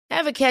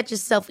Ever catch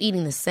yourself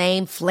eating the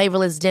same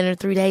flavorless dinner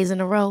 3 days in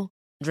a row?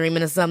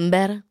 Dreaming of something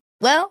better?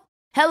 Well,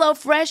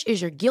 HelloFresh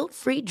is your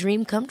guilt-free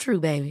dream come true,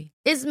 baby.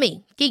 It's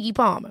me, Keke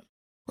Palmer.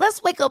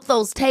 Let's wake up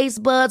those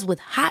taste buds with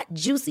hot,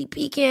 juicy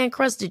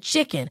pecan-crusted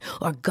chicken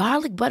or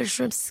garlic butter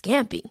shrimp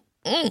scampi.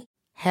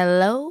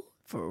 Hello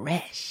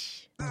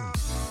Fresh.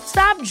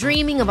 Stop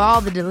dreaming of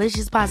all the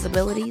delicious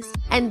possibilities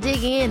and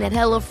dig in at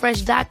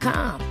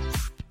HelloFresh.com.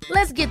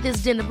 Let's get this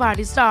dinner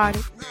party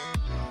started.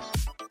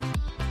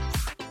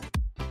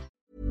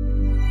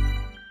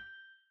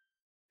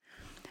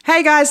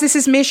 Hey guys, this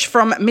is Mish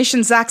from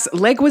Mission Zach's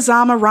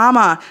Leguizamo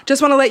Rama.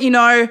 Just want to let you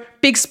know,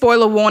 big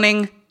spoiler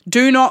warning,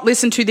 do not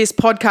listen to this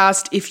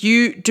podcast if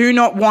you do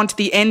not want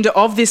the end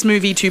of this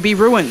movie to be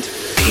ruined.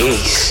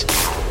 Peace.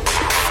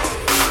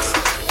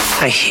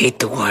 I hate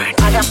the word.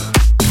 I got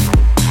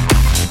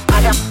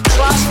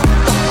trust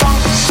the funk.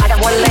 I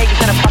got one leg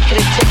and a bucket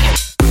of chicken.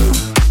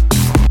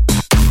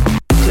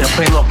 Dude, I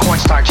put a little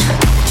cornstarch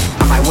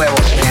on my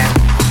werewolf, man.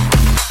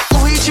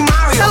 Luigi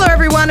Mario. Hello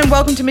everyone and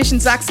welcome to Mission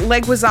Zach's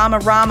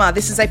Leguizamo Rama.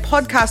 This is a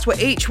podcast where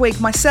each week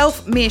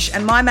myself, Mish,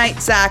 and my mate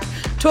Zach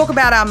talk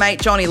about our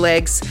mate Johnny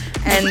Legs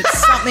and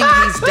something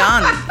he's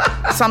done.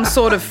 Some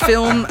sort of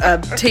film, a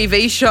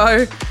TV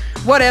show,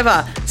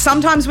 whatever.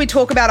 Sometimes we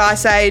talk about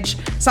Ice Age,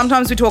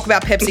 sometimes we talk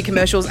about Pepsi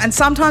commercials, and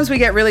sometimes we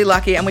get really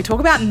lucky and we talk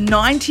about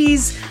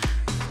 90s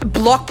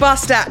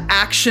blockbuster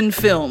action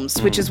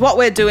films, which is what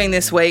we're doing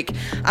this week.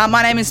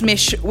 My name is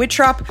Mish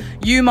Wittrup.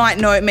 You might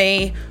know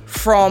me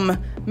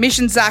from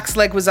Mission Zach's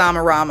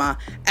Leguizamo Rama.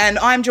 And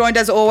I'm joined,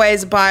 as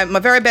always, by my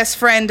very best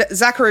friend,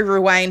 Zachary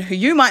Ruane, who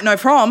you might know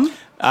from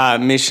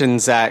Mission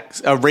Zach,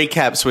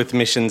 recaps with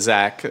Mission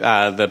Zach,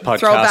 the podcast.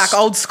 Throwback,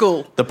 old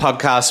school. The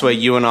podcast where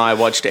you and I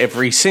watched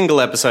every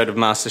single episode of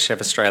MasterChef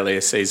Australia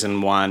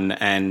Season 1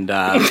 and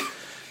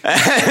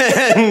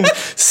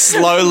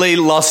slowly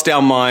lost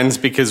our minds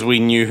because we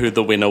knew who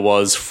the winner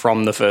was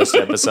from the first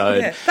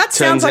episode. Yeah, that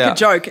sounds like a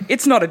joke.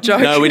 It's not a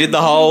joke. No, we did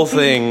the whole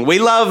thing. We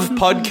love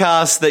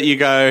podcasts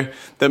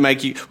that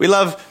make you... We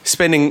love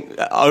spending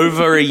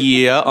over a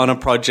year on a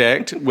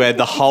project where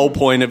the whole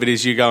point of it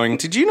is you going,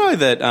 did you know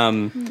that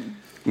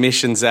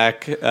Mish and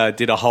Zach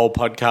did a whole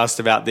podcast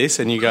about this?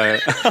 And you go,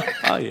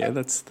 oh yeah,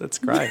 that's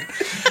great.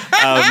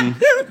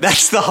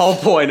 That's the whole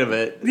point of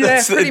it.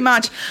 Yeah, pretty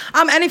much.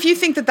 And if you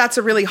think that that's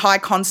a really high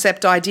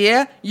concept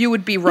idea, you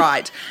would be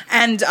right.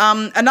 And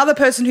another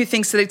person who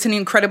thinks that it's an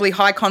incredibly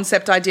high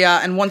concept idea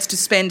and wants to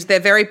spend their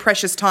very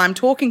precious time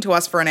talking to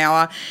us for an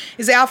hour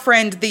is our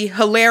friend, the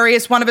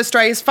hilarious, one of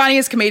Australia's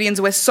funniest comedians.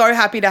 We're so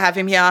happy to have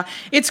him here.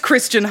 It's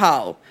Christian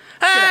Hull.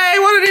 Hey,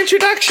 what an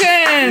introduction!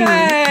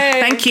 Hey.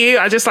 Thank you.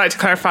 I'd just like to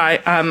clarify,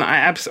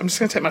 I'm just going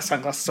to take my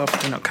sunglasses off.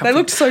 They're not comfy. They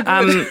looked so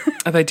good.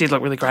 They did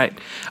look really great.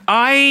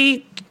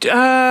 I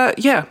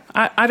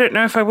don't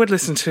know if I would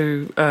listen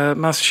to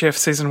MasterChef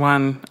Season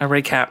 1, a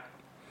recap.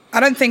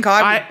 I don't think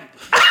I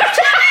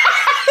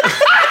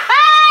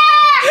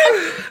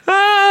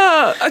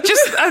would.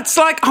 It's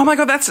like, oh my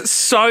God, that's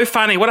so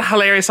funny. What a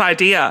hilarious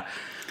idea.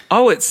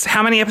 Oh, it's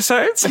how many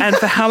episodes and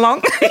for how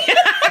long?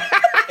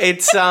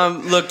 It's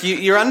look,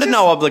 you're under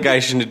no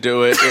obligation to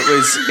do it.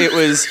 It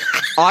was.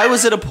 I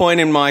was at a point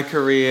in my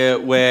career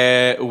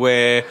where.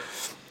 You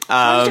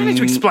don't need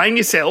to explain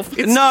yourself.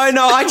 No,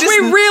 I just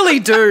we really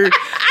do.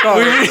 We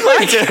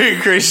really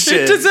do,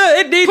 Christian.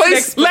 It needs an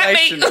Please let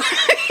explanation. me.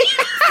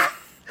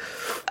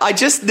 I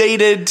just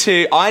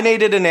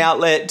needed an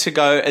outlet to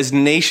go as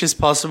niche as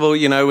possible.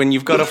 You know, when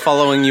you've got a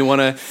following, you want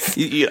to.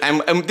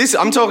 And this,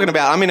 I'm talking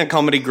about. I'm in a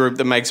comedy group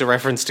that makes a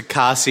reference to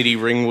Car City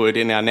Ringwood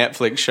in our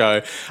Netflix show,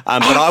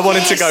 but I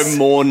wanted to go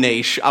more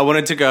niche. I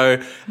wanted to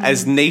go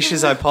as niche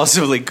as I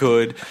possibly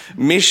could.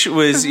 Mish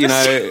was, in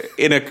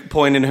a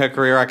point in her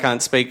career. I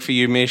can't speak for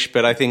you, Mish,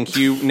 but I think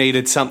you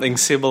needed something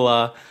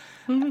similar.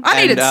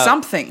 I needed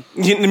something.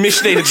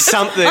 Mish needed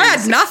something. I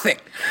had nothing.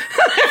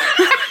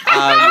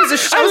 I was a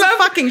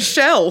fucking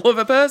shell of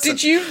a person.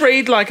 Did you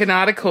read like an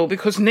article?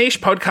 Because niche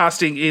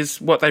podcasting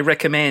is what they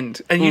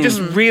recommend. And you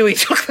just really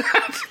took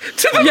that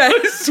to the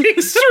most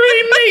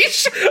extreme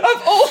niche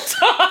of all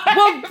time.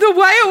 Well, the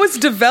way it was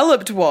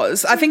developed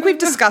was, I think we've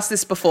discussed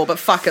this before, but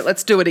fuck it,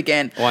 let's do it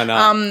again. Why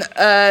not?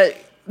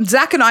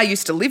 Zach and I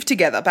used to live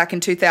together back in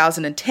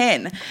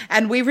 2010,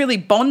 and we really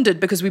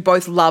bonded because we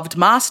both loved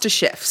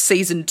MasterChef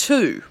Season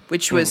 2,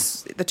 which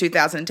was the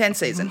 2010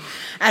 season.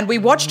 And we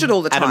watched it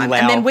all the time. Adam Lau,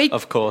 and then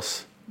of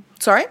course.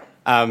 Sorry?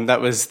 That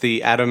was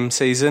the Adam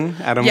season.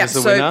 Adam was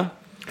the winner.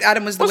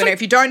 Adam was the winner.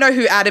 If you don't know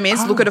who Adam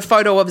is, look at a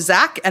photo of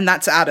Zach, and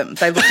that's Adam.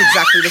 They look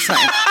exactly the same.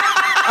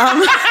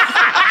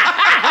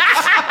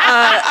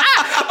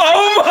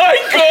 Oh my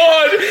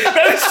God!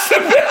 That's the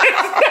best!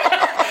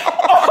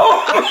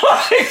 Oh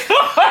my God!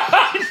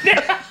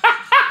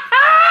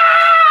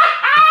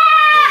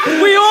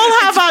 We all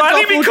have our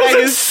Funny because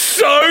doppelgangers. it's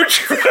so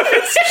true.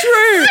 It's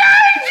true.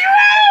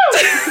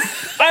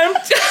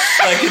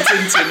 It's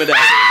intimidating.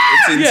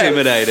 It's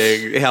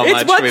intimidating how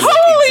much we look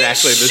Holy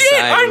exactly shit, the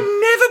same. I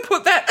never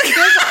put that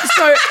together.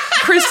 So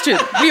Christian,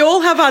 we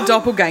all have our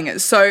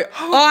doppelgangers. So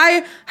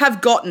I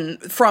have gotten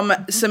from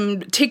some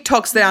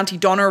TikToks that Auntie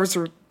Donna has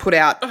put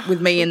out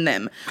with me in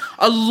them.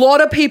 A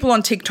lot of people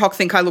on TikTok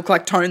think I look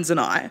like Tones and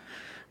I,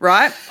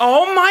 right?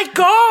 Oh my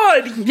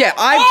God. Yeah,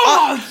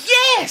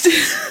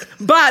 Yes.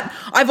 but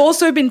I've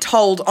also been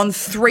told on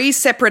 3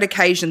 separate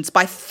occasions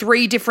by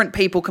 3 different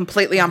people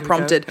completely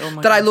unprompted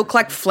that I look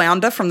like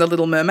Flounder from The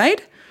Little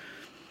Mermaid.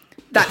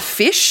 That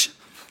fish.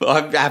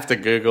 I have to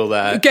Google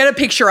that. Get a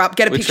picture up.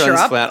 Which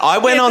one's Flounder? I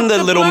went on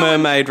the Little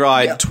Mermaid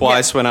ride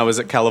twice when I was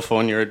at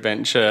California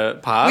Adventure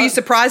Park. Were you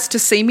surprised to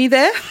see me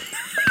there?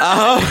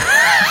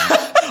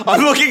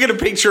 I'm looking at a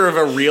picture of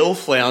a real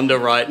flounder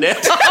right now.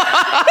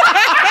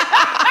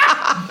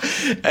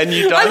 And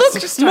you don't. I look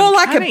just more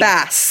like a uncanny.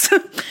 bass.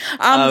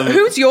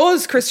 Who's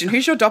yours, Christian?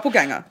 Who's your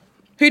doppelganger?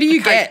 Who do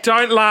you Hey, get?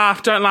 don't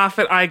laugh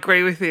that I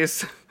agree with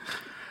this.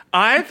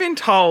 I've been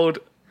told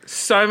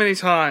so many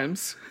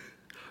times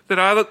that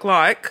I look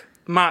like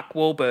Mark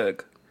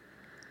Wahlberg.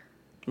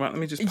 Right, let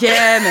me just...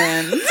 Yeah,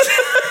 man.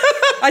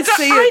 I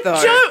see it, though.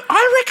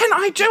 I reckon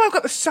I do. I've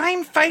got the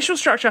same facial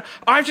structure.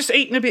 I've just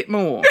eaten a bit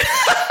more.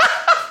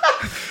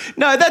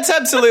 No, that's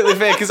absolutely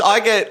fair because I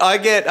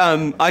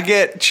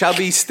get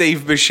chubby Steve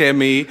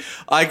Buscemi,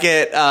 I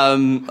get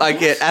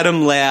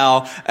Adam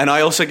Lau, and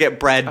I also get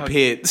Brad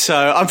Pitt. So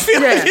I'm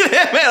feeling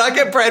it, man. I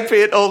get Brad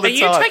Pitt all the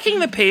Are time. you taking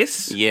the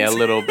piss? Yeah, a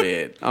little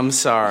bit. I'm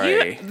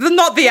sorry.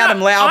 Not the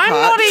Adam Lau part.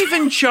 I'm not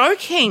even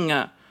joking.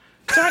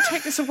 Don't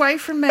take this away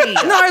from me.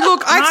 No,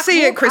 look, I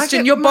see it,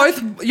 Christian. You're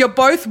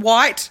both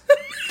white.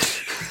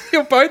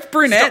 You're both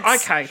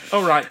brunettes. Okay,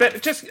 all right.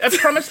 But just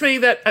promise me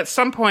that at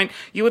some point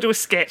you will do a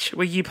sketch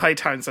where you play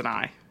Tones and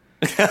I.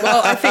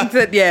 Well, I think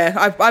that,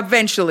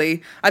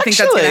 eventually, I think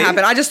that's going to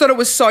happen. I just thought it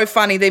was so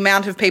funny, the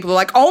amount of people who are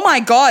like, oh my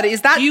God,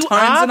 is that You Tones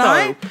are, and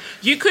I? though.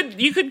 You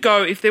could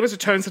go, if there was a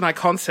Tones and I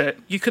concert,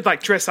 you could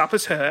like dress up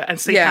as her and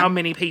see how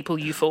many people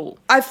you fool.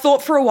 I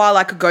thought for a while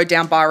I could go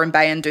down Byron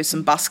Bay and do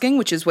some busking,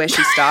 which is where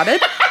she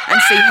started,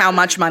 and see how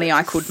much money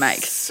I could make.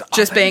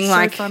 Just being so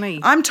like, funny.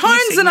 I'm Can you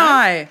Tones sing and that?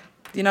 I.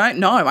 You know,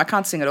 no, I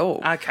can't sing at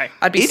all. Okay.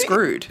 I'd be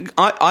screwed.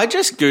 I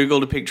just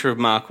Googled a picture of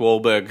Mark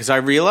Wahlberg because I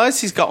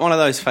realised he's got one of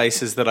those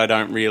faces that I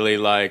don't really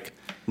like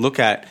look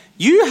at.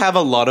 You have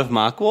a lot of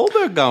Mark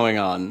Wahlberg going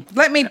on.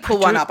 Let me pull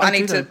one up. I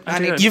need do.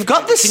 to. You've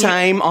got the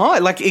same eye,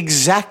 like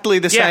exactly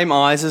the same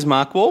eyes as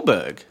Mark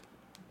Wahlberg.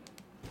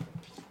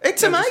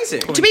 It's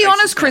amazing. To be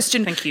honest,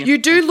 Christian, Thank you. you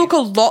do look a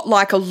lot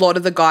like a lot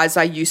of the guys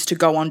I used to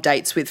go on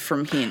dates with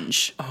from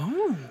Hinge.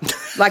 Oh.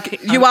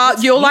 Like you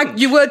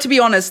were, to be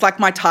honest, like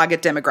my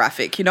target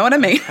demographic. You know what I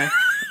mean?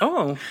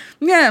 Oh.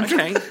 Yeah.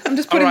 Okay. I'm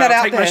just putting All right, that I'll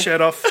out take there. my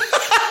shirt off.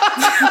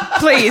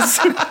 Please.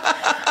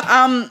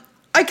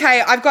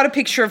 Okay, I've got a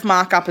picture of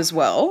Mark up as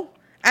well.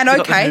 And You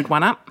got the okay, nude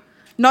one up.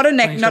 not a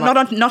neck, he's not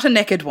got not a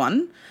naked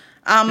one.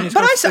 There's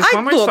But one- I there's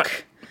one where it's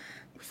look.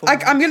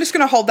 I'm just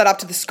going to hold that up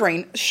to the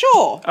screen.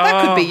 Sure,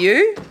 that could be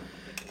you.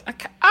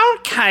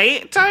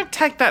 Okay, don't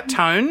take that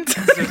tone.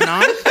 Very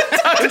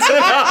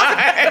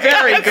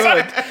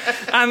good.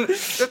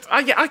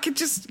 I could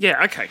just,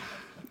 okay.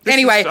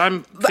 Anyway,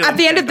 I'm at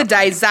the end of the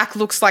feeling day, Zach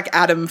looks like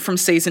Adam from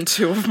season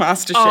 2 of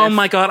MasterChef. Oh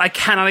my God, I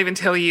cannot even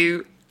tell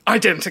you.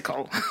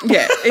 Identical.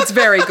 Yeah, it's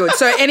very good.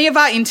 So any of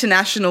our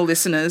international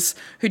listeners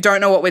who don't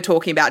know what we're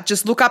talking about,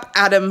 just look up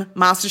Adam,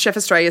 MasterChef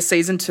Australia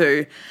season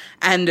 2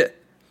 and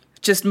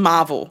just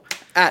marvel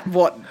at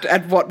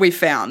what we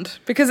found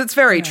because it's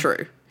very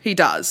true. He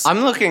does.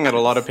 I'm looking at a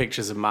lot of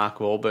pictures of Mark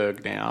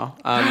Wahlberg now.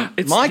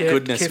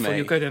 Goodness careful, me.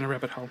 You'll go down a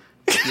rabbit hole.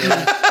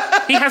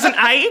 He hasn't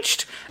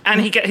aged,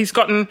 and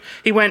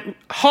he went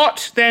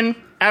hot, then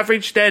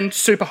average, then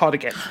super hot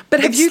again.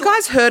 But have you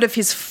guys heard of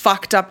his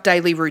fucked up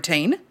daily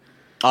routine?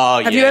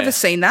 Oh, Have you ever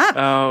seen that?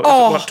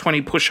 Oh, what,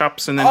 20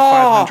 push-ups and then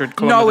 500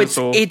 kilometres?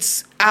 No,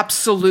 it's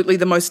absolutely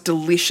the most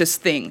delicious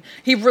thing.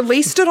 He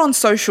released it on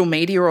social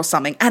media or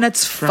something, and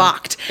it's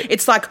fucked.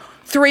 It's like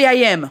 3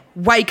 a.m.,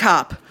 wake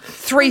up.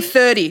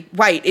 3:30,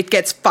 wait, it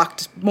gets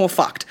more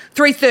fucked.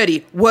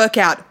 3:30,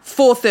 workout.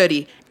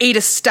 4:30, eat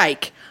a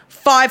steak.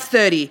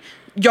 5:30,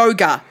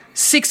 yoga.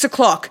 6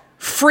 o'clock,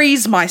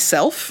 freeze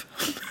myself.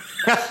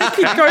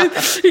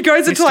 he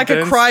goes into like a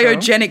Burns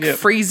cryogenic style.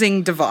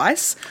 freezing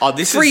device. Oh,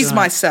 this is, freeze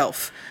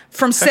myself.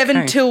 From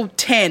 7 till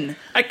 10,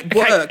 Okay,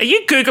 work. are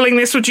you Googling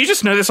this, or do you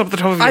just know this off the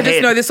top of your I head?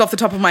 just know this off the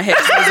top of my head.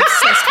 So I was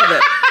obsessed with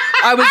it.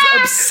 I was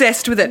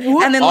obsessed with it.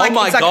 And then Oh like,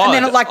 my it's like God. and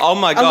then at like Oh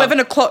my God. 11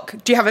 o'clock.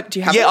 Do you have it?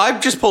 Yeah, I've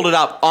just pulled it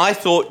up. I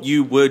thought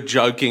you were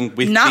joking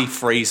with Nah. the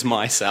freeze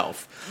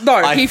myself. No,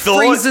 I he thought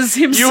freezes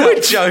himself. You were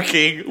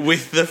joking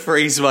with the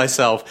freeze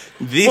myself.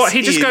 This What,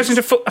 he just is- goes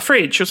into a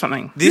fridge or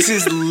something? This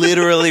is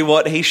literally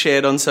what he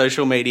shared on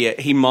social media.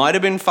 He might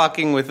have been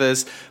fucking with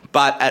us,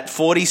 but at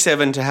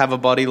 47 to have a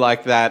body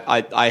like that,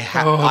 I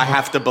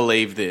have to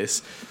believe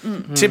this.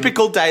 Mm-hmm.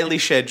 Typical daily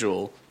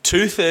schedule,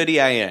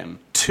 2:30 a.m.,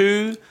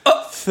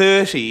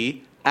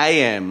 2:30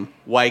 a.m.,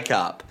 wake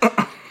up,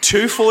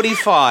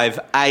 2:45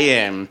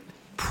 a.m.,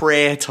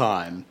 prayer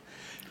time,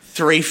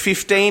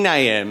 3:15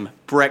 a.m.,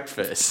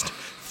 breakfast,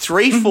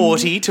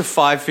 3:40 to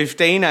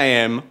 5:15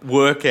 a.m.,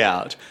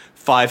 workout,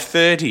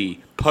 5:30,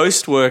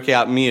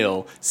 post-workout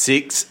meal,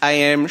 6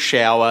 a.m.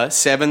 shower,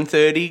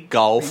 7:30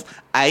 golf,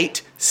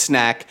 8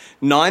 snack,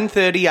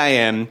 9:30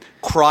 a.m.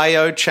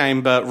 cryo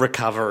chamber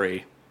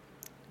recovery.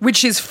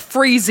 Which is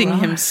freezing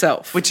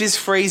himself. Which is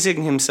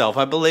freezing himself.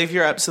 I believe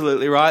you're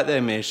absolutely right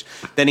there, Mish.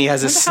 Then he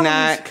has a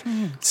snack,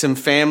 some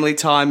family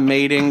time,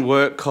 meeting,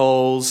 work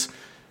calls,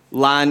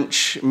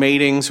 lunch,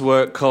 meetings,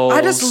 work calls.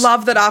 I just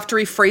love that after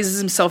he freezes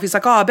himself, he's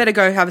like, oh, I better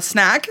go have a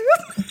snack.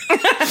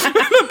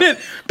 I'm a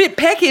bit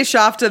peckish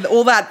after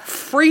all that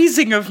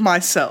freezing of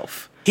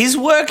myself. His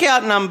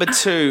workout number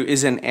 2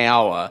 is an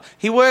hour.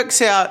 He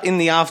works out in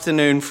the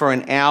afternoon for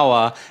an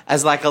hour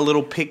as like a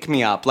little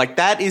pick-me-up. Like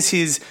that is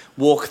his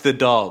walk the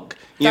dog.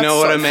 You know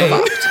what I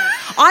mean?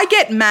 I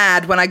get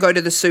mad when I go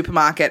to the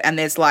supermarket and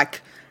there's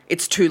like,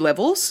 it's 2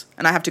 levels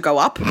and I have to go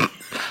up.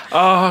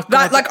 Oh,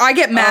 God. Like I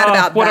get mad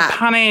about what that. What a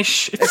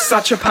punish. It's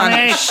such a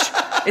punish.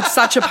 It's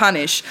such a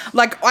punish.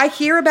 Like I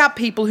hear about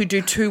people who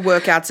do 2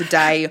 workouts a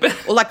day,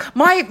 or like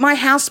my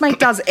housemate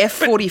does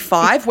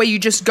F45, where you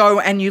just go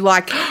and you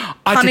like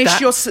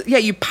punish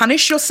you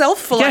punish yourself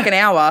for like an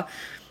hour.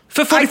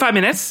 For 45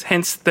 minutes,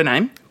 hence the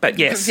name, but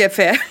yes. Yeah,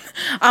 fair.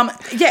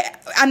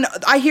 And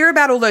I hear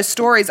about all those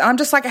stories, and I'm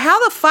just like,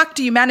 how the fuck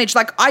do you manage?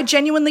 Like, I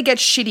genuinely get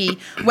shitty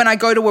when I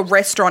go to a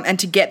restaurant, and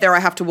to get there,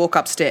 I have to walk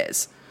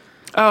upstairs.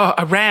 Oh,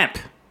 a ramp.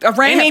 A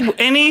ramp.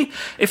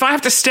 If I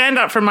have to stand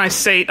up from my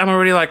seat, I'm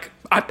already like,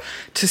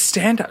 to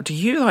stand up. Do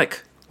you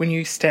like, when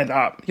you stand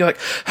up, you're like,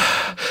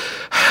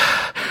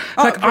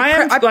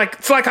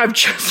 it's like I've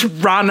just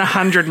run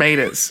 100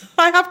 meters.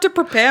 I have to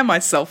prepare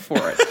myself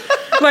for it.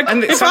 Like,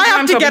 and if I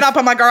have to get up,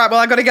 I'm like, all right, well,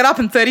 I got to get up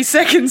in 30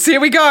 seconds. Here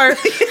we go.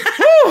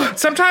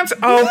 Sometimes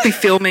I'll be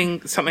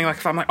filming something, like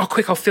if I'm like, oh,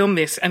 quick, I'll film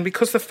this. And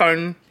because the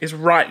phone is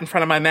right in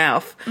front of my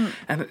mouth,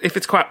 and if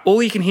it's quiet,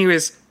 all you can hear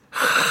is,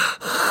 and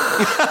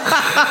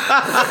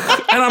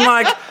I'm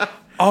like,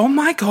 oh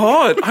my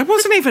God, I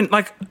wasn't even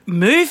like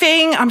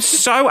moving. I'm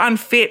so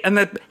unfit. And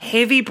the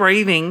heavy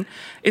breathing,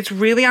 it's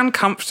really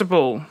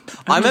uncomfortable.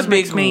 I'm a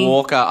big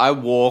walker. I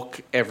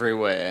walk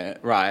everywhere,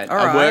 right? All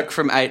right. I work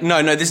from 8.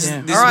 No, this is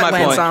all right, my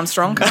Lance point.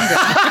 Armstrong, come down.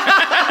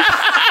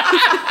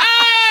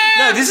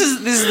 No, this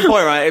is the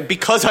point, right?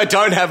 Because I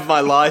don't have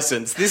my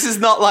license. This is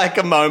not like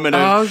a moment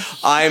of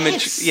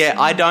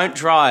I don't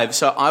drive,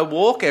 so I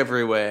walk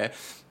everywhere.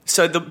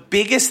 So the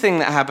biggest thing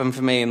that happened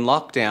for me in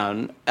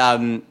lockdown,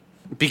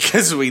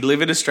 because we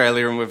live in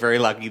Australia and we're very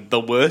lucky, the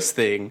worst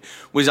thing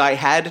was I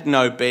had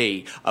no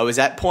B. I was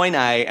at point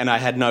A and I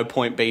had no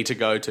point B to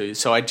go to.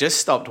 So I just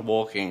stopped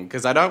walking,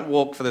 because I don't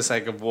walk for the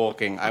sake of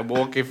walking. I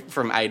walk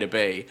from A to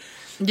B.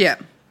 Yeah.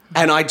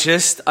 And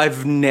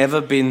I've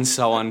never been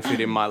so unfit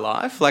in my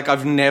life. Like,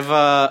 I've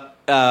never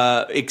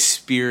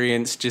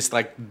experienced just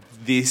like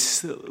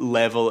this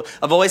level.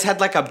 I've always had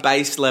like a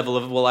base level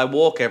of, well, I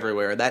walk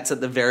everywhere. That's at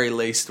the very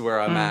least where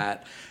I'm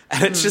at.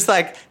 And it's just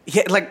like,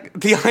 like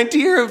the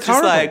idea of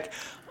just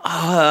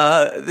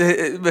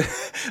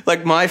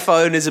like my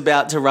phone is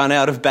about to run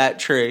out of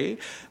battery.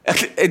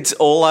 It's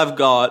all I've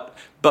got,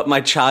 but my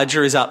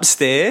charger is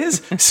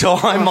upstairs. So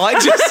I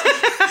might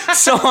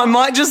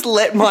just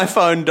let my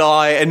phone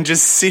die and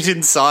just sit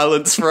in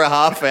silence for a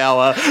half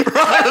hour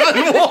rather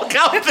than walk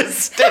up the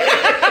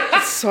stairs.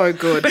 So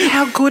good. But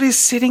how good is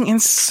sitting in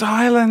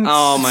silence?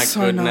 Oh, my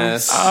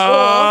goodness.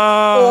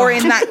 Nice. Or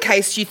in that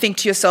case, you think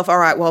to yourself, all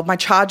right, well, my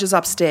charger's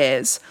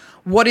upstairs.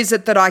 What is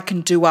it that I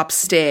can do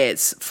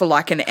upstairs for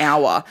like an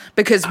hour?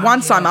 Because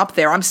once I'm up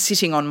there, I'm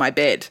sitting on my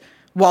bed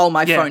while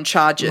my phone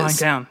charges. Lying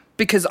down.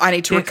 Because I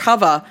need to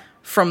recover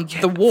from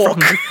the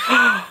walk.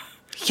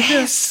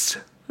 Yes.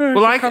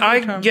 Well,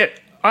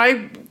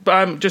 I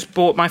just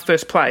bought my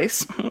first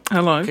place.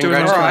 Hello.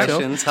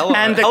 Congratulations. Hello.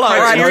 And the Hello.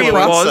 criteria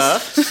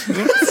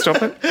was...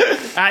 Stop it.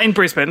 In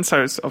Brisbane,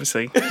 so it's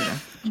obviously,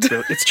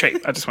 it's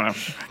cheap. I just want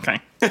to,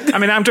 okay. I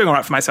mean, I'm doing all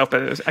right for myself,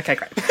 but okay,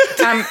 great.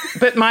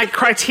 But my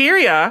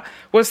criteria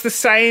was the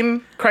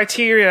same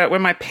criteria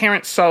when my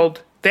parents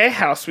sold their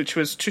house, which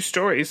was 2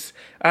 stories,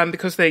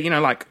 because they're,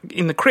 like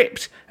in the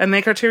crypt, and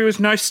their criteria was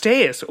no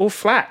stairs, all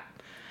flat.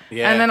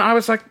 Yeah. And then I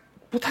was like,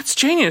 well, that's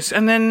genius.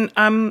 And then,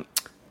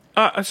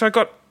 so I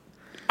got,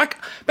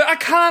 but I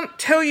can't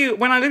tell you,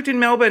 when I lived in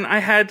Melbourne, I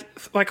had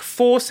like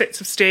 4 sets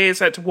of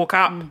stairs I had to walk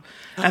up,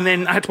 and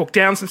then I had to walk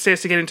down some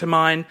stairs to get into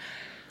mine.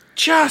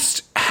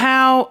 Just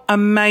how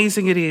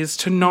amazing it is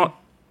to not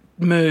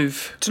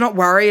move. To not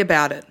worry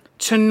about it.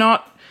 To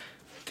not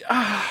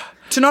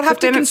have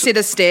to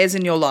consider stairs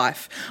in your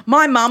life.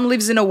 My mum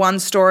lives in a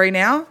 1-story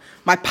now.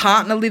 My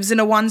partner lives in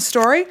a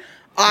 1-story.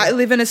 I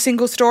live in a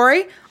single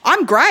story.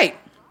 I'm great.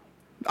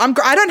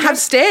 I don't have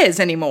stairs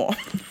anymore.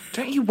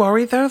 Don't you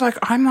worry though? Like,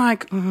 I'm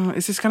like,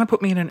 is this going to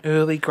put me in an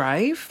early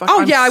grave? Like,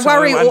 I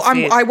worry.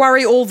 I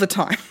worry all the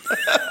time.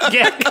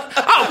 Yeah.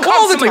 Oh,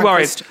 constantly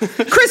worried.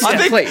 Kristen,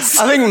 please.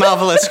 I think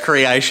Marvelous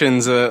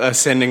Creations are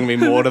sending me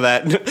more to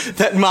that.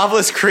 That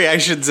Marvelous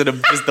Creations and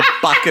just the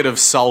bucket of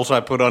salt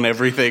I put on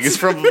everything is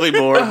probably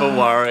more of a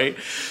worry.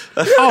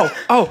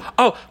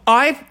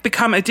 I've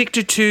become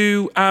addicted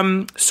to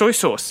soy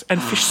sauce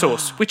and fish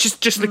sauce, which is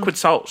just liquid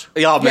salt.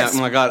 Yeah, man, Yes. oh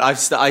my God.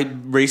 I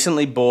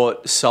recently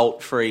bought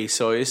salt-free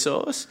soy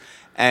sauce.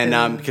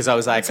 And because I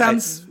was like,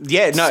 sounds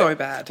so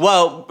bad.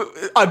 Well,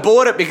 I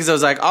bought it because I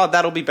was like, oh,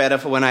 that'll be better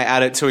for when I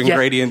add it to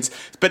ingredients.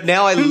 But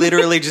now I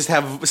literally just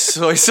have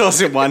soy sauce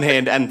in one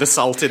hand and the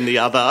salt in the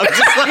other. I'm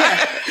just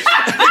like,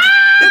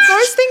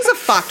 Those things are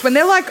fucked. When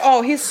they're like,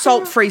 oh, here's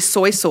salt-free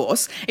soy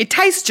sauce. It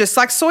tastes just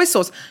like soy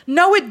sauce.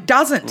 No, it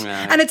doesn't.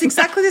 And it's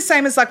exactly the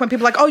same as like when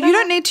people are like, oh, you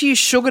don't need to use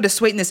sugar to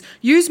sweeten this.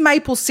 Use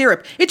maple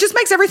syrup. It just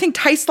makes everything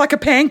taste like a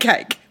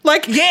pancake.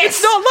 Like,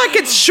 it's not like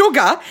it's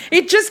sugar.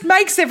 It just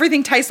makes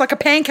everything taste like a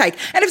pancake.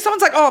 And if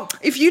someone's like, oh,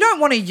 if you don't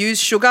want to use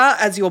sugar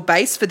as your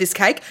base for this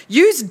cake,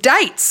 use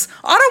dates.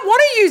 I don't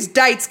want to use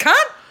dates, cunt.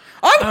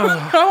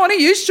 I want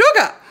to use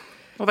sugar.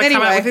 Well, they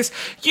come out with this.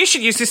 You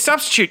should use this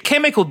substitute,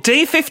 chemical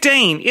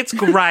D15. It's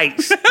great.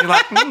 You're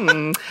like,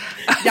 I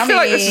feel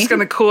like this is going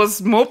to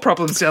cause more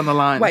problems down the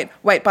line.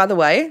 Wait. By the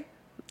way,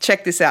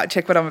 check this out.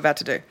 Check what I'm about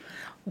to do.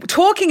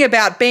 Talking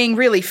about being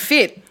really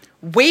fit,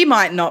 we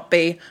might not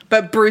be,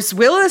 but Bruce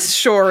Willis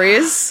sure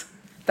is.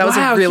 That was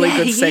a really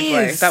good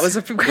segue. Is. That was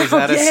a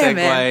that a segue?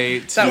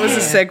 Man. That was a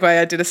segue.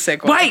 I did a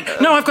segue. Wait,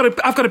 no, I've got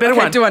a better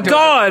one. Do one.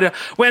 God,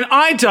 when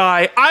I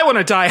die, I want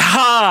to die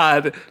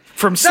hard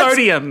from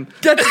sodium.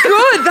 That's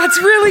good.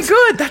 That's really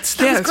good. That's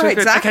That's great.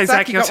 good. Okay,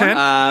 Zach, your turn.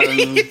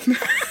 okay.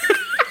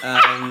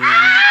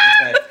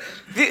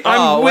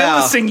 I'm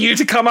willing you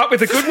to come up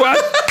with a good one.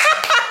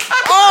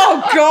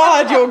 Oh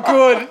God, you're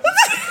good.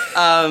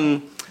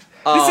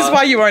 This is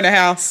why you own a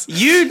house.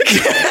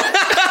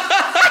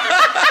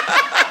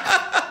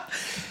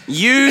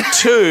 You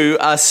two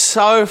are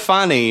so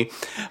funny,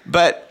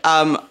 but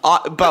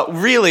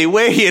really,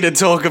 we're here to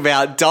talk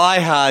about Die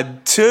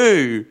Hard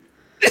 2.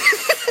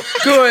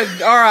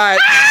 Good. All right.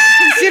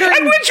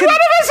 And which one of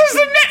us is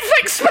the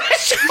Netflix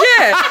special?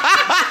 Yeah.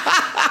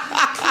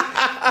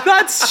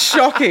 That's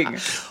shocking.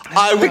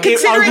 I was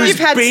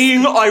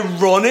being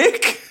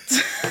ironic.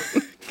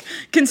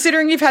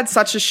 Considering you've had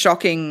such a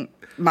shocking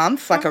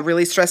month, like a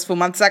really stressful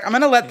month, Zach, I'm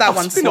going to let that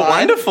one It's been slide. a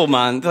wonderful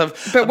month. I've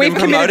we've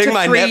been committed promoting to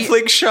my 3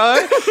 Netflix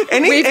show.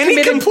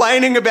 Any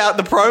complaining about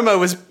the promo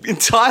was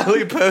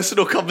entirely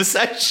personal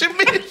conversation.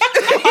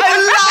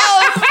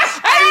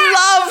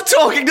 I love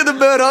talking to the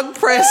Murdoch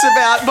press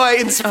about my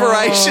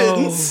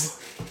inspirations.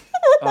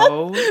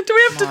 Oh. Do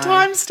we have to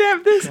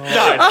timestamp this?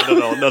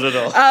 No, not at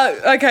all.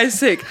 Okay,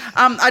 sick.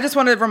 I just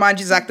want to remind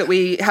you, Zach, that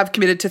we have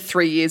committed to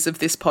 3 years of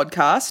this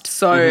podcast.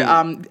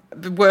 So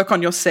work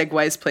on your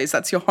segues, please.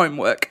 That's your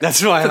homework.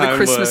 That's my for the homework.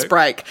 Christmas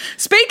break.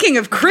 Speaking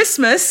of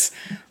Christmas,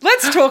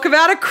 let's talk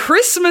about a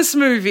Christmas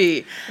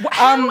movie.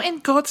 How in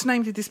God's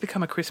name did this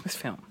become a Christmas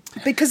film?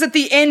 Because at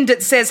the end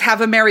it says,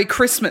 "Have a Merry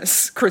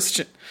Christmas,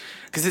 Christian."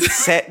 Because it's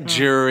set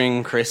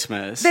during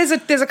Christmas. There's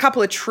a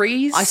couple of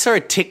trees. I saw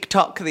a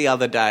TikTok the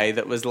other day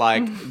that was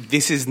like,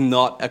 this is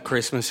not a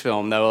Christmas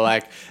film. They were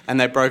like, and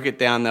they broke it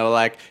down. They were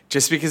like,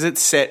 just because it's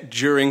set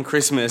during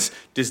Christmas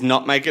does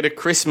not make it a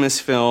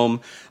Christmas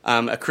film.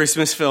 A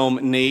Christmas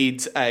film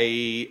needs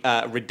a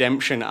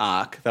redemption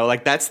arc. They were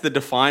like, that's the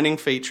defining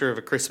feature of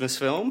a Christmas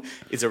film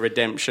is a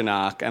redemption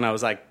arc. And I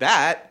was like,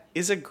 that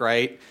is a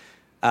great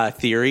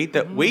theory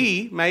that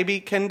we maybe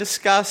can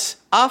discuss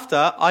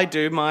after I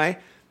do my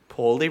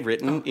poorly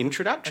written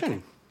introduction.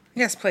 Okay.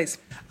 Yes, please.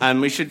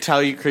 We should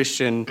tell you,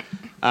 Christian,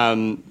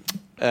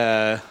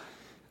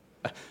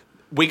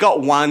 we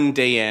got one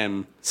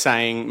DM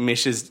saying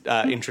Mish's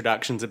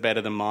introductions are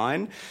better than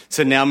mine.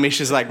 So now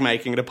Mish is like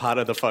making it a part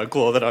of the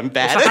folklore that I'm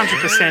bad It's at.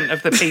 100%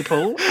 of the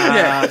people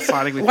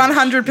siding with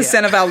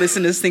 100% of our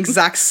listeners think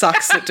Zach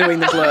sucks at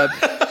doing the blurb.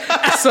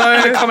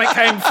 So the comment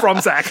came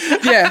from Zach.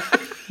 Yeah,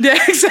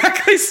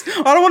 exactly.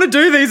 I don't want to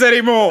do these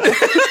anymore.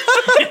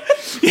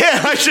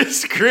 Yeah, I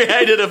just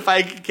created a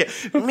fake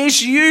account.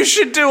 Mish, you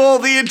should do all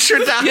the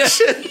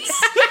introductions.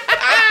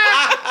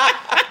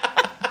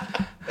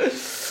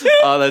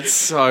 Oh, that's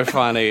so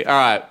funny. All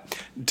right.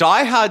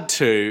 Die Hard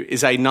 2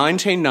 is a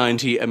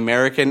 1990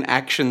 American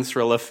action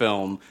thriller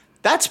film.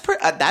 That's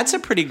a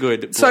pretty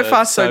good blurb So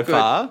far, so good.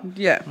 far.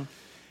 Yeah.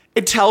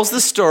 It tells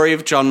the story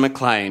of John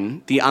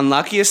McClane, the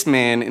unluckiest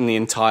man in the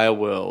entire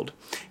world.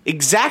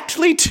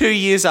 Exactly 2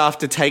 years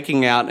after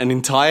taking out an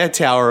entire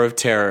tower of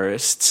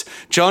terrorists,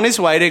 John is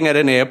waiting at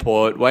an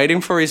airport,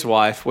 waiting for his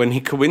wife, when he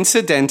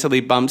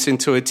coincidentally bumps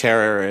into a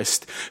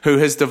terrorist who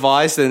has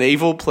devised an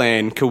evil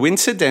plan,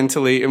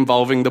 coincidentally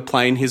involving the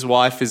plane his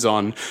wife is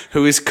on,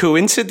 who is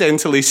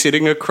coincidentally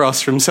sitting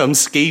across from some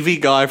skeevy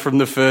guy from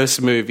the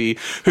first movie,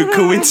 who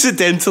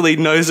coincidentally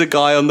knows a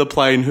guy on the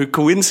plane who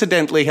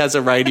coincidentally has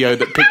a radio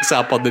that picks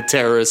up on the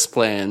terrorist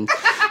plan.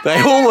 They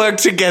all work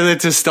together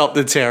to stop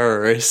the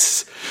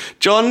terrorists.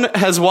 John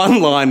has one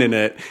line in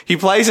it. He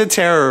plays a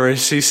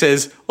terrorist who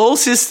says, "All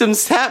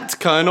systems tapped,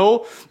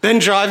 Colonel," then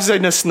drives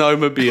in a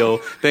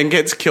snowmobile, then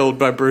gets killed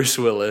by Bruce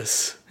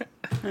Willis.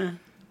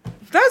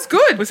 That's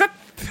good. Was that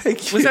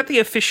the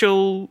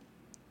official?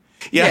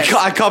 Yeah, Yes.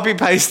 I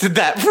copy-pasted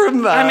that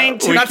from I mean,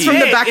 That's from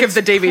the back of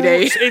the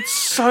DVD. It's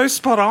so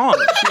spot on.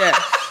 Yeah.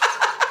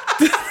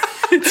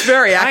 It's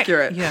very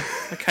accurate. Yeah.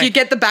 If Okay. you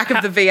get the back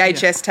of the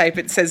VHS tape,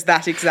 it says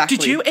that exactly.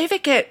 Did you ever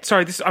get?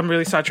 Sorry, I'm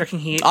really sidetracking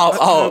here.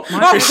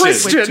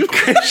 Christian.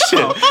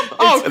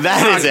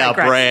 That is our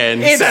great.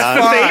 brand. It's son.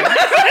 fine.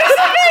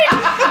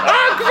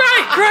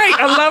 Oh, great.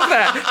 I love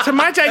that. So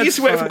my dad used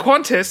to work for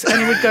Qantas,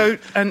 and he would go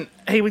and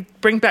he would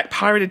bring back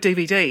pirated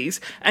DVDs,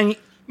 and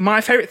my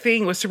favourite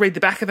thing was to read the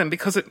back of them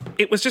because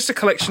it was just a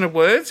collection of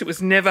words. It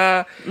was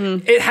never,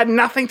 it had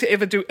nothing to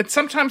ever do. And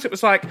sometimes it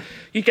was like,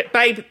 you get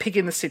Babe Pig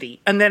in the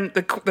City, and then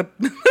the blurb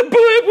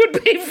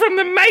would be from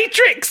The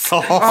Matrix.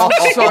 Oh,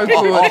 so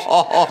good.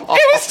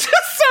 It was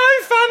just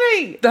so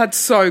funny. That's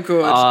so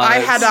good. I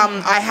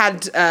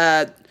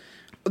had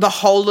the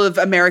whole of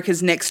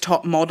America's Next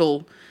Top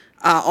Model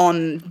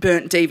on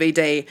burnt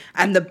DVD,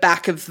 and the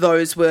back of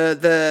those were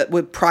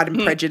Pride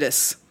and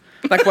Prejudice.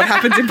 Like what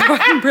happens in Pride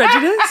and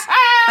Prejudice.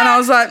 And I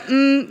was like,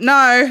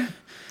 no.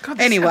 God,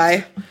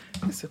 anyway.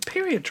 It's a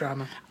period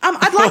drama.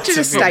 I'd like to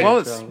just state.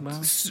 Well,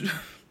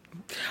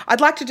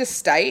 I'd like to just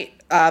state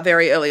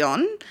very early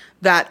on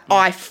that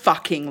I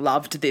fucking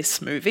loved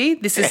this movie.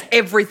 This is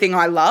everything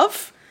I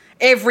love.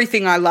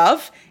 Everything I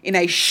love in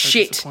a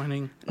shit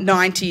disappointing.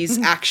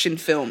 90s action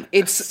film.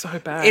 It's so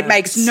bad. It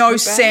makes no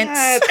sense.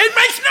 It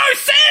makes no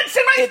sense.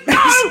 It makes no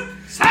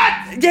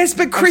sense. Yes,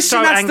 but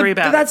Christian, so angry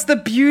about it. that's the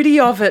beauty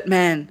of it,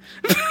 man.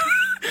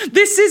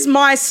 This is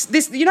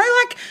you know,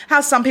 like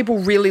how some people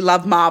really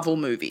love Marvel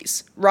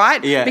movies,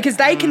 right? Yeah. Because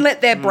they can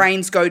let their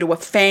brains go to a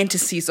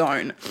fantasy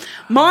zone.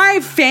 My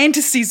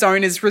fantasy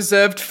zone is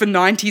reserved for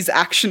 90s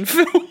action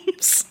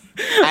films.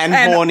 And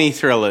horny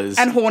thrillers.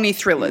 And horny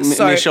thrillers.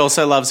 Mish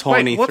also loves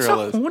horny What's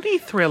thrillers. a horny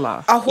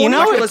thriller? A horny You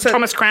know, thriller, Like so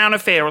Thomas Crown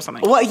Affair or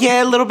something. Well,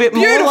 yeah, a little bit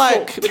more Beautiful.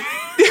 like...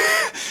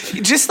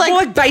 just like... more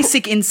like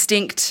Basic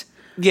Instinct.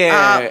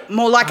 yeah.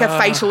 More like a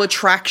Fatal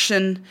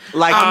Attraction.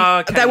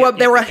 Like... Okay,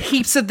 There were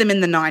heaps of them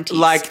in the 90s.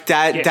 Like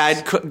dad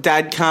Yes.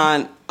 dad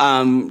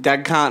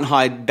can't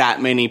hide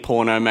that many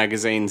porno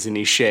magazines in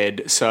his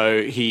shed,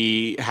 so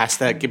he has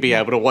to be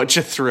able to watch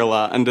a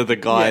thriller under the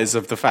guise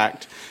of the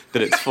fact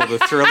that it's for the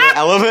thriller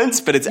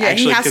elements, but it's he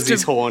actually has because to-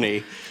 he's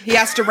horny. He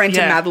has to rent a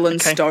Yeah, Madeline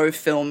okay. Stowe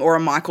film or a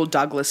Michael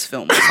Douglas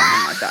film or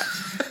something like that.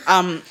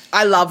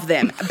 I love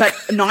them. But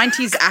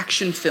 90s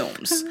action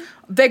films,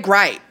 they're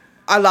great.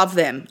 I love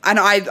them. And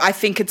I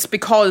think it's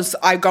because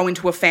I go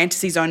into a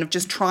fantasy zone of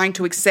just trying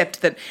to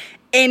accept that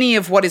any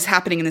of what is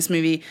happening in this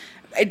movie,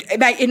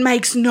 it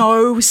makes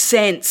no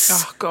sense.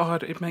 Oh,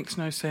 God, it makes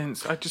no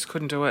sense. I just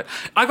couldn't do it.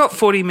 I got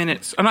 40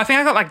 minutes, and I think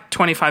I got like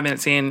 25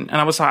 minutes in, and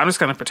I was like, I'm just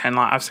going to pretend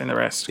like I've seen the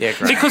rest. Yeah,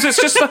 great. Because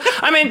it's just,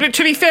 I mean, but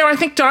to be fair, I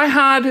think Die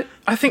Hard,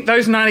 I think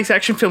those 90s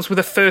action films were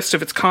the first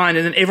of its kind,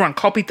 and then everyone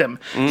copied them.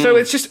 So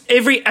it's just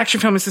every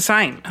action film is the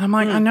same. And I'm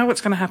like, I know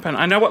what's going to happen.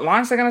 I know what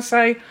lines they're going to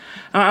say.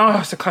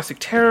 It's a classic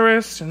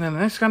terrorist, and then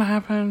this is going to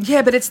happen.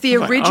 Yeah, but it's the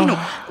original.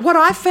 What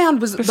I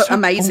found was so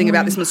amazing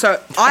about this one. So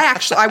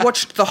I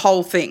watched the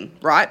whole thing,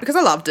 right? Because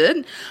I loved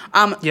it.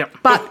 Yep.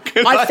 But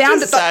Can I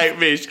found just it. say,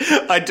 Mish,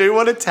 I do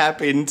want to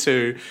tap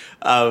into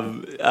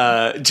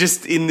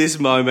just in this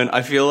moment.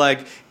 I feel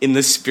like, in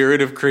the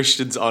spirit of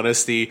Christian's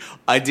honesty,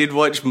 I did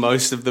watch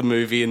most of the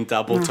movie in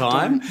double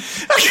time.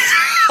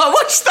 I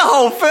watched the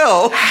whole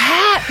film.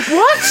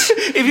 What?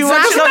 If you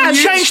watch Doesn't it on that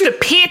YouTube, change the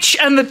pitch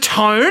and the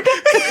tone?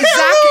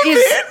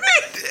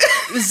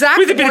 Zach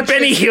With a bit of watched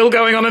Benny it- Hill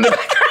going on in the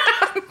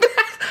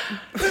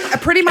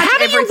background. pretty much How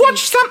do everything. you watch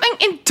something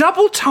in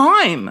double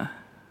time?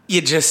 you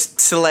just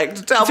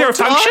select double there a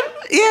time. function?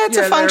 Yeah, it's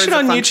Yeah, a there function is a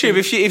on function. YouTube.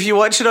 If you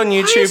watch it on How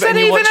YouTube is that and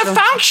you even watch it a on,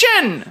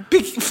 function?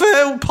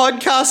 for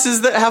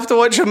podcasters that have to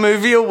watch a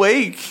movie a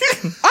week.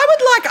 I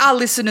would like our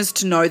listeners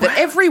to know that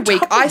every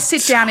week I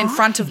sit down in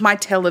front of my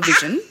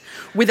television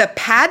with a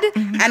pad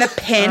and a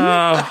pen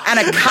and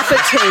a cup of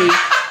tea,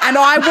 and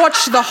I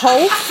watch the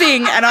whole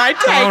thing and I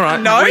take All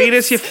right, notes. read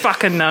us your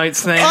fucking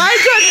notes then. I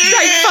don't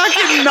take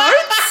fucking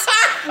notes.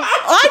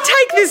 I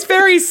take this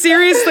very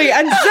seriously.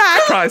 And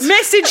Zach Christ.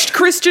 messaged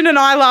Christian and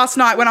I last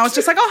night when I was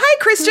just like, oh, hey,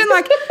 Christian,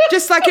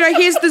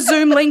 here's the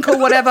Zoom link or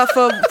whatever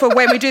for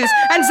when we do this.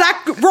 And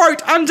Zach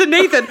wrote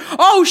underneath it,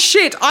 oh,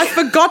 shit, I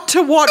forgot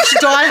to watch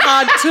Die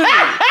Hard 2.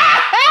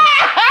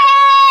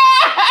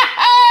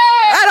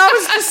 And I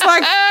was just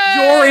like,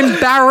 you're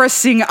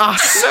embarrassing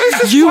us.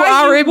 You Why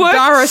are you work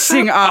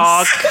embarrassing so-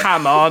 us. Oh,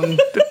 come on.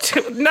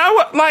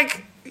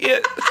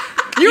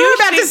 You were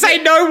about to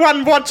say no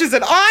one watches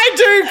it. I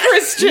do,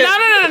 Christian.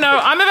 No.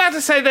 I'm about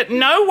to say that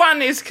no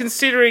one is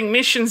considering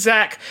Mish and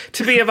Zach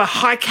to be of a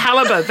high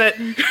caliber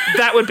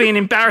that would be an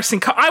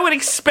embarrassing... I would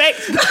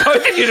expect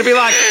both of you to be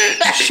like,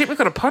 oh, shit, we've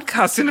got a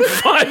podcast in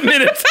 5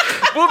 minutes.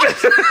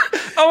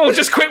 We'll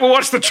just quick, we'll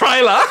watch the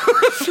trailer.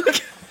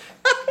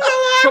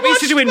 That's what we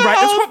used to do in radio.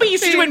 That's what we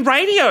used to do in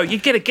radio.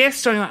 You'd get a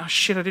guest on, you're like, oh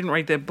shit, I didn't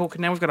read their book,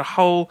 and now we've got a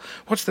whole.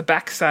 What's the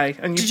back say?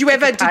 And Did you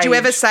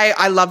ever say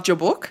I loved your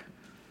book?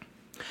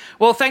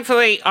 Well,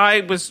 thankfully,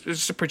 I was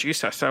just a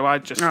producer, so I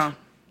just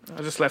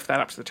left that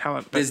up to the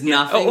talent. But, There's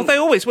nothing- Oh, they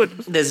always would.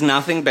 There's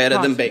nothing better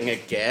than being a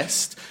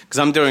guest, because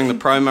I'm doing the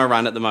promo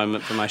run at the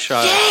moment for my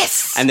show.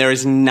 Yes! And there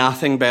is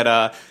nothing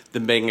better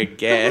than being a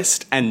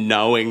guest and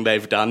knowing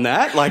they've done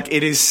that. Like,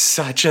 it is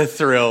such a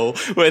thrill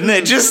when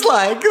they're just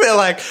like,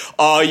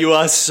 oh, you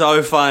are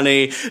so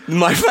funny.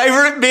 My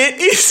favourite bit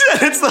is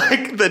that it's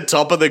like the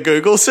top of the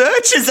Google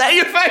search. Is that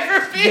your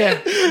favourite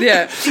bit?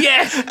 Yeah.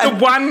 Yeah, the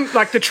one,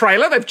 like the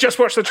trailer, they've just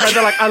watched the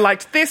trailer, like, I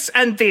liked this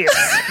and this.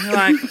 And you're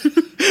like,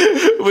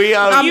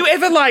 do you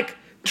ever, like,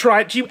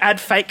 do you add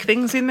fake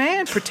things in there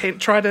and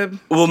try to...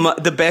 Well,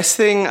 the best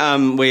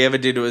thing we ever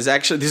did was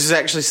this is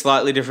actually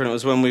slightly different. It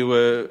was when we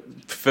were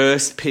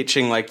first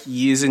pitching, like,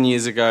 years and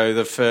years ago,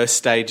 the first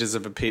stages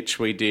of a pitch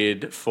we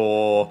did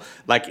for,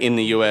 like, in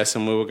the US,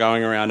 and we were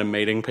going around and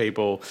meeting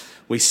people.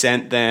 We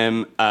sent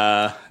them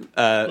our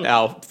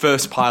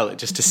first pilot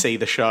just to see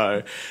the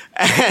show.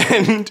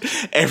 And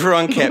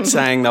everyone kept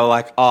saying, they were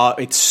like, oh,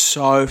 it's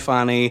so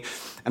funny.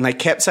 And they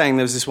kept saying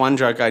there was this one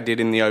joke I did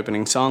in the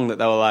opening song that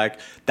they were like,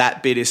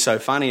 that bit is so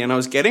funny. And I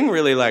was getting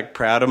really, like,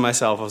 proud of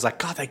myself. I was like,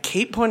 God, they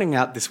keep pointing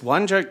out this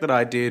one joke that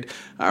I did.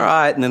 All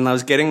right. And then I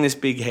was getting this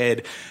big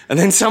head. And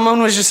then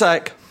someone was just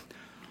like,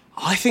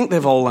 I think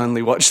they've all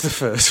only watched the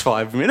first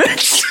 5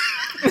 minutes.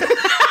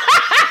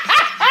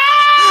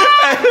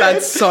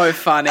 That's so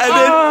funny. And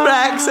then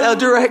Max, our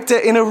director,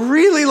 in a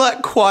really,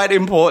 like, quite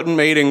important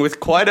meeting with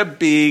quite a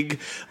big,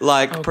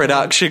 like,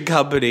 production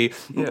company,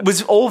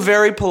 was all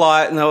very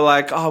polite, and they were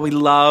like, oh, we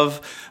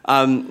love...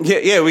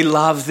 we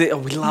love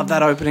that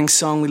opening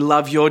song. We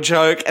love your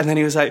joke. And then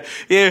he was like,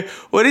 yeah,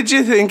 what did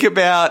you think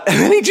about... And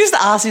then he just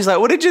asked, he's like,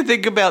 what did you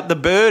think about the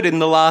bird in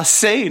the last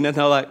scene? And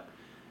they were like,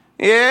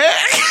 yeah...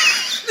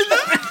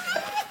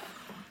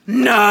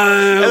 No.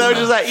 And they were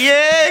just like,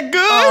 yeah, good.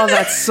 Oh,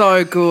 that's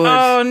so good.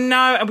 Oh,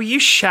 no. And were you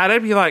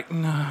shattered? You're like,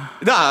 no.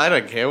 No, I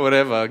don't care.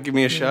 Whatever. Give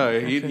me a show.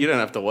 Okay. You don't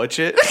have to watch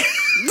it.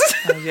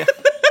 Yeah.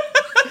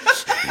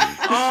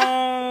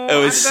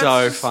 It was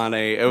so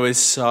funny. It was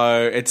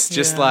so... It's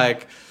just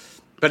like...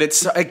 But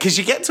it's... Because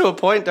you get to a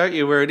point, don't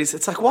you, where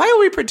it's like, why are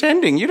we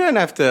pretending? You don't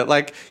have to...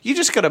 Like, you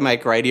just got to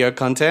make radio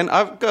content.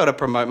 I've got to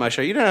promote my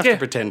show. You don't have to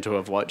pretend to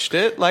have watched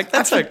it. Like,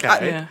 that's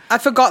okay.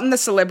 I've forgotten the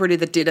celebrity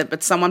that did it,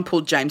 but someone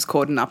pulled James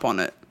Corden up on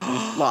it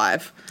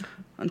live.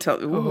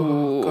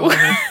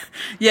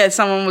 Yeah,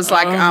 someone was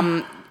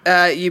like...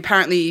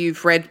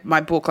 you've read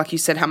my book, like you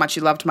said how much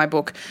you loved my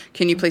book.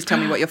 Can you please tell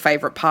me what your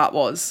favourite part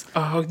was?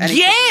 Oh, and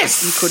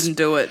yes! He couldn't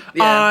do it.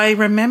 Yeah. I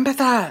remember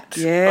that.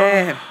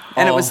 Yeah.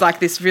 And it was like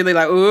this really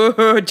like,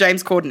 ooh,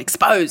 James Corden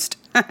exposed.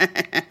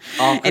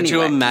 Could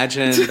you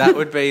imagine? That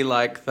would be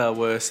like the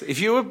worst.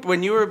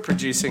 When you were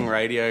producing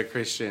radio,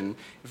 Christian,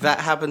 if that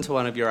happened to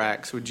one of your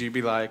acts, would you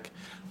be like,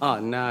 oh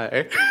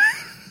no.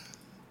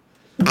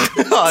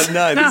 Oh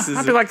no, this is...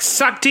 I'd be like,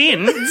 sucked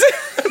in.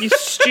 You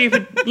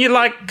stupid... You're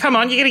like, come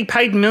on, you're getting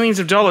paid millions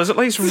of dollars. At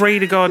least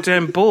read a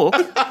goddamn book.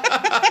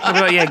 I'd be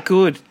like, yeah,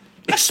 good.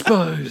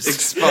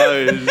 Exposed.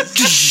 And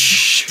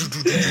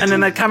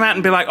then they'd come out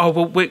and be like, oh,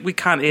 well, we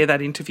can't air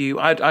that interview.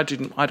 I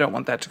don't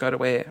want that to go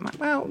to air. I'm like,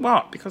 well,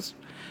 what? Because...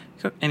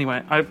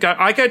 Anyway,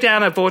 I go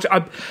down a vortex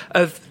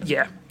of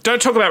don't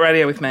talk about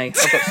radio with me.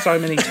 I've got so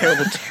many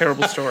terrible,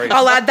 terrible stories.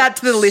 I'll add that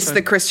to the list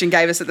that Christian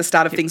gave us at the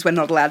start of things we're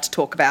not allowed to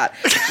talk about.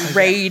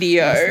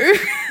 Radio.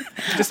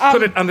 Just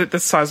put it under the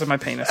size of my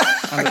penis.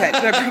 Okay,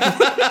 no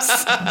problem.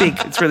 It's big.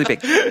 It's really big.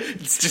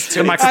 It's just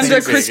too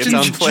Under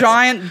Christian's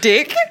giant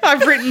dick,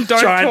 I've written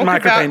don't giant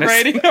talk about micropenis.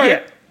 radio.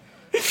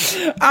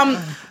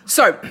 Yeah.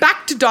 So,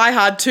 back to Die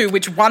Hard 2,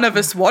 which one of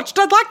us watched.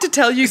 I'd like to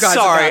tell you guys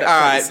Sorry,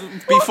 about it, all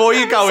right. Before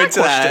you go into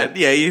that,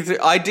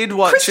 I did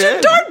watch Christian,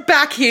 it. don't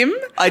back him.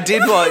 I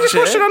did watch it. You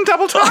watched it on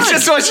double time. I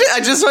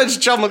just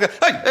watched John McClane.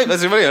 Hey,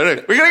 let's see what we're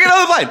going to get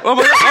on the plane. Oh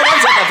my God, I'm on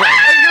the plane.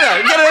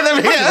 Get over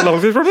here.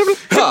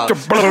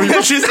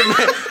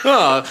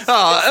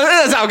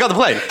 I've got the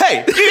plane.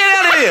 Hey, you get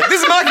out of here.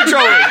 This is my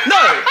control room.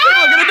 No,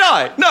 people are going to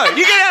die. No,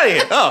 you get out of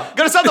here. Oh,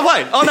 got to stop the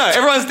plane. Oh no,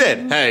 everyone's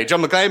dead. Hey,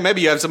 John McClane, maybe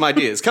you have some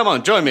ideas. Come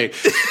on, join me.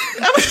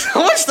 I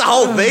watched the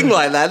whole thing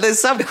like that. There's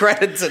some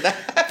credit to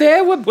that.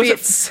 There were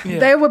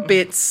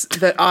bits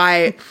that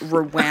I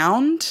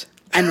rewound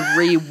and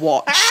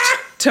rewatched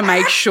to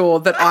make sure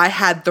that I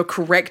had the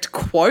correct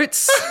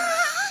quotes.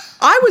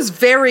 I was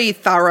very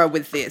thorough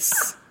with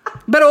this.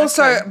 But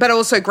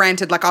also,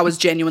 granted, like I was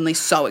genuinely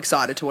so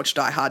excited to watch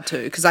Die Hard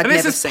 2 because I'd never seen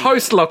it. This is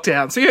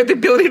post-lockdown, so you had the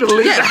ability to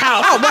leave the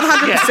house. Oh, 100%.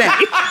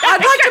 I'd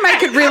like to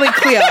make it really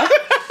clear.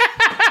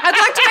 That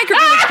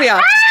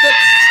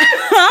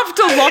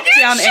after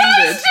lockdown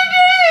ended...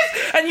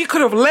 And you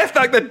could have left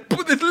like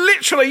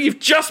literally you've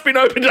just been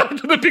opened up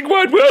to the big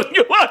wide world and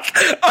you're like,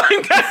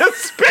 I'm going to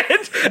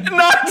spend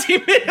 90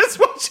 minutes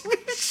watching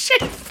this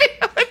shit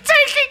film and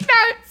taking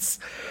notes.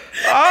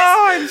 Oh,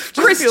 I just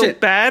Christian, feel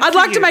bad. I'd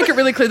like to make it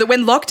really clear that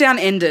when lockdown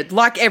ended,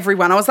 like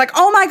everyone, I was like,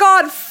 oh my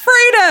God,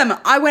 freedom.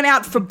 I went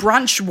out for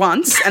brunch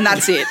once and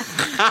that's it.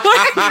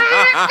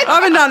 I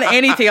haven't done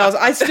anything else.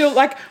 I still,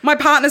 like, my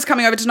partner's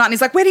coming over tonight and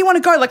he's like, where do you want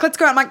to go? Like, let's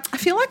go. I'm like, I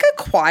feel like a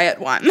quiet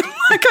one.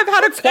 Like, I've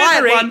had a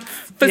quiet one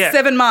for Yeah.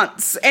 7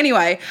 months.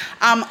 Anyway,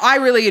 I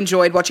really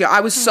enjoyed watching it. I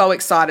was so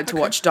excited to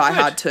watch Die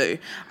Hard 2.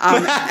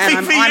 And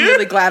I'm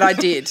really glad I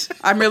did.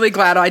 I'm really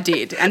glad I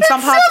did. And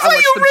some parts I Sounds like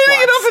watched you're them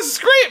reading it twice. off a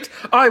script.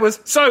 I was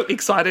so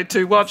excited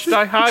to watch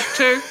Die Hard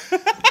 2.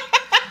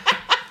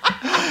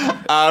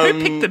 Who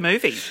picked the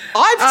movie?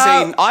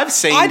 I've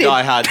seen I did.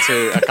 Die Hard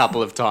 2 a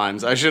couple of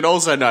times. I should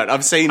also note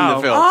I've seen the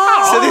film,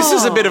 Oh. so this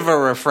is a bit of a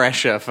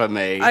refresher for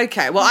me.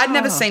 Okay, well, I'd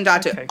never seen Die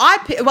Hard 2. okay.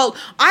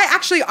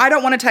 I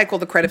don't want to take all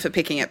the credit for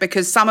picking it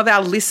because some of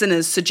our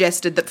listeners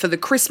suggested that for the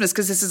Christmas,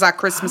 because this is our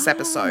Christmas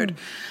episode,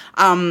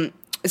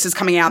 this is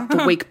coming out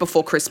the week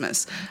before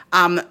Christmas,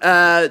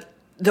 that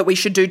we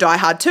should do Die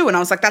Hard 2. And I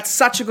was like, that's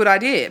such a good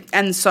idea.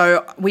 And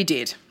so we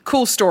did.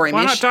 Cool story,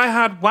 Why not Mish. Die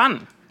Hard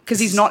 1? Because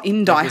he's not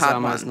in Die Hard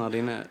Leguizamo's 1. not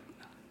in it.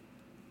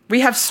 We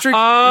have strict...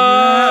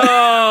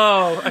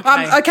 Oh,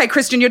 okay. okay,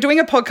 Christian, you're doing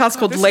a podcast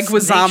called this is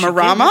Leguizamo niche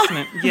Rama again,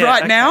 isn't it? Yeah, right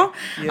okay. now.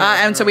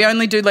 Yeah, and so we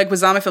only do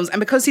Leguizamo films. And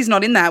because he's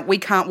not in that, we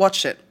can't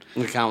watch it.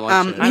 We can't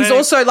watch it. He's don't-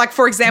 also, like,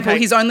 for example, Okay.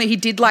 he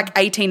did like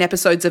 18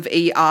 episodes of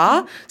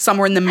ER,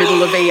 somewhere in the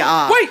middle of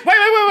ER. Wait.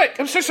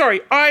 I'm so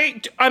sorry.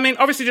 I mean,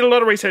 obviously did a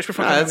lot of research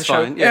before coming on the that's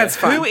show. fine. Yeah, it's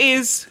fine. Who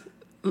is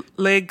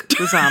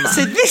Leguizamo?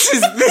 So this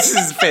is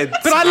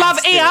fantastic. But I love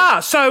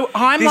ER, so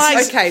I'm This like...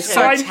 is Okay,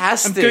 so I'm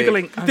fantastic.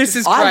 Googling. This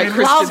is I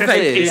great, love Christian.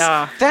 this.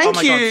 ER. Thank Oh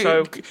my you.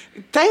 God, so-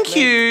 Thank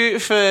you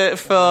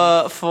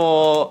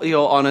for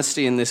your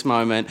honesty in this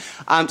moment.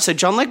 So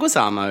John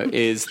Leguizamo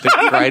is the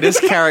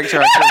greatest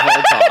character actor of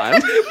all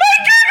time.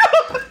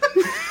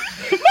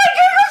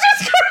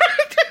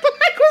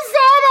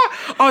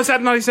 Oh, is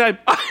that not his name?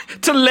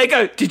 To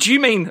Lego. Did you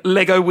mean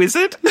Lego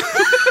Wizard?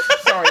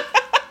 Sorry.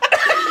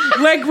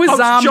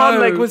 Leguizamo. John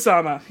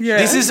Leguizamo. Yeah.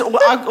 This is.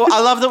 I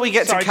love that we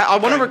get Sorry, to. I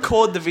want to okay.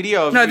 record the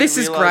video of No, you this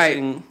is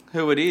realising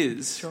who it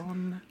is.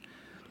 John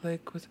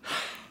Leguizamo.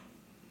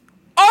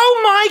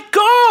 Oh my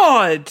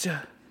God!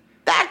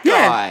 That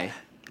Yeah. guy.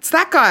 It's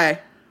that guy.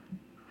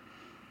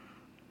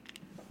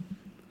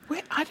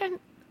 Wait, I don't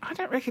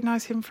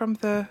recognise him from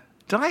the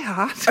Die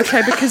Hard.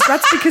 Okay,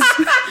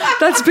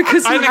 that's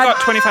because I he only had... got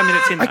 25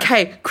 minutes in. Though.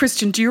 Okay,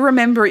 Christian, do you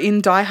remember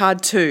in Die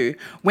Hard 2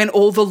 when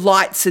all the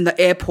lights in the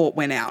airport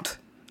went out?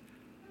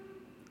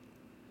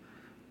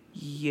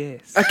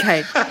 Yes.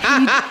 Okay,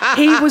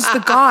 he was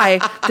the guy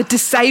that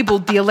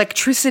disabled the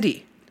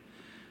electricity.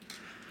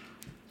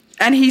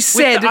 And he With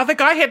said... the other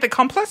guy had the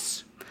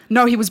accomplice?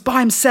 No, he was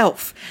by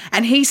himself.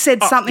 And he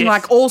said something yes.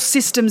 like, all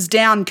systems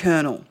down,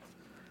 Colonel.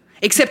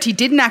 Except he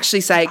didn't actually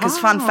say it because,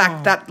 fun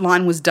fact, that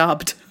line was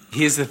dubbed.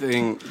 Here's the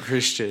thing,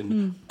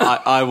 Christian.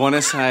 I want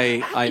to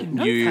say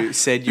you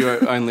said you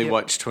only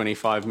watched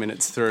 25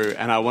 minutes through,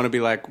 and I want to be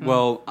like,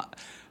 well,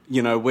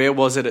 you know, where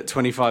was it at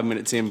 25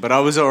 minutes in? But I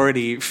was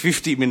already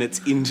 50 minutes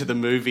into the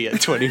movie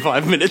at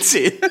 25 minutes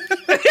in.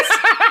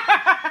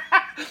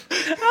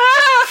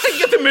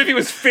 The movie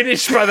was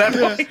finished by that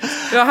point.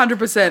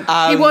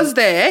 100%. He was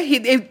there.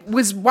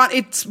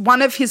 It's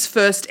one of his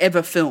first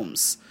ever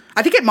films.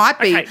 I think it might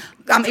be. Okay.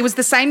 It was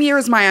the same year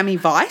as Miami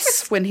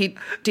Vice when he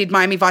did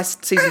Miami Vice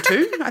season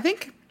 2, I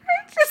think.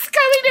 Just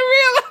coming to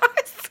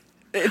realise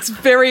It's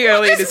very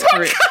early in his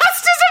career. is about.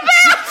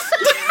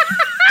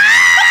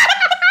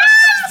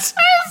 I'm so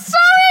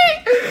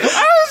sorry.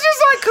 I was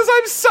just like, because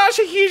I'm such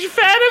a huge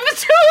fan of the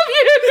two of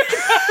you.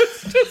 I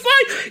was just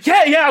like,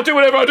 yeah, I'll do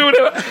whatever. Did no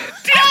research.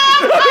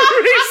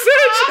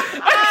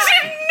 I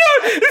didn't know.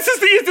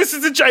 This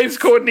is the James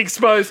Corden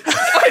exposed.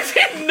 I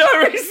did no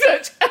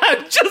research.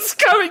 I'm just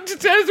coming to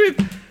terms with.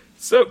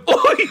 So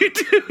all you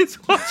do is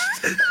watch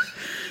movies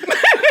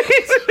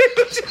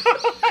with John.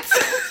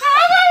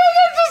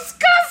 Oh,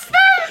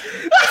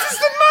 disgusting! This is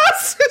the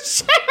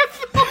MasterChef.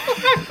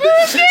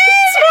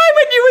 That's why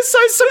when you were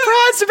so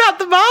surprised about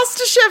the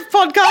MasterChef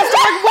podcast,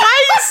 I'm like, why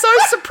are you so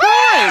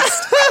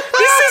surprised?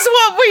 This is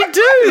what we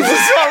do. This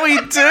is what we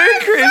do,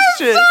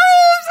 Christian.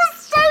 This is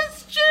so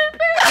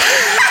stupid.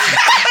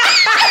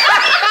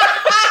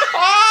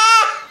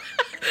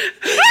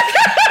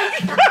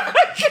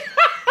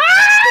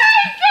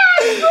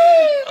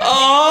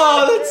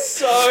 Oh, that's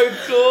so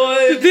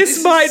good.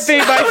 This might be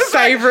my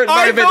favourite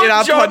moment in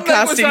our John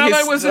podcasting Leguizamo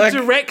history. was a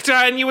director,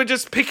 and you were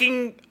just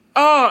picking.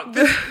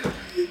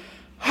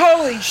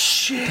 Holy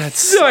shit! That's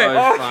so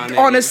funny.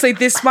 Honestly,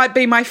 this might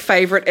be my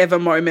favourite ever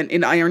moment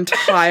in our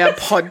entire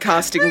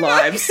podcasting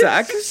lives,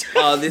 Zach.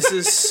 Oh, this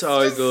is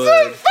so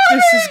good.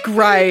 This is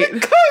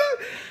great.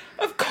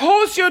 Of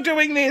course you're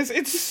doing this.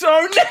 It's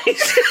so niche.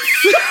 It's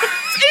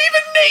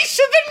even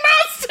nicher than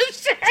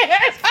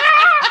MasterChef.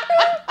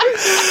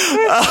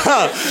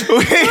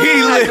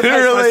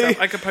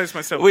 I composed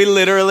myself. We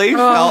literally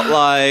felt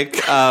like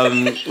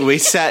we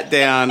sat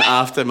down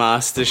after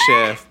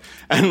MasterChef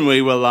and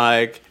we were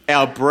like,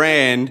 our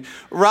brand,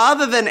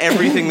 rather than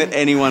everything that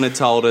anyone had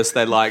told us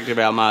they liked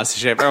about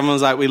MasterChef, everyone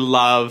was like, we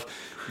love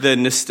the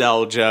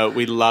nostalgia,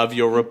 we love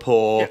your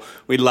rapport,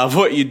 we love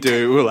what you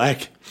do. We're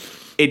like,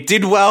 it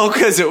did well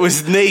because it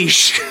was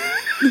niche.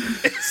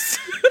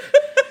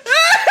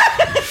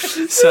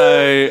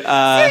 So You've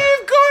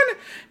gone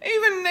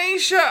even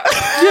nicher.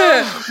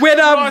 Yeah,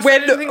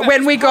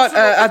 when we got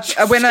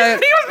when a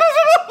He was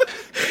possible.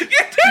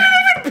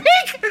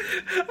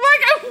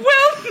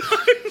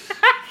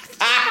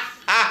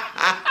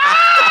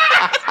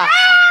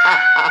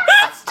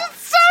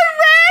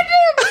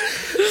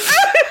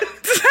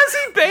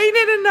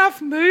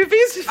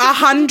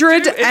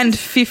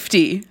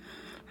 150.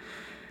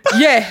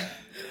 Yeah.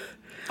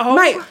 Oh,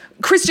 Mate,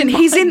 Christian,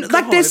 he's in,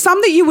 like, God. there's some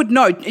that you would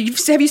know.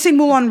 Have you seen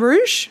Moulin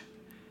Rouge?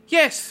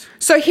 yes.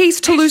 So he's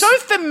Toulouse. He's so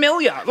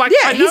familiar. Like,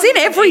 Yeah, I know he's in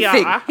who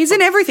everything. they are. He's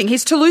in everything.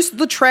 He's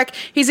Toulouse-Lautrec.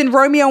 He's in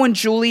Romeo and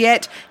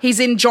Juliet. He's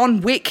in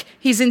John Wick.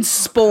 He's in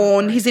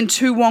Spawn. He's in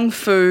Tu Wong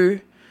Fu.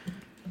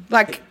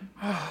 Like,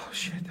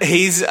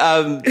 He's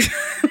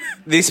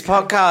this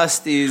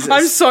podcast is.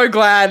 I'm so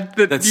glad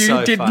that That's you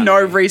so did funny.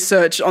 no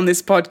research on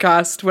this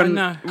podcast when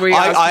I know. we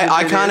asked you to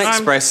I do can't this.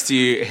 express to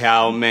you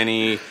how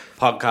many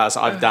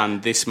podcasts I've done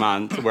this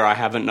month where I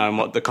haven't known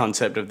what the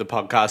concept of the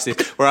podcast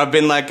is. Where I've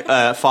been like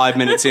 5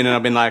 minutes in and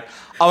I've been like,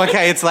 oh,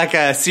 okay, it's like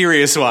a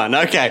serious one.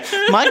 Okay,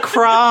 my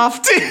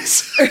craft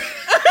is.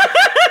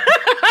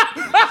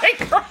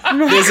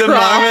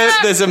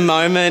 There's a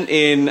moment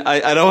in.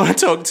 I don't want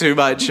to talk too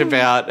much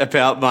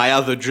about my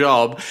other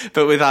job,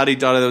 but with Artie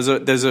Donna,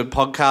 there's a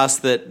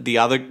podcast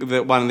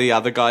that one of the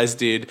other guys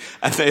did,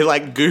 and they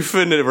like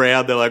goofing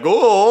around. They're like,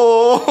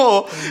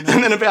 oh,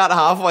 and then about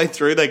halfway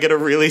through, they get a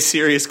really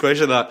serious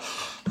question like,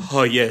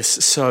 oh yes,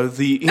 so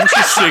the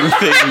interesting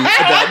thing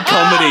about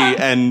comedy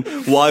and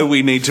why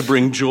we need to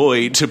bring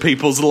joy to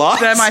people's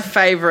lives. They're my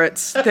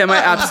favourites. They're my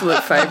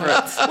absolute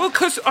favourites. Well,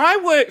 because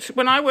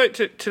when I worked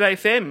at Today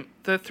FM,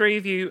 the three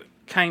of you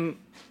came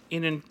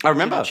in and I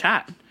remember. did a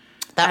chat.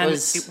 That and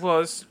was- it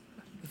was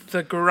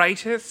the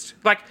greatest.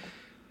 Like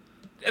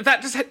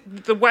that just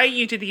the way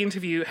you did the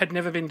interview had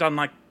never been done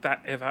like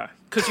that ever.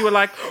 Because you were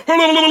like,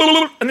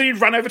 and then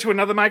you'd run over to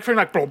another microphone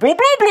like blah blah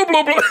blah blah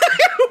blah blah.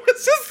 It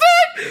was just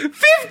like 15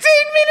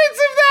 minutes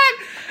of that.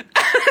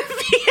 And at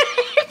the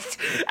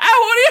end,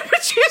 our audio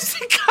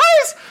producer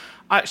goes,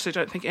 I actually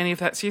don't think any of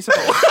that's usable.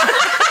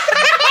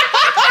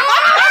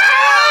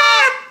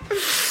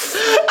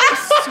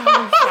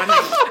 So funny.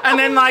 And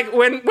then, like,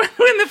 when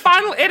the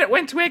final edit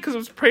went to air, because it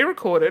was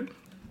pre-recorded,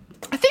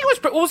 I think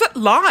it was it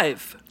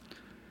live?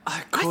 I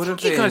I could have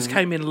think you guys been.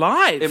 came in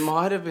live. It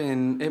might have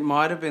been. It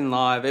might have been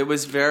live. It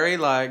was very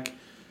like.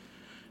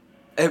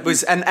 It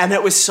was, and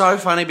it was so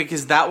funny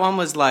because that one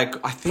was like,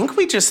 I think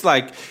we just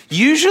like,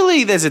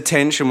 usually there's a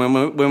tension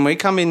when we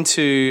come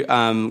into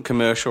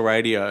commercial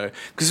radio,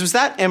 because was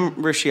that Em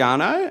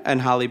Rusciano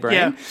and Harley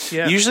Brand?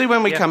 Yeah. Usually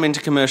when we come into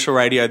commercial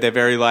radio, they're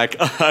very like,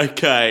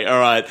 okay, all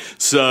right,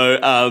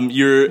 so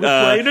you're...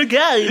 playing a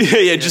game.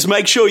 Yeah, just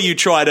make sure you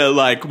try to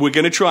like, we're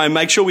going to try and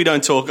make sure we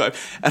don't talk. And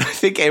I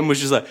think Em was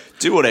just like,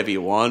 do whatever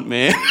you want,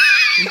 man.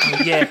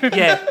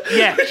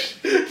 Yeah.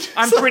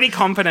 I'm pretty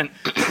confident.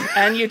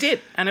 And you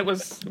did. And it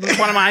was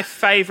one of my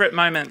favourite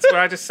moments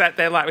where I just sat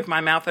there like with my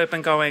mouth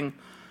open going,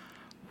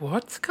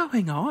 what's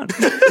going on?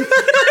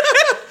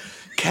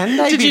 Can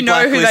they Did be you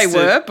know who they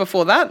blacklisted? were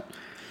before that?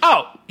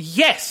 Oh,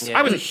 yes.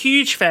 I was a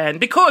huge fan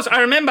because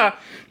I remember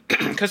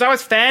because I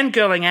was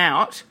fangirling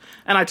out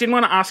and I didn't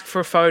want to ask for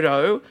a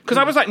photo because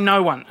I was like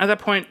no one. At that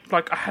point,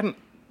 like I hadn't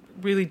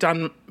really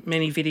done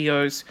many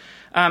videos.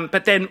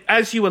 But then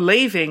as you were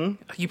leaving,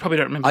 you probably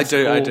don't remember this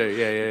at I all. do,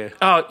 yeah.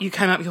 Oh, you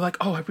came up, you're like,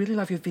 oh, I really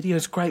love your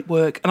videos, great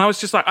work. And I was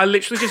just like, I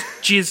literally just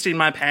jizzed in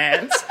my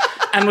pants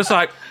and was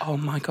like, oh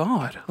my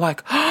God,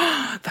 like,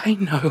 they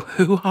know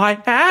who I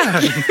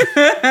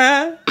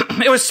am.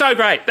 It was so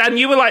great. And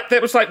you were like,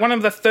 that was like one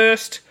of the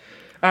first,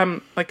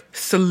 like,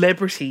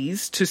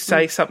 celebrities to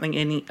say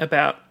something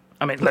about,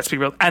 I mean, let's be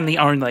real, and the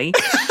only,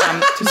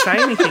 to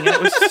say anything. It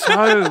was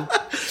so...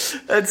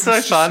 That's so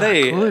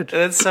funny. so good.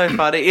 That's so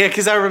funny. Yeah,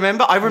 because I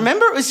remember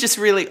it was just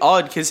really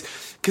odd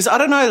because I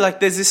don't know, like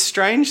there's this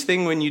strange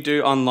thing when you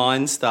do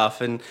online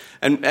stuff and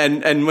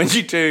when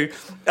you do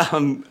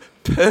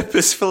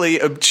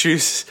purposefully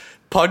obtuse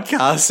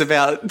podcasts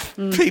about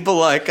people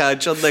like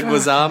John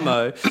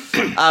Leguizamo,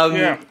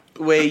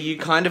 where you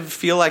kind of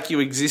feel like you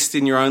exist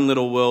in your own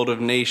little world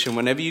of niche, and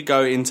whenever you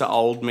go into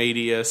old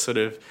media sort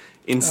of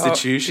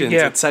institutions,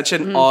 it's such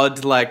an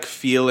odd like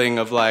feeling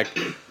of like,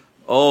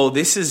 oh,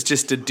 this is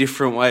just a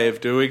different way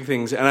of doing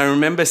things. And I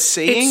remember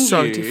seeing It's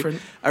so you.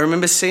 different. I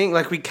remember seeing,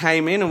 like, we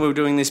came in and we were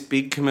doing this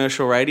big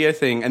commercial radio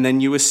thing, and then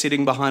you were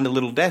sitting behind a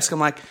little desk. I'm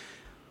like,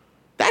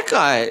 that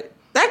guy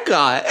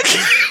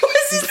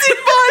was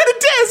sitting behind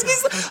the desk.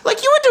 He's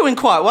like, you were doing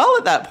quite well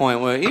at that point,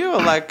 weren't you?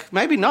 Or like,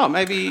 maybe not.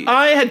 Maybe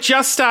I had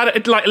just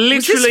started, like,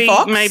 literally,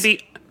 Fox?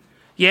 maybe.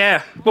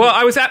 Yeah. Well,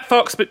 I was at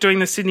Fox, but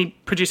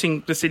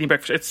producing the Sydney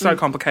Breakfast. It's so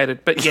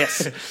complicated, but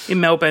yes, in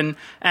Melbourne.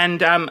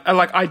 And,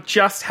 like, I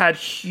just had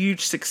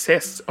huge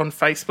success on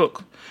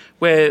Facebook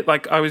where,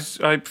 like, I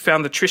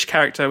found the Trish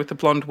character with the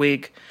blonde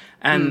wig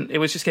and it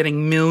was just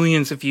getting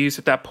millions of views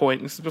at that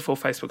point. This is before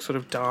Facebook sort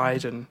of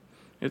died and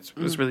it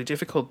was really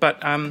difficult.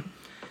 But,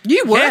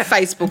 You were Yeah.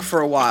 Facebook for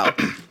a while.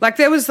 Like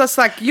there was this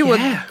like you were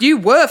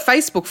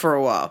Facebook for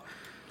a while.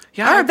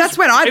 yeah, That's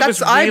when it was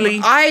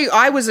really...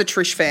 I was a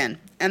Trish fan.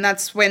 And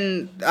that's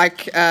when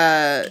like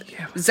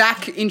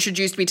Zach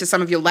introduced me to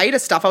some of your later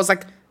stuff. I was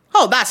like,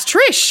 oh, that's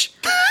Trish.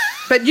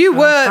 But you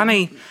were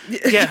funny.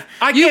 Yeah.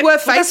 you were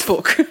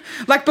Facebook.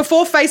 Like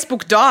before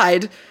Facebook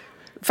died,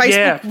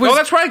 Facebook was well,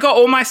 that's where I got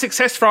all my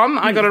success from.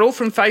 I got it all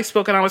from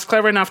Facebook, and I was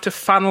clever enough to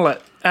funnel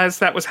it as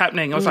that was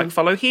happening. I was like,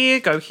 follow here,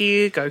 go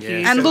here, go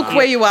here. And go look here.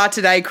 where you are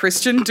today,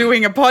 Christian,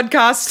 doing a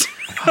podcast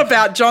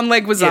about John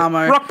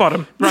Leguizamo. Rock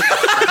bottom. And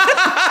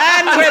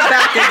we're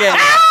back again.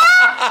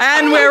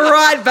 And we're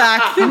right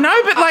back.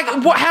 No, but like,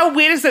 how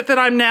weird is it that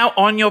I'm now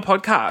on your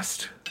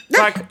podcast?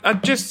 Like,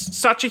 I'm just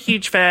such a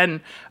huge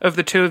fan of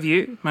the two of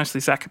you,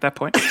 mostly Zach at that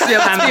point. Yeah,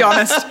 let's be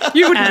honest.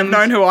 You wouldn't have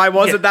known who I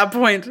was at that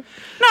point. No,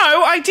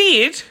 I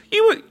did.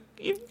 You were,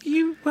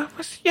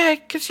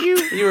 because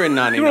You were in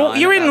 99.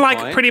 you're at in that like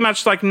point. pretty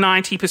much like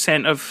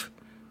 90% of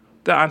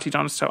the Auntie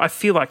Donna show. I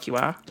feel like you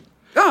are.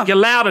 Oh. You're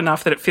loud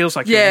enough that it feels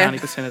like Yeah. you're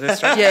 90% of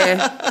this. Right?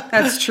 Yeah,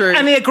 that's true.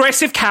 And the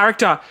aggressive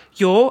character,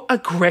 your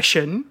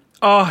aggression.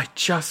 Oh, I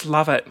just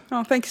love it.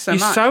 Oh, thank you so You're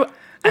much. so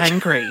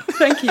angry.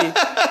 Thank you.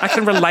 I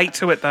can relate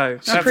to it though.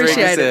 I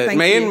appreciate it. Thank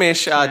Me you. and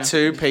Mish are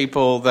two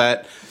people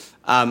that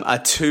are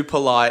too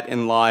polite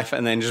in life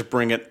and then just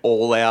bring it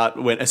all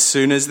out when as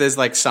soon as there's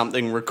like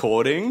something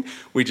recording,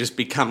 we just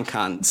become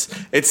cunts.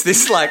 It's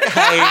this like,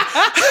 hey,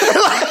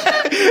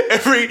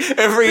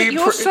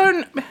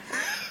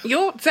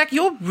 Zach,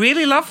 you're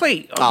really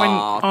lovely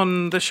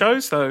on the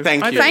shows, though.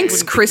 Thank you. Thanks, wouldn't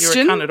think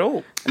Christian. You're a cunt at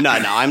all. No,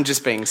 I'm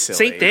just being silly.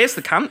 See, there's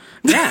the cunt.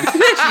 Yeah. There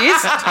she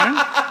is.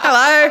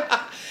 Hello.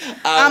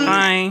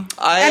 Hi.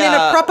 And in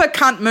a proper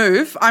cunt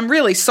move, I'm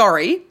really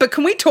sorry, but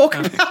can we talk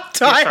about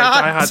Die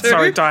Hard 2?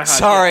 Sorry, Die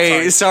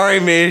Hard. Sorry,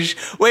 Mish.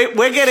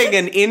 We're getting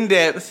an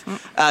in-depth,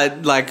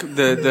 like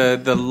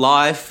the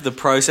life, the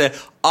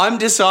process. I'm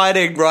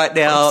deciding right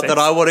now that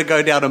I want to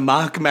go down a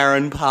Mark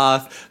Maron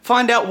path,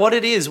 find out what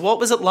it is. What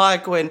was it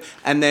like when?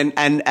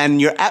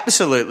 And you're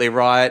absolutely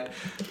right.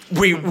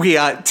 We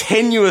are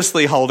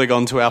tenuously holding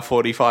on to our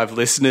 45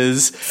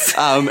 listeners,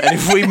 and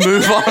if we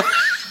move on.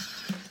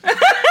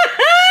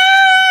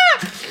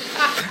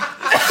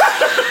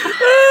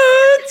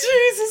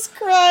 Jesus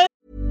Christ.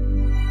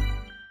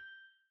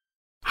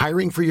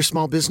 Hiring for your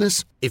small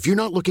business? If you're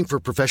not looking for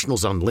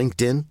professionals on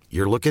LinkedIn,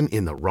 you're looking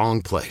in the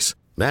wrong place.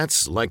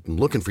 That's like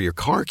looking for your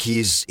car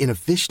keys in a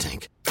fish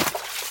tank.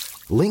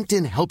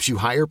 LinkedIn helps you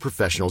hire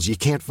professionals you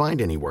can't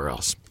find anywhere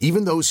else,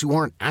 even those who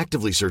aren't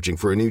actively searching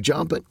for a new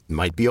job but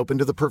might be open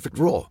to the perfect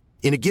role.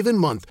 In a given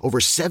month, over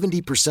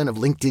 70% of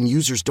LinkedIn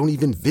users don't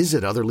even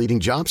visit other leading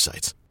job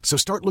sites. So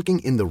start looking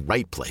in the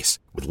right place.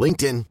 With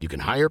LinkedIn, you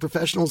can hire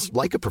professionals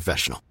like a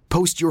professional.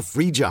 Post your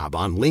free job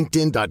on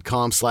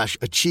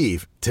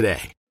linkedin.com/achieve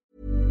today.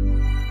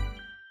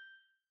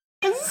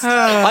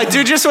 I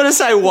do just want to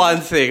say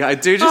one thing. I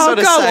do just want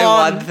to go say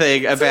on. one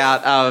thing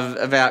about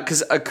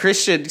because a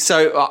Christian.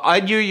 So I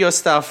knew your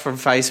stuff from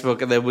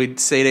Facebook, and then we'd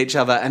seen each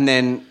other, and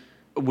then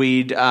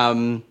we'd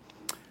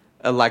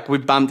we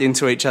bumped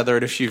into each other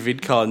at a few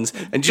VidCons.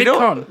 And do you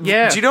know?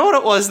 Yeah. Do you know what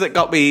it was that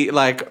got me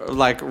like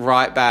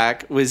right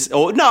back was?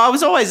 Or no,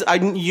 I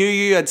knew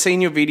you. I'd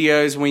seen your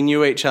videos. We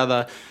knew each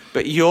other,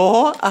 but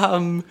your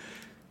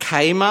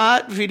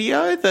Kmart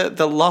video,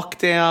 the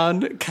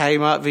lockdown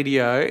Kmart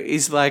video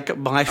is like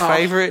my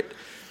favorite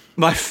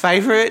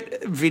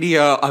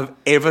video I've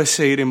ever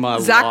seen in my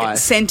Zach life.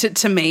 sent it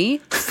to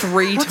me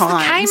 3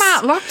 times.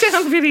 Kmart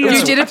lockdown video.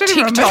 You did a I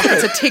didn't TikTok.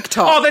 remember. It's a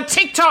TikTok. Oh, the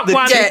TikTok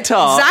one. Yeah,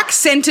 TikTok. Zach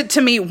sent it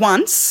to me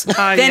once.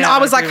 Then yeah, I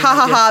was I like, do ha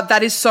ha remember. ha,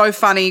 that is so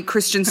funny.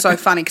 Christian's so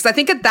funny. Because I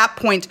think at that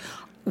point,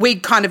 we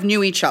kind of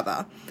knew each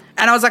other.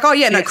 And I was like, oh,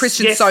 yeah, no, Yes,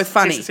 Christian's yes, so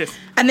funny. yes.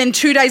 And then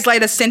 2 days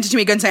later, sent it to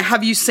me again saying,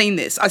 have you seen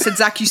this? I said,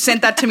 Zach, you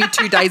sent that to me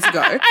 2 days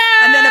ago.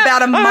 And then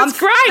about a month,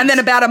 great. and then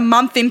about a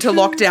month into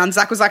lockdown,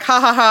 Zach was like, ha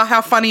ha ha,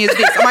 how funny is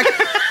this? I'm like,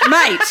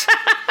 mate,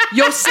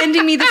 you're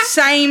sending me the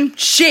same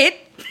shit.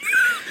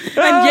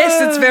 And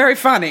yes, it's very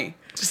funny.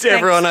 Just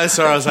everyone I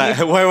saw, I was like,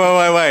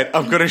 wait,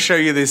 I've got to show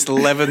you this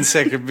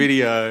 11-second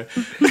video.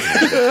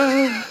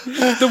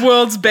 The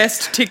world's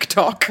best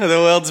TikTok. The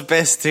world's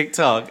best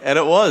TikTok. And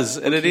it was,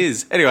 and it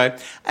is. Anyway,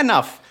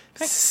 enough.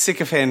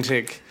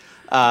 Sycophantic.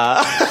 We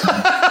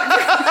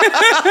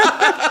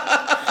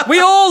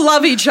all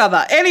love each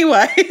other.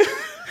 Anyway,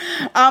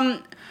 Die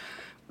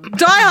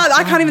Hard,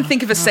 I can't even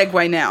think of a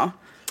segue now.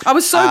 I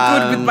was so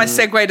good with my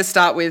segue to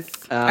start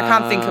with. I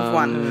can't think of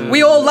one.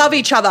 We all love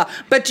each other.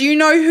 But do you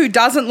know who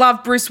doesn't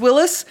love Bruce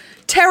Willis?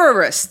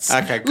 Terrorists.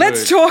 Okay, good.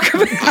 Let's talk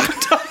about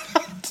Die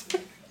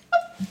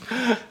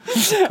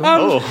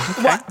Hard.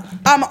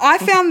 I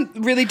found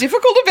really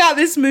difficult about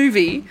this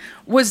movie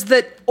was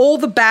that all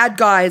the bad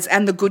guys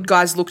and the good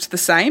guys looked the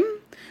same.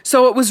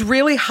 So it was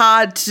really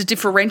hard to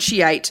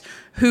differentiate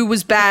who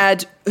was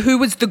bad, who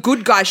was the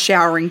good guy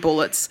showering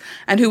bullets,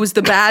 and who was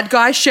the bad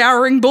guy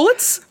showering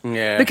bullets.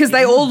 Yeah. Because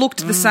they all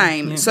looked the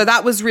same. So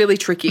that was really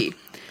tricky.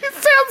 It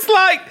sounds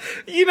like,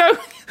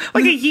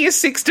 like a year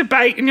 6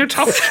 debate and your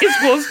topic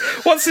was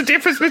what's the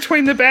difference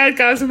between the bad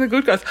guys and the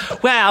good guys?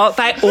 Well,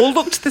 they all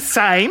looked the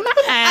same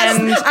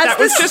and that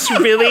was just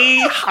really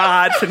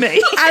hard for me.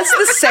 As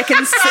the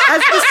second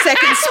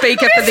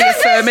speaker for the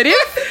affirmative.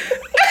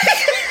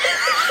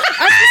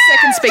 As the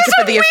second speaker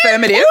for the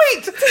affirmative.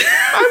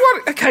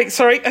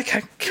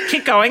 Okay,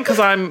 keep going because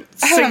I'm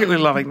secretly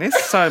loving this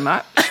so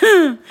much.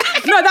 No,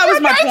 that was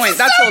my point.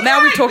 That's all.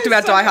 Now we've talked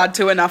about Die Hard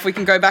 2 enough. We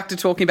can go back to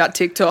talking about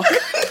TikTok.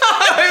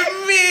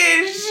 Oh,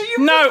 Mish, you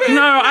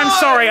No, I'm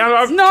sorry.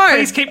 No.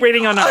 Please keep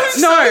reading your notes.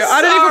 No,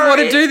 I don't even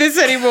want to do this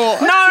anymore.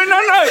 No.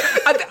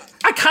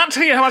 I can't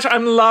tell you how much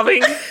I'm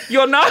loving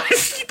your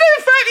notes. The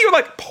fact that you're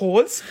like,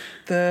 pause.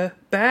 The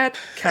bad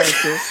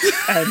characters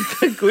and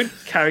the good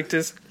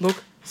characters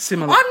look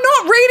similar. I'm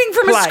not reading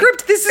from a Play.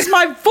 script. This is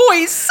my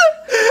voice.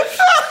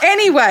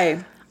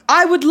 Anyway,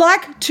 I would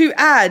like to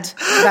add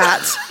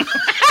that.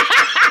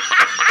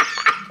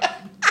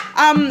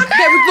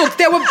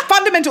 There were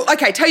fundamental.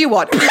 Okay, tell you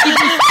what. Give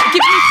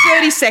me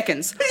 30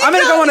 seconds. I'm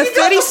going to go on a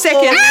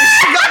 30-second.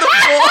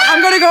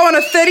 I'm going to go on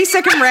a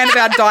 30-second rant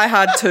about Die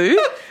Hard 2.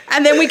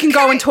 And then we can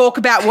go and talk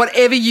about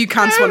whatever you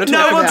cunts want to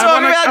talk we'll about.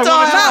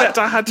 talk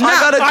about Die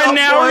Hard. I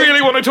now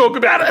really want to talk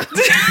about it.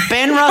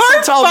 Ben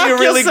Russell told me a fuck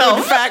really yourself.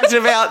 good fact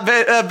about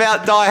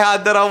Die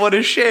Hard that I want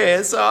to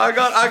share. So I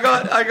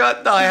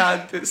got Die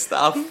Hard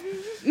stuff.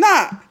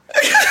 Nah.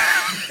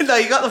 No,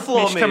 you got the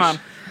floor, Mish, come on.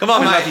 Come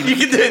on, mate. You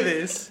can do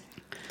this.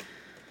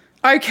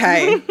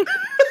 Okay.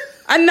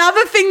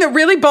 Another thing that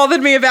really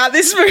bothered me about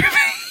this movie.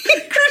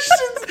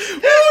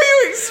 What were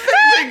you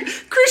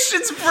expecting?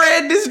 Christian's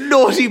brand is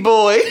Naughty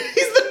Boy.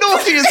 He's the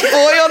naughtiest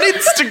boy on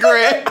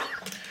Instagram.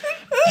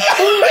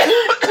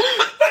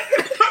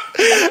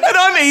 And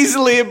I'm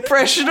easily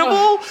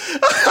impressionable.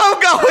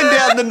 I'm going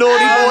down the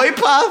naughty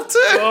boy path too.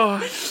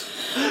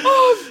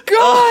 Oh,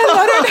 God,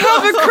 I don't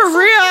have a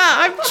career.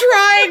 I'm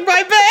trying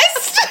my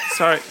best.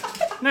 Sorry.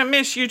 No,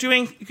 Mish,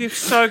 you're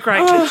so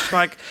great. Mish.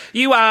 Like,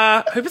 you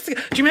are... Do you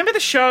remember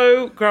the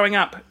show growing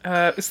up?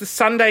 It was the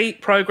Sunday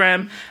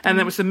program, and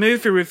there was the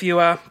movie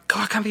reviewer.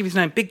 God, I can't think of his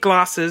name. Big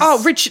glasses.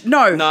 Oh, Richard.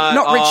 No,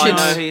 not Richard.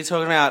 I know who you're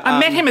talking about. I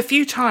met him a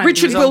few times.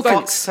 Richard He was on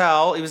Wilkins.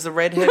 Foxtel. He was the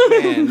redhead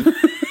man.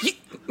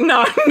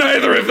 No,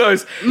 neither of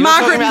those. Margaret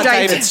Talking and about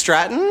David. David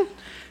Stratton.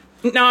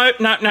 No.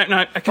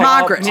 Okay.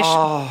 Margaret. Mish,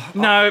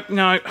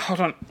 No. Hold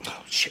on.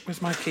 Oh, shit, where's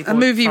my keyboard? A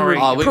movie Sorry.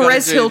 review. Oh, we gotta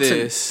Perez do Hilton.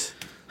 this.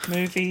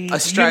 Movie.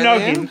 Australian? You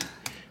know him.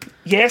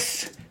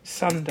 Yes,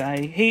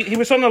 Sunday. He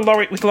was on the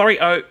Laurie with Laurie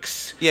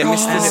Oakes. Yeah,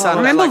 Mr. Sunday.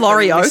 remember like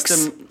Laurie the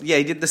Oakes? Yeah,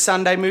 he did the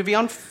Sunday movie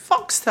on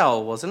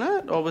Foxtel, wasn't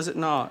it? Or was it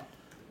not?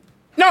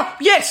 No,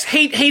 yes,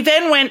 he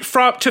then went to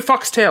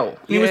Foxtel.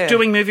 He was Yeah.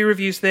 doing movie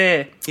reviews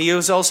there. He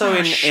was also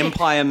in shit.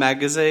 Empire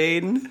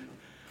magazine.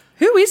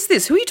 Who is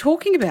this? Who are you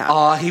talking about?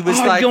 Oh, he was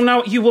like...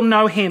 You will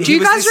know him. Do you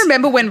was guys this-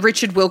 remember when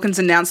Richard Wilkins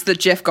announced that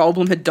Jeff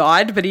Goldblum had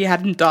died, but he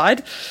hadn't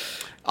died?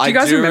 I you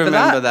guys do remember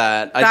that?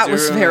 that. That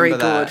was very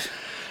remember good. that.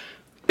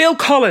 Bill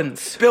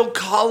Collins. Bill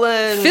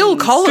Collins. Phil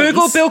Collins.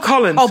 Google Bill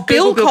Collins. Oh,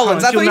 Bill Google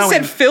Collins. I thought You'll you know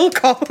said him. Phil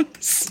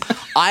Collins.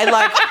 I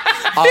like...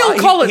 Phil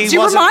Collins. he You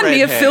wasn't remind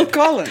me of redhead. Phil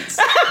Collins.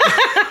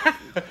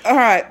 All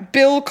right,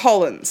 Bill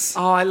Collins.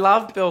 Oh, I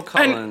love Bill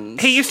Collins. And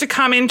he used to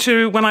come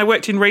into, when I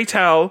worked in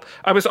retail,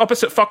 I was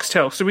opposite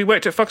Foxtel. So we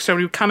worked at Foxtel.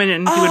 He would come in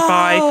and he would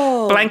buy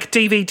blank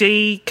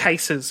DVD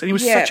cases. And he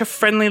was Yeah. such a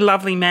friendly,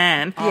 lovely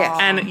man. Yes.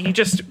 And you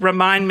just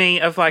remind me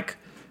of, like,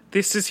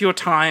 this is your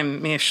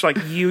time, Mish. Like,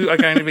 you are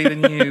going to be the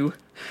new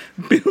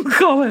Bill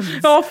Collins.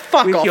 Oh,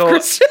 fuck with off, your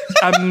Christian.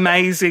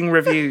 amazing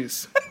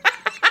reviews.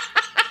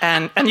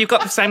 And you've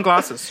got the same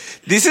glasses.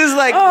 This is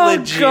like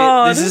legit.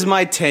 God. This is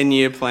my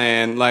 10-year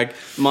plan. Like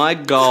my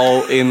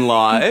goal in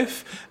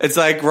life. It's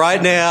like right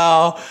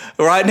now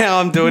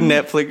I'm doing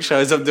Netflix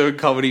shows, I'm doing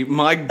comedy.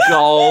 My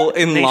goal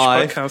in Niche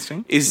life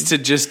podcasting. is to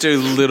just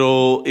do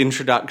little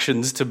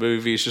introductions to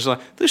movies. Just like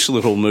this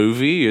little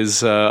movie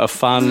is a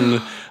fun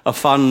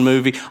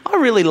movie. I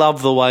really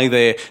love the way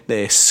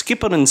they're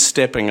skipping and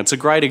stepping. It's a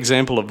great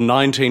example of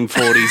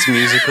 1940s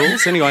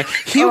musicals. Anyway,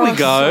 here we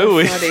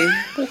go.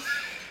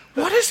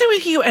 What is it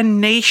with you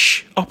and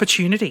niche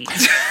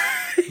opportunities?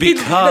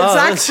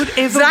 Because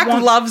Zach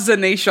loves a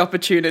niche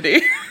opportunity.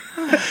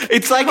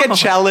 it's like a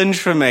challenge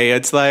for me.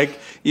 It's like,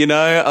 you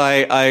know,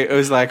 I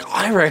was like,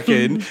 I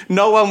reckon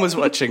no one was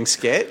watching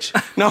Sketch.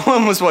 No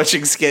one was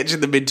watching Sketch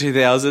in the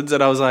mid-2000s.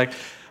 And I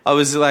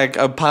was like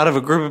a part of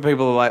a group of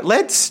people who were like,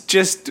 let's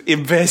just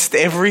invest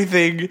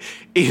everything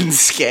in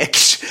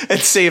Sketch and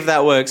see if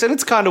that works. And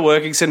it's kind of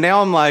working. So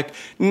now I'm like,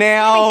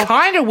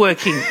 Kind of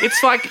working.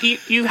 It's like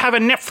you have a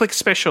Netflix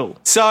special.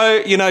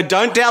 So, you know,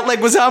 don't doubt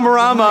Leguizamo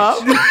Rama.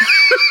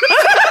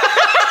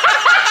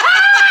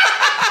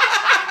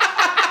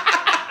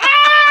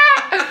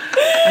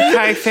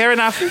 Okay, fair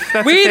enough.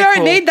 That's We a fair don't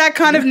call. need that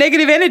kind of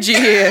negative energy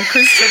here,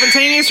 Chris.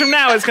 17 years from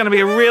now, it's going to be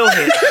a real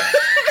hit.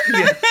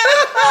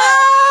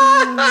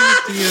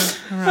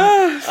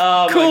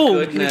 Oh, Cool.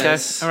 my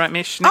goodness. All right,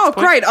 Mish. next Oh,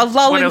 point. great. A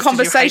lull What in else did you hate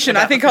conversation.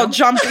 I about think the I'll film?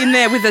 jump in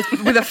there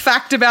with a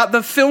fact about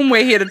the film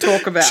we're here to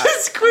talk about.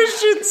 It's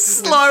Christian's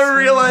slow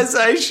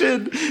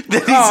realization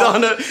that he's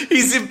on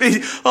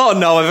it. Oh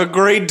no, I've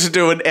agreed to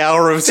do an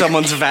hour of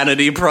someone's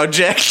vanity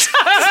project.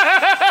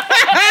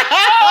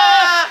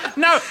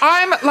 No,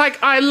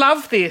 I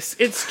love this.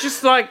 It's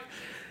just like,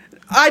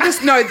 I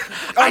just know,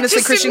 honestly,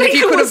 just Christian, didn't if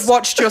you think could it have was-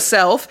 watched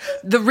yourself,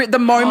 the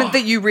moment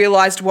that you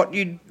realised what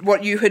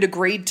you had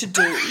agreed to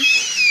do,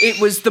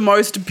 it was the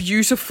most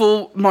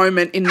beautiful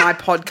moment in my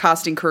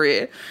podcasting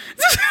career.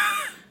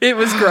 It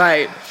was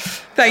great.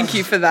 Thank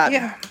you for that.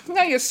 yeah.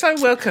 No, you're so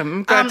welcome.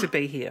 I'm glad to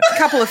be here. A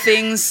couple of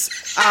things.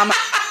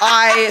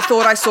 I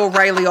thought I saw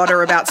Ray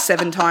Liotta about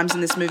 7 times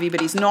in this movie,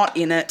 but he's not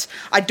in it.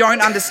 I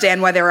don't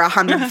understand why there are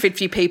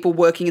 150 people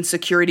working in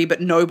security, but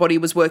nobody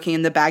was working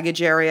in the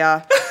baggage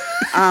area.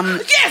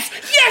 Yes!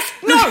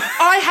 No!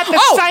 I had the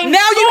same now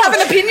thought. you have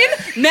an opinion?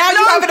 Now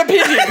you have an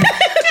opinion.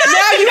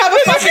 Now you have a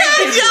fucking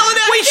opinion.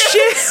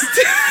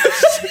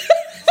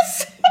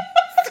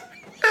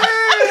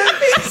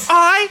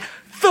 I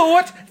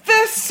thought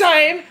the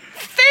same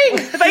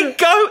thing. They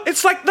go,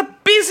 it's like the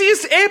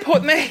busiest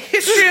airport in the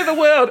history of the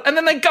world, and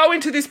then they go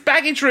into this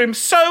baggage room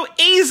so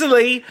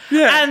easily,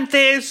 and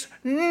there's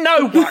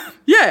no one.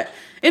 Yeah,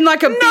 in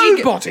like a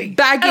Nobody. big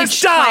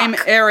baggage claim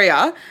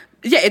area.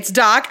 Yeah, it's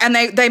dark, and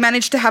they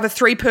managed to have a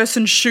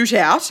 3-person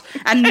shootout,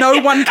 and no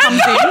one comes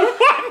in.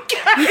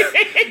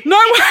 No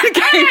one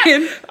came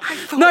in.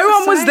 No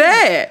one was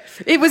there.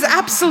 It was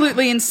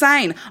absolutely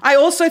insane. I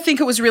also think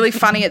it was really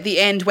funny at the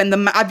end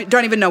when I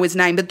don't even know his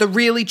name, but the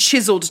really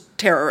chiseled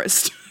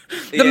terrorist.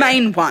 The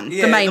main one.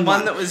 Yeah, the main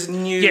one that was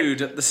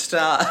nude at the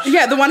start.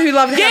 Yeah, the one who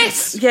loved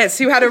Yes! Yes,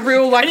 who had a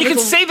real like And you could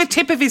see the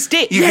tip of his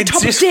dick. You could top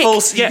of just dick.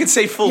 you could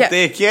see full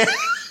dick, yeah.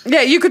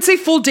 Yeah, you could see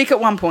full dick at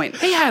one point.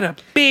 He had a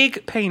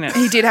big penis.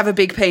 He did have a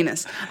big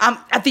penis.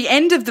 At the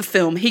end of the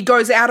film, he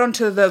goes out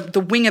onto the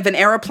wing of an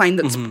aeroplane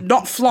that's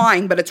not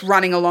flying, but it's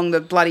running along the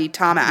bloody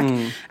tarmac,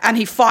 and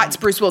he fights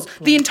Bruce Willis.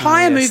 The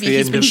entire movie, the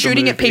he's end been of the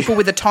shooting at movie. people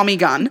with a Tommy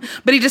gun,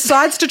 but he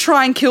decides to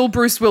try and kill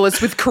Bruce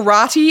Willis with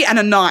karate and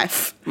a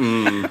knife.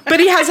 But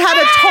he has had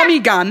a Tommy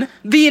gun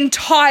the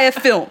entire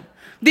film.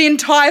 The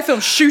entire film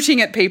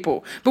shooting at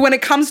people. But when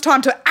it comes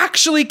time to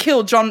actually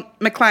kill John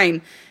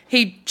McClane,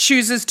 he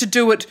chooses to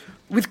do it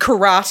with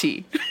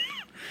karate.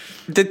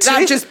 That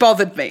just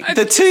bothered me.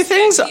 The two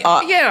things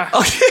are... Yeah.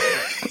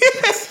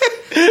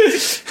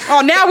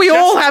 Oh, now we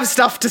all have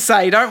stuff to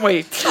say, don't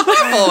we?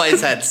 I've always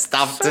had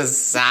stuff to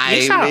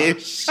say,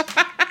 Yes,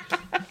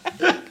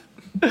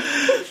 Mish.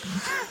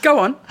 Go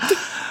on.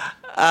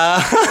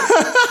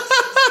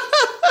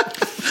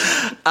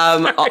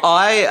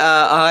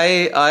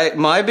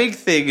 My big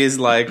thing is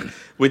like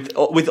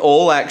with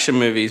all action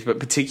movies, but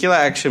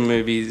particularly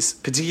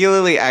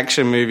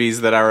action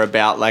movies that are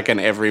about like an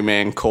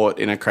everyman caught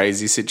in a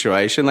crazy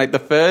situation. Like the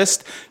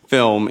first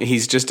film,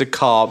 he's just a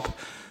cop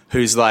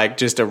who's like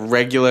just a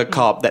regular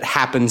cop that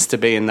happens to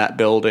be in that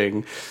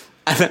building.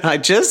 And I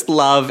just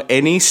love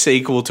any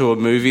sequel to a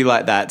movie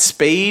like that.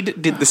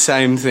 Speed did the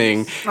same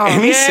thing.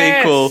 Any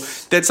sequel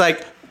that's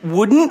like,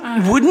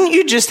 wouldn't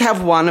you just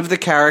have one of the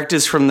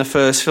characters from the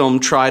first film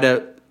try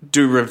to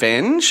do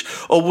revenge?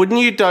 Or wouldn't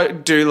you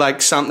do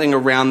like something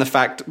around the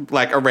fact,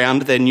 like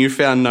around their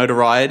newfound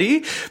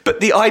notoriety? But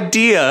the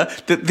idea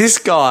that this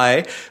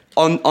guy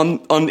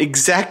on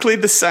exactly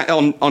the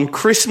same, on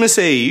Christmas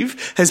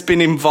Eve has been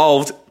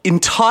involved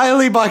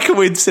entirely by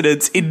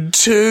coincidence in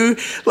 2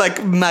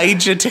 like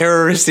major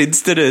terrorist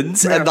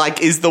incidents and like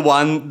is the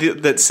one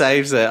that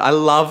saves it. I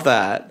love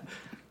that.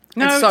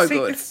 No, It's so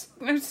good.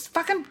 It's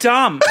fucking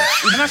dumb.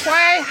 And that's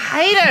why I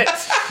hate it.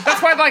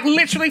 That's why, like,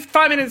 literally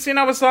 5 minutes in,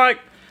 I was like,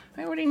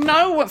 I already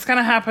know what's going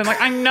to happen.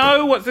 Like, I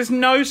know there's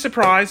no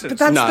surprises. But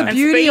that's the And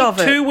beauty Speed of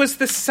it. 2 was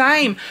the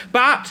same.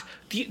 But,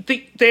 you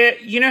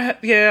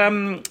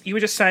were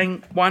just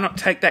saying, why not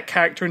take that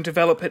character and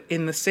develop it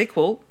in the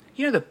sequel?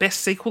 You know the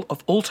best sequel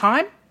of all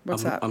time?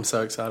 What's that? I'm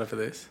so excited for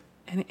this.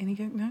 Any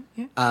no?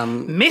 Yeah.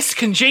 Miss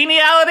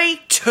Congeniality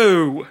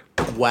 2.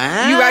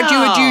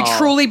 Wow. Do you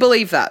truly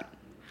believe that?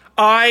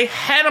 I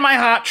had on my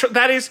heart,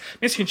 that is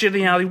Miss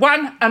Congeniality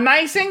 1,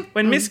 amazing.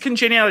 When Miss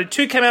Congeniality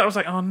 2 came out, I was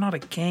like, oh, not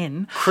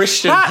again.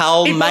 Christian But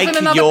Hull, it make wasn't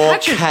another your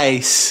pageant.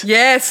 case.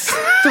 Yes.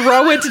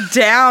 Throw it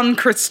down,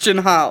 Christian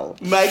Hull.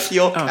 Make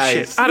your Oh,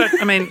 case.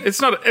 shit. It's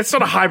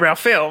not a highbrow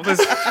film.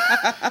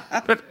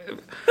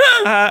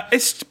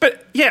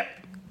 But yeah.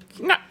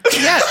 No,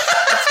 yeah.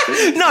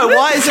 No,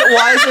 why is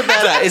it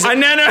better? Is I it,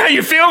 now know how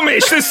you feel,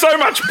 Mish. There's so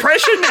much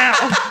pressure now.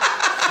 no.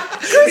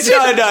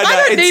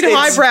 I don't need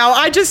highbrow.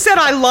 I just said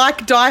I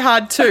like Die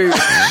Hard 2.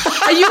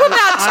 Are you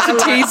about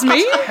to tease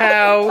me?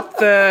 How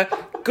the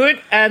good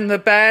and the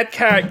bad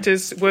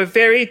characters were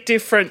very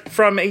different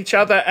from each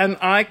other, and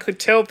I could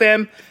tell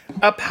them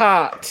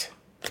apart.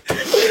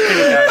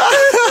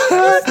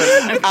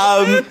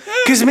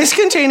 Because Miss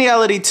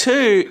Congeniality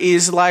 2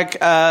 is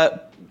like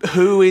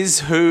who is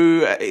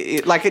who,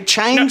 like it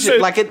changes, No,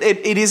 so- like it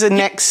is a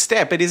next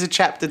step. It is a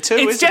chapter 2,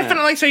 It's isn't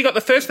definitely, so you got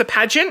the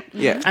pageant,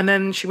 Yeah. and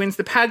then she wins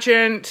the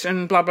pageant,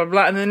 and blah, blah,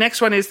 blah. And the next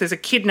one is there's a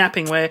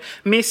kidnapping where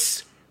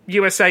Miss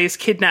USA is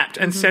kidnapped,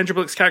 and Sandra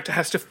Bullock's character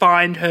has to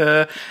find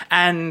her,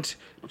 and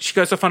she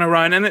goes off on her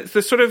own. And it's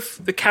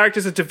the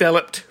characters are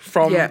developed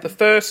from Yeah. the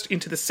first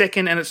into the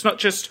second, and it's not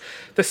just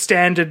the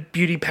standard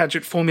beauty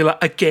pageant formula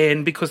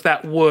again because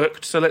that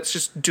worked, so let's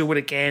just do it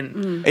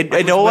again.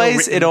 It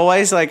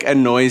always like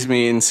annoys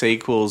me in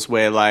sequels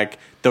where like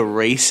the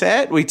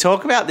reset. We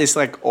talk about this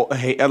like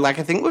I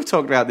think we've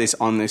talked about this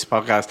on this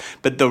podcast,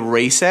 but the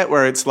reset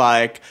where it's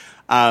like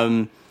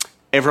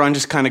everyone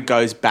just kind of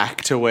goes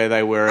back to where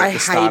they were at I the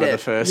start hate of the it.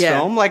 first Yeah.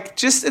 film. Like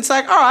it's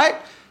like all right.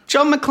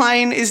 John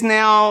McClane is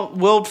now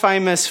world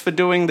famous for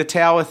doing the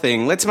tower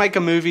thing. Let's make a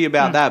movie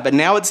about that. But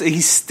now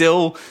he's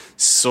still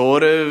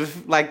sort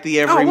of like the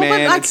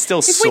everyman. like, it's still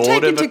if we sort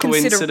take of into a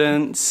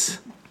coincidence.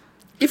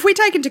 If we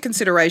take into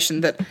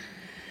consideration that,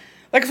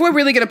 like, if we're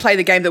really going to play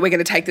the game that we're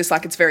going to take this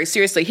like it's very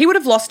seriously, he would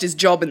have lost his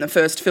job in the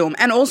first film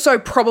and also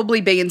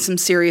probably be in some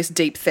serious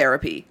deep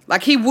therapy.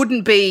 Like, he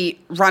wouldn't be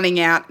running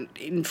out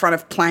in front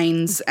of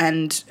planes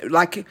and,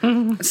 like,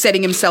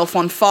 setting himself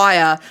on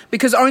fire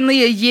because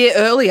only a year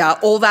earlier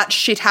all that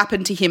shit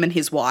happened to him and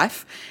his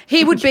wife.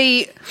 He would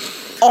be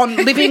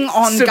living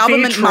on Severe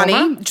government trauma.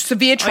 money,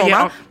 severe trauma,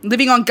 yeah.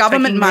 living on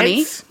government Taking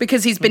money meds.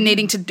 because he's been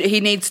he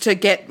needs to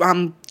get,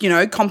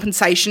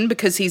 compensation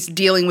because he's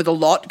dealing with a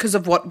lot because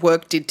of what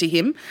work did to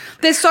him.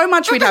 There's so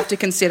much we'd have to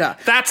consider.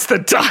 That's the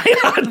Die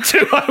Hard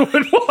 2 I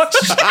would watch.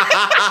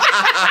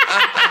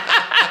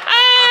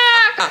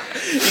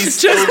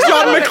 He's Just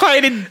John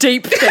McClane in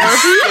deep therapy.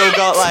 still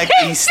got like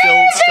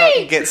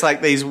gets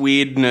like these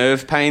weird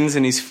nerve pains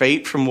in his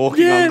feet from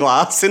walking on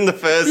glass in the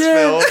first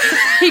film.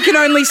 He can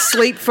only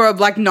sleep for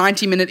like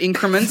 90-minute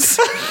increments.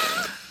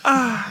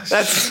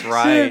 That's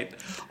right.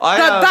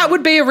 That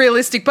would be a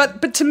realistic,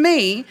 but to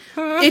me,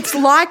 it's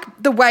like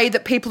the way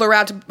that people are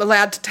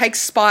allowed to take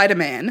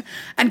Spider-Man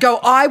and go,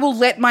 I will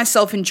let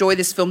myself enjoy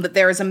this film, that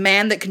there is a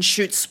man that can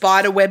shoot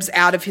spider webs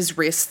out of his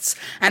wrists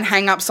and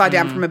hang upside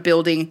down from a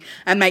building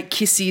and make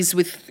kissies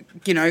with,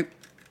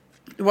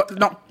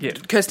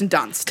 Kirsten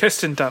Dunst.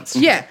 Kirsten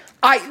Dunst. Yeah.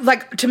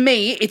 To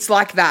me, it's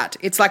like that.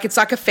 It's like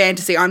a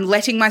fantasy. I'm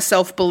letting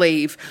myself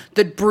believe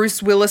that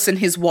Bruce Willis and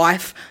his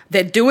wife,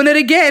 they're doing it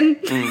again.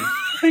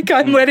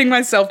 I'm letting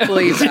myself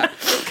believe that.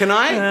 Can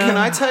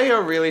I tell you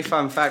a really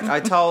fun fact?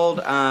 I told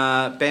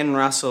Ben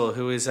Russell,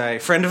 who is a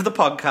friend of the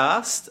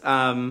podcast,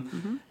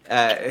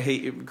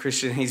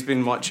 Christian, he's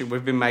been watching.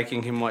 We've been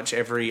making him watch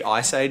every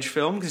Ice Age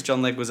film because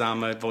John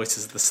Leguizamo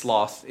voices the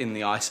sloth in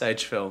the Ice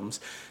Age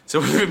films. So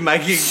we've been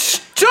making.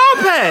 Stop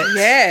it!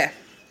 Yeah.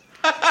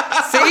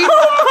 See?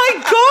 Oh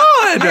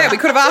my God! Yeah, we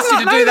could have asked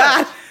you to do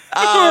that.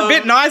 We're a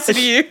bit nicer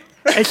to you.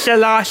 It's the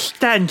last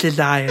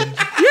dandelion.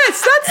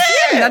 Yes, that's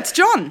him. That's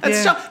John.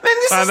 That's John.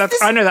 Man,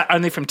 I know that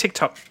only from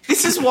TikTok.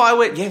 This is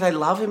why they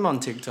love him on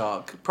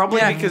TikTok. Probably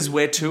because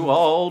we're too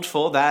old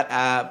for that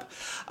app.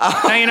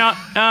 No, you're not.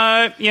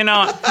 No, you're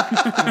not.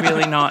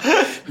 Really not.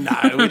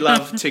 No, we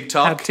love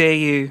TikTok. How dare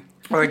you?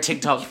 We're a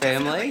TikTok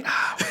family.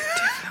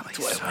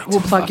 We'll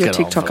plug your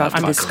TikTok after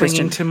I'm this,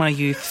 clinging Christian. to my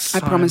youth so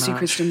I promise you, much.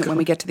 Christian, that when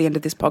we get to the end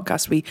of this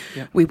podcast, we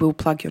will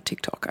plug your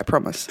TikTok. I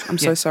promise. I'm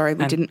so sorry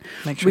we And didn't.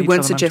 Make sure we you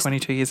weren't tell them I'm suggest.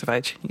 22 years of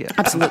age. Yeah.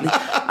 Absolutely.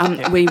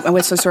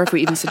 We're so sorry if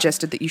we even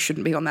suggested that you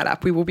shouldn't be on that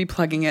app. We will be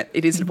plugging it.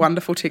 It is a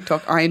wonderful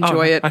TikTok. I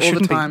enjoy it all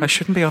the time. I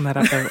shouldn't be on that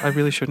app, though. I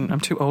really shouldn't.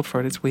 I'm too old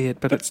for it. It's weird,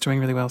 but it's doing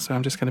really well, so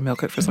I'm just going to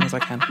milk it for as long as I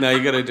can. No,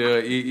 you got to do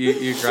it.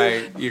 You're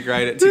great. You're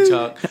great at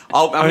TikTok.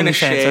 I'm going to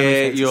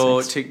share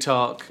your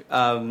TikTok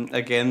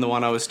again, the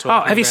one I was talking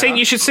about. Oh, have you seen?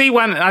 You should see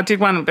one. I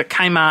did one that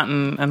came out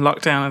and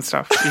lockdown and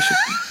stuff. You should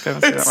go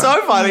and see It's that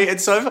one. so funny.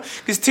 It's so funny.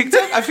 Because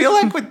TikTok, I feel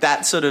like with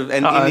that sort of,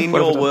 and in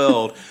your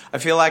world, I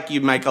feel like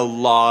you make a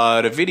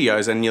lot of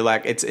videos and you're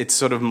like, it's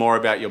sort of more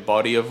about your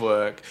body of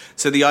work.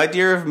 So the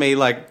idea of me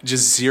like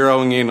just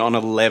zeroing in on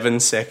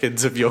 11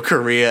 seconds of your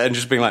career and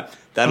just being like,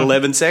 that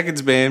 11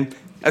 seconds, man,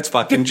 that's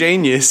fucking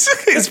genius.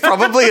 It's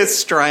probably a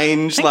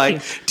strange,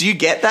 do you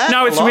get that?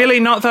 No, a it's lot? really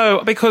not,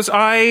 though, because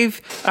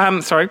I've...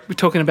 sorry, we're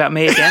talking about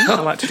me again.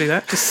 I like to do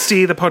that, to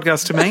steer the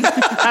podcast to me.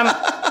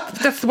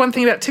 That's the one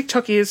thing about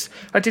TikTok is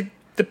I did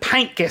the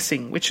paint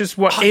guessing, which is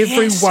what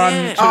everyone sort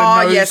of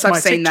knows yes, I've my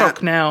seen TikTok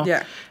that. now.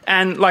 Yeah.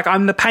 And,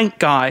 I'm the paint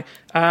guy.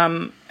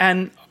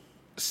 And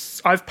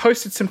I've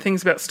posted some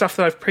things about stuff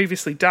that I've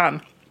previously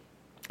done,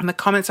 and the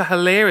comments are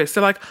hilarious.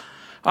 They're like...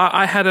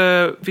 I had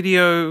a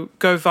video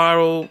go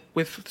viral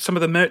with some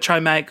of the merch I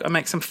make. I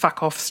make some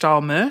fuck off style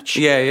merch.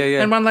 Yeah.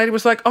 And one lady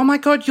was like, oh my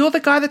God, you're the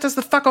guy that does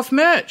the fuck off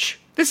merch.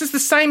 This is the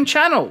same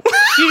channel.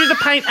 You do the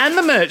paint and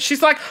the merch.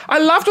 She's like, I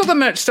loved all the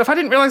merch stuff. I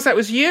didn't realise that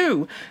was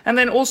you. And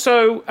then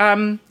also,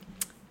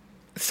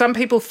 some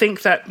people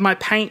think that my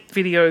paint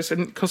videos,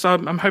 and because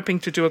I'm hoping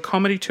to do a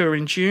comedy tour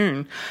in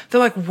June,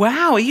 they're like,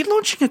 wow, are you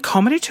launching a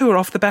comedy tour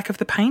off the back of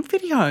the paint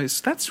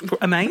videos? That's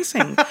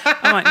amazing.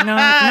 I'm like,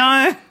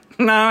 no.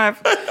 No.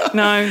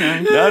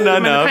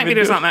 The paint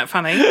videos aren't that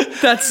funny.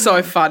 That's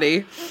so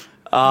funny.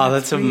 Oh,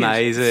 that's weird.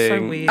 amazing.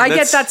 So weird. I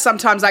get that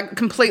sometimes, like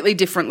completely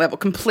different level.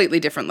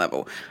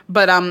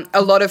 But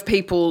a lot of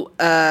people,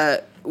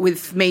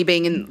 with me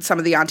being in some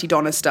of the Auntie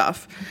Donna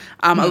stuff,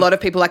 a lot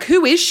of people are like,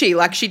 who is she?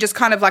 Like, she just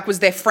kind of like was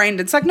their friend.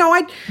 It's like, no,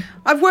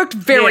 I've worked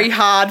very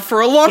hard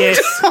for a long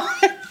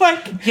time.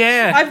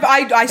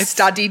 I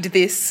studied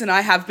this and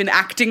I have been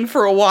acting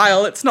for a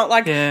while. It's not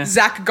like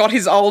Zach got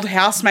his old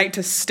housemate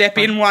to step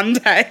in one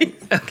day.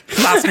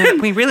 Last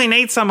minute, we really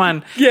need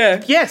someone.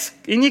 Yeah. Yes,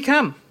 in you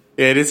come.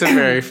 Yeah, it is a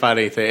very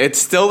funny thing.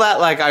 It's still that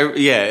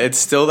it's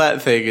still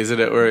that thing, isn't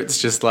it? Where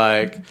it's just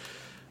like,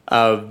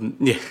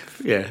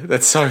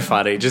 that's so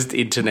funny. Just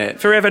internet.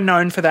 Forever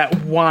known for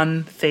that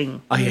one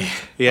thing. Oh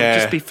yeah.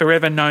 Just be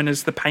forever known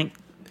as the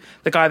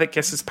guy that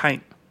guesses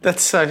paint.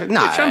 That's so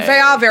no. They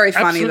are very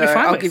funny, Absolutely though.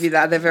 fine I'll with. give you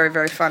that. They're very,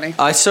 very funny.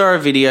 I saw a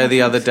video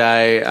the other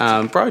day.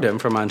 Broden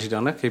from Auntie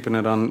Donna, keeping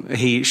it on.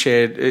 He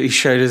showed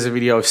us a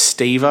video of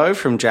Steve-O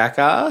from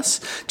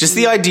Jackass. Just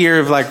the idea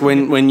of like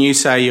when you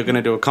say you're going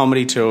to do a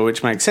comedy tour,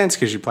 which makes sense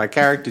because you play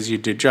characters, you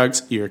do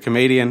jokes, you're a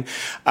comedian.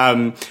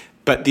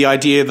 But the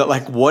idea that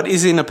like what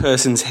is in a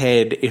person's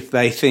head if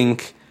they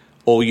think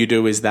all you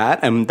do is that,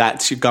 and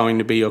that's going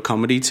to be your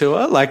comedy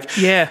tour. Like,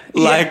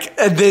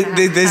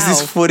 there's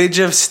this footage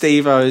of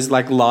Steve-O's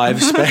like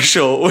live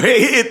special where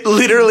it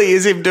literally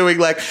is him doing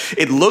like,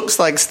 it looks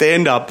like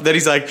stand up, that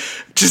he's like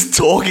just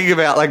talking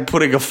about like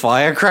putting a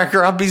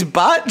firecracker up his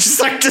butt,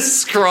 just like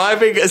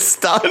describing a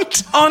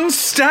stunt On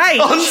stage.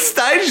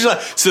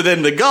 Like, so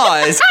then the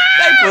guys,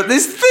 they put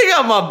this thing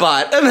up my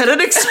butt and then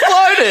it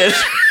exploded.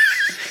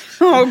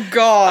 Oh,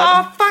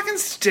 God. Oh, fucking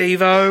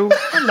Steve-O.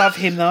 I love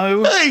him,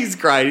 though. He's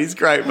great. He's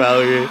great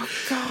value.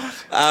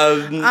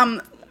 Oh,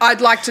 God.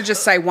 I'd like to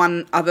just say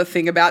one other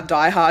thing about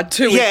Die Hard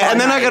too. Yeah, and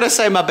then I got to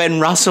say my Ben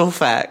Russell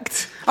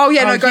fact. Oh,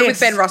 yeah, no, go yes. with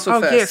Ben Russell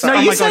Oh, first. yes. Sorry.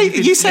 No, You say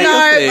your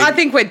thing. I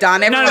think we're done.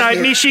 No,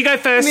 Everyone- Mish, you go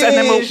first, and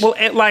then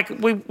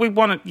we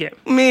want to,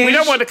 Mish. We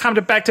don't want to come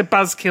back to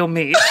buzzkill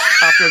Mish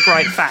after a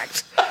great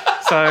fact.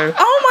 So,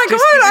 Oh, my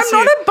just God, give us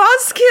I'm not a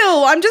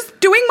buzzkill. I'm just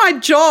doing my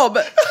job.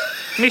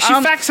 Mish,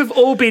 your facts have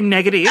all been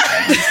negative.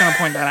 I'm just going to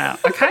point that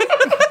out, okay?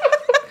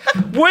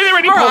 Were there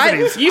any All right.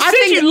 positives? You I said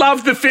think- you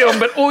loved the film,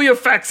 but all your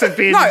facts have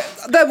been... No,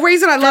 the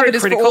reason I love Very it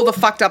is critical. for all the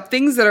fucked up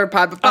things that are a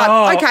part of it. But,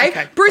 Oh, okay,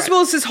 okay, Bruce great.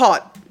 Willis is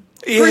hot.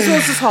 Bruce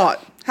Willis is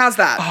hot. How's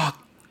that?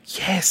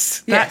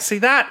 Yes. Yeah.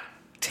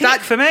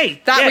 Tick for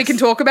me. That we Yes. can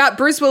talk about.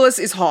 Bruce Willis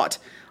is hot.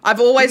 I've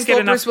always Didn't get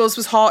thought enough Bruce Willis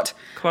was hot.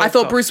 clothes I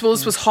thought off. Bruce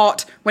Willis was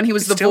hot when he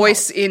was the still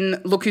voice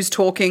in Look Who's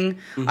Talking.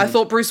 I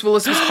thought Bruce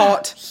Willis was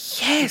hot.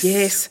 Yes.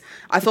 Yes.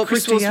 I thought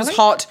Bruce Christy Willis was Alley?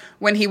 hot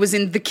when he was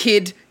in The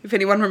Kid, if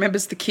anyone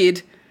remembers The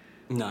Kid.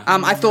 No.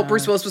 I thought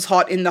Bruce Willis was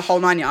hot in The Whole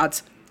Nine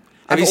Yards.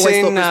 Have you I've always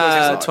seen thought Bruce Willis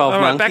was hot. 12 All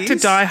right, Monkeys? back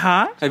to Die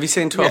Hard. Have you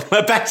seen 12?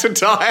 Back to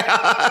Die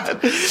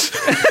Hard.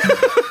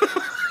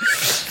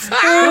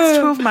 What's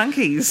 12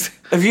 Monkeys?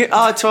 Have you?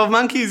 12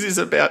 Monkeys is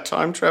about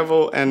time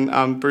travel,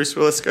 and Bruce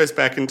Willis goes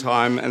back in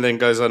time and then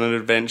goes on an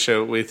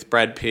adventure with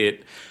Brad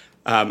Pitt.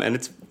 And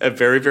it's a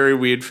very, very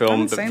weird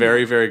film, but seen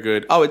very, very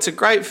good. Oh, it's a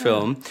great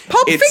film.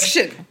 Pulp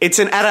Fiction. It's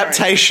an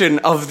adaptation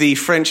of the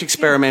French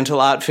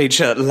experimental art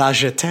feature La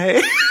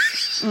Jetée,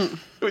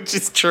 which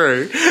is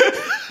true.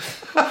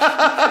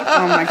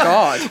 Oh, my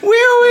God.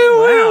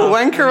 Woo,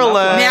 wanker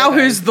alert. Now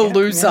who's the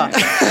loser?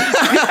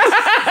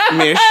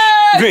 Mish.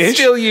 Mish.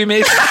 Still you,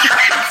 Mish.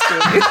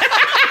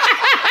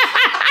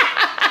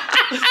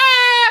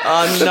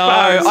 Oh, no.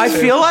 I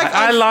feel like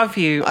I love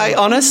you. I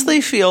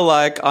honestly feel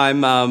like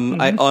I'm.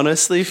 I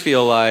honestly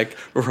feel like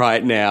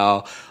right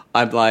now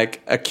I'm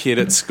like a kid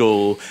at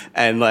school,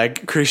 and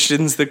like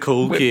Christian's the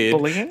cool kid,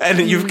 bullying?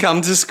 and you've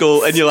come to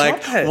school, and you're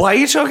like, Stop it. "Why are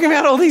you talking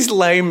about all these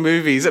lame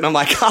movies?" And I'm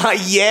like,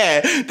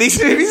 yeah,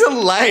 these movies are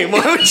lame.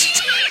 Why would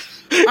you?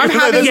 I'm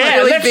having Yeah,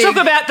 really let's big... talk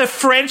about the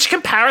French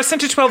comparison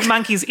to 12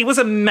 Monkeys. It was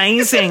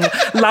amazing.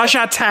 La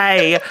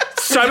Jetée.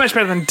 So much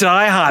better than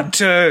Die Hard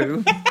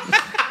 2.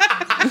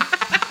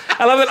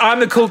 I love that I'm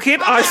the cool kid.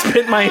 I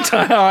spent my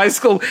entire high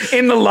school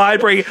in the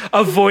library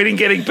avoiding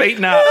getting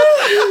beaten up.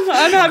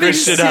 I'm having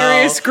Christian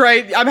serious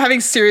grade. I'm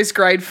having serious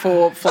grade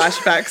 4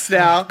 flashbacks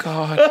now.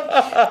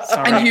 God.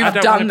 Sorry. And you've I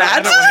don't done wanna be- that.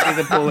 I don't want to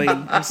be the bully.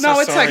 I'm so No,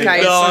 it's sorry. okay.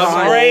 It's No, I'm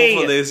fine.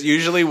 all for this.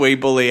 Usually we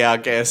bully our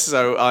guests,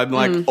 so I'm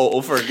like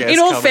all for a guest. In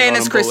all coming on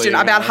fairness, and Christian,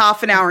 bullying about us.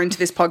 half an hour into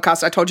this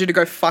podcast, I told you to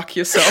go fuck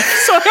yourself.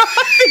 So I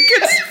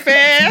think it's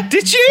fair.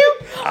 Did you?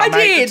 I Oh,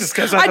 mate, did. it just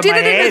goes I over did my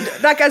it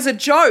head. like as a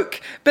joke,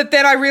 but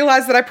then I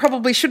realised that I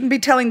probably shouldn't be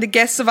telling the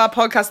guests of our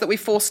podcast that we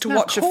forced to No, of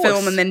watch a course.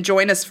 film and then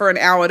join us for an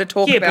hour to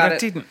talk Yeah, but about I it.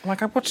 didn't.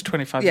 Like, I watched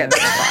 25 Yeah, minutes.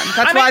 that's fine. I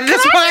That's mean, why. can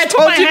That's I why I just put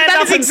told my you. hand That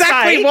up is and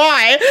exactly say-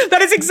 why.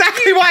 That is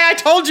exactly why I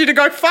told you to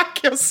go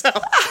fuck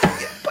yourself.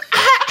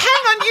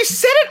 Hang on, you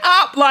set it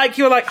up like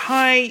you were like,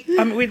 hi,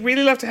 we'd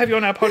really love to have you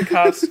on our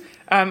podcast.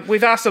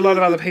 We've asked a lot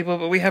of other people,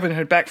 but we haven't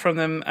heard back from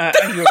them. Are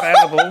you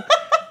available?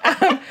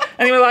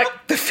 And you were like,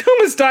 the film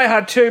is Die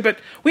Hard 2, but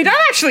we don't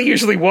actually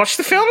usually watch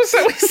the films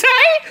that we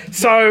say.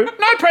 So,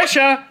 no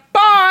pressure.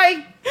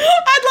 Bye.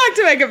 I'd like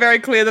to make it very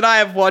clear that I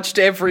have watched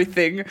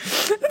everything.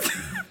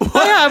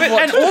 I have And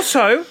watched.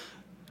 also,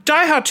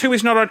 Die Hard 2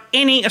 is not on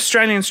any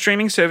Australian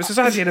streaming services.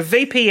 I had to get a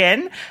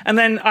VPN, and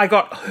then I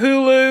got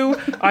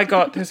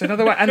Hulu. There's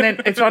another one, and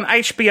then it's on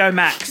HBO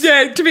Max.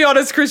 Yeah, to be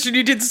honest, Christian,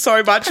 you did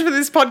so much for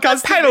this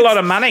podcast. Paid a lot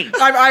of money.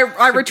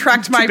 I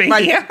retract my be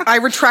here. I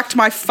retract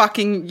my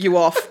fucking you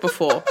off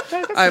before.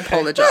 I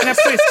apologise. Now,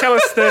 please tell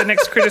us the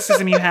next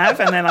criticism you have,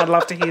 and then I'd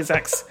love to hear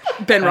Zach's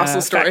Ben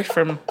Russell story. fact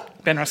from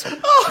Ben Russell.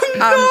 Oh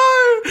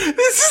no!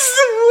 This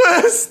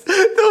is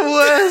the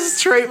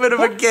worst treatment of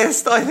a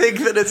guest I think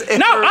that it's ever.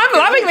 No, I'm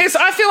loving this.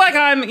 I feel like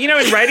I'm, in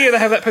radio they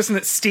have that person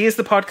that steers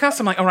the podcast.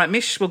 I'm like, all right,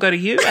 Mish, we'll go to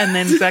you, and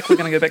then Zach, we're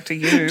going to go back to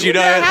you. Do you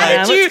know? How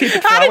let's keep it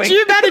did flowing.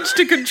 you manage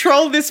to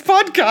control this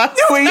podcast?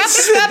 We How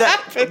said did that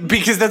that happen?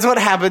 because that's what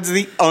happens.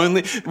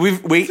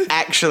 We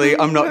actually,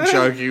 I'm not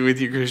joking with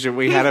you, Christian.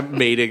 We had a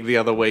meeting the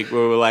other week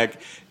where we were like,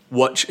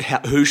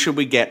 who should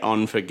we get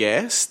on for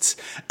guests,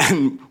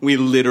 and we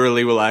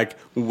literally were like,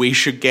 we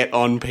should get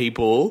on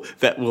people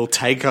that will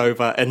take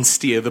over and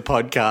steer the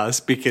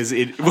podcast because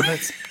it.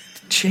 That's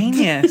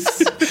genius.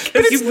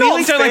 But You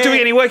really don't like doing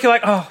any work. You're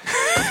like, oh,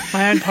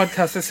 my own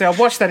podcast. Let's see, I'll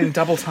watch that in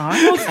double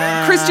time.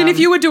 Christian, if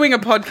you were doing a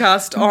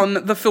podcast on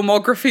the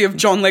filmography of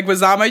John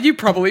Leguizamo, you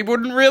probably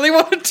wouldn't really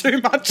want to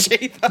do much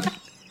either.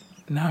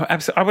 No,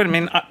 absolutely. I wouldn't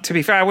mean. To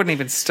be fair, I wouldn't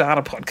even start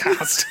a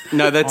podcast.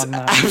 No, that's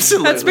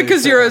absolutely. That's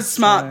because you're a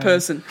smart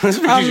person. That's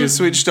because you're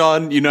switched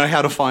on. You know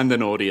how to find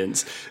an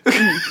audience.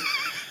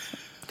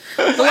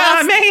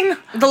 The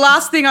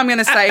last thing I'm going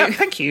to say.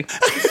 Thank you.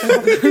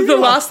 The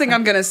last thing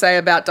I'm going to say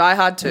about Die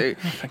Hard 2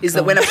 is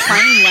that when a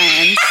plane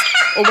lands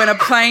or when a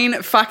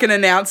plane fucking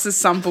announces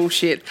some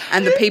bullshit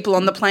and the people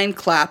on the plane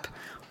clap,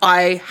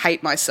 I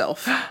hate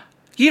myself.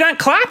 You don't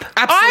clap?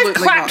 Absolutely I've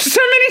clapped not.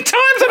 so many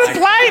times on a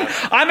plane.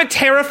 I'm a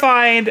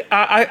terrified.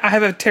 I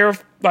have a terror.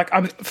 Like,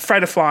 I'm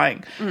afraid of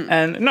flying,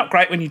 and not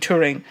great when you're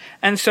touring.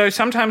 And so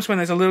sometimes when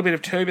there's a little bit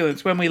of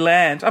turbulence, when we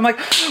land, I'm like,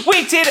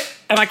 we did it!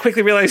 And I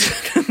quickly realise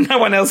no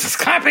one else is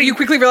clapping. You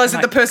quickly realise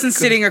that the person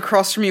sitting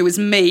across from you is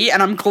me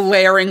and I'm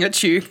glaring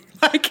at you,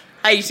 like,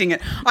 hating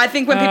it. I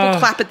think when people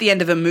clap at the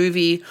end of a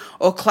movie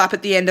or clap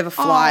at the end of a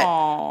flight.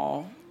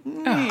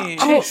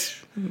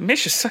 Jeez.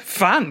 Mish is so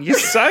fun. You're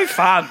so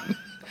fun.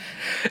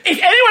 If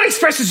anyone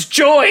expresses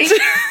joy,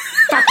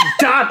 fucking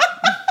done.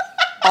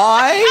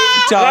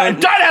 I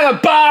don't have a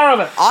bar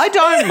of it. I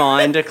don't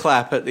mind a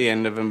clap at the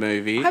end of a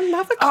movie. I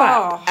love a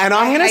clap. And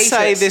I'm going to hate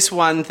say it. this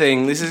one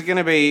thing. This is going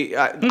to be,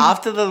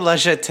 after the La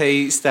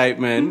Jetée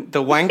statement,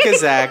 the Wanker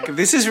Zach,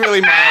 this is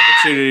really my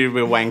opportunity to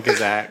be Wanker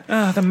Zach.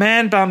 Oh, the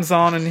man bum's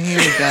on and here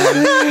we go.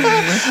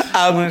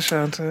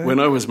 When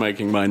I was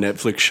making my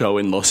Netflix show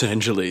in Los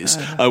Angeles,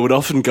 I would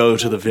often go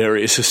to the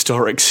various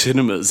historic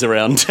cinemas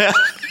around town.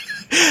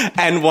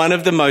 And one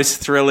of the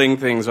most thrilling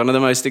things, one of the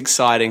most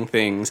exciting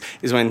things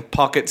is when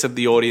pockets of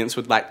the audience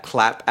would like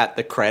clap at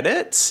the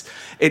credits.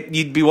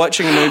 You'd be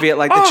watching a movie at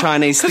like the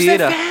Chinese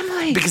theatre.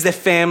 Because they're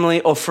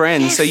family or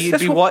friends. Yes, so you'd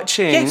be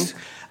watching. Yes.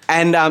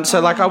 And so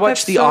like I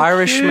watched The so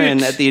Irishman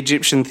cute. at the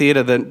Egyptian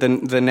Theatre, the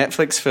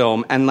Netflix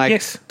film, and like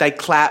Yes. they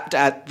clapped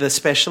at the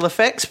special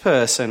effects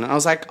person. I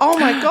was like, oh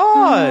my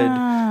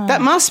God,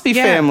 that must be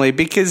family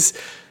because...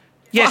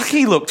 Yes. Fuck,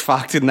 he looked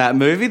fucked in that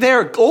movie.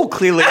 They're all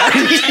clearly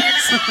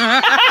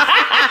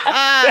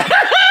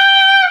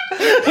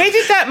We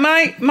did that.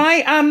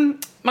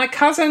 My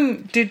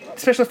cousin did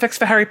special effects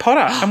for Harry Potter,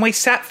 and we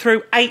sat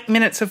through 8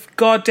 minutes of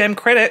goddamn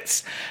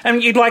credits.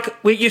 And you'd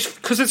like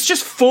because it's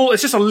just full.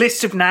 It's just a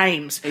list of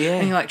names,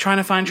 and you're like trying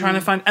to find.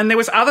 And there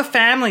was other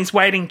families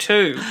waiting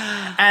too,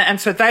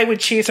 and so they would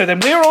cheer. So then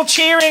we were all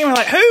cheering. We're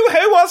like, who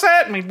was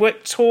it? And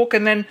we'd talk,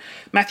 and then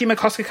Matthew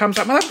McCoskey comes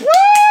up. And we're like, woo!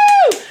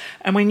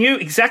 And we knew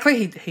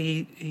exactly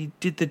he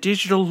did the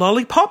digital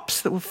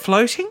lollipops that were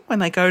floating when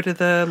they go to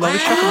the lolly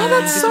shop. Oh,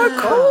 that's so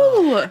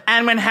cool.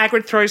 And when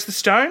Hagrid throws the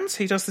stones,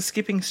 he does the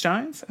skipping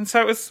stones. And so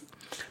it was...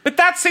 But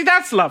that's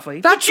lovely.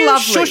 That's Did you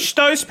lovely. shush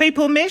those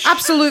people, Mish?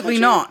 Absolutely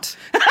not.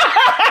 I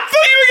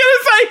thought you were going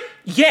to say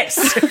yes.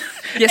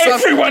 Yes,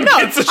 Everyone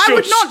gets a shush. I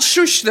would not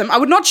shush them. I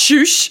would not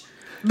shush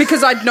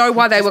because I'd know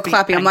why they were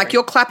clapping. I'm like, angry.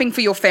 you're clapping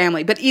for your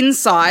family. But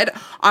inside,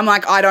 I'm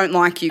like, I don't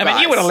like you guys. I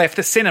mean, you would have left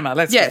the cinema.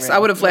 Yes, I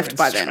would have left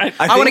by then. Straight.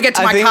 I want to get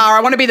to my think- car. I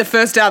want to be the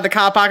first out of the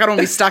car park. I don't want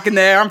to be stuck in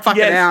there. I'm fucking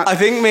Yes. out. I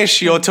think,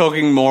 Mish, you're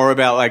talking more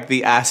about like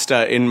the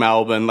Astor in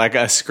Melbourne, like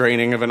a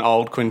screening of an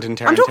old Quentin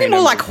Tarantino. I'm talking more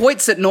like movie.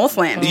 Hoyts at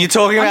Northland. You're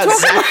talking about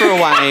Zachary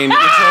Wayne. You're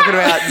talking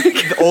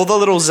about all the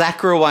little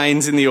Zachary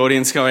Waynes in the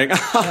audience going,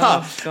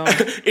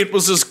 it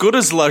was as good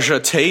as La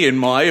Jetée in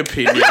my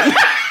opinion.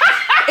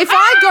 If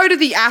I go to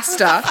the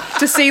Astor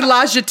to see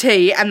La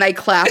Jetée and they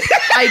clap,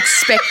 I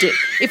expect it.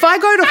 If I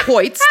go to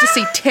Hoyts to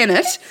see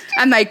Tenet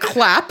and they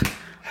clap,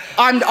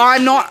 I'm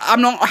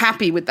not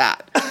happy with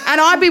that.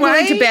 And I'd be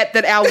willing to bet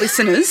that our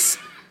listeners,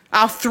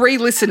 our 3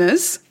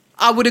 listeners,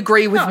 would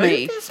agree with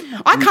me.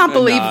 I can't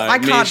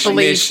believe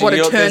Mish, what a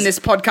you're- turn there's- this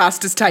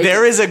podcast has taken.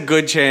 There is a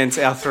good chance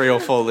our 3 or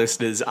 4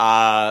 listeners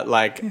are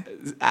like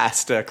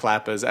Astor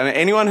clappers. I mean,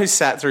 anyone who's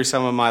sat through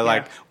some of my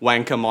like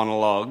wanker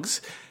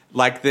monologues,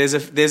 like there's a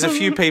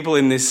few people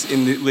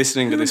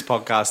listening to this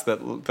podcast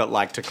that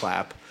like to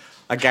clap.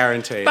 I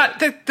guarantee. But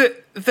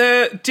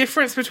the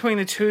difference between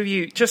the two of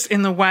you, just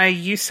in the way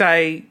you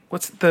say,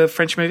 what's the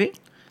French movie?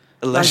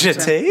 La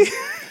Jetée.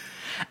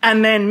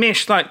 And then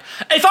Mish, like,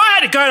 if I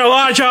had to go to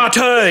La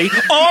Jetée,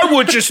 I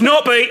would just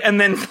not be.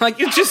 And then, like,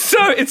 it's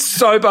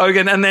so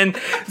bogan. And then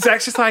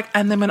Zach's just like,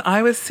 and then when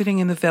I was sitting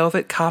in the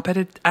velvet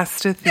carpeted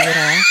Astor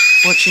Theatre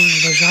watching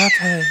La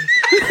Jetée,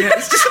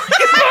 it's just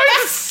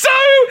it's so.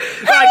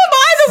 How am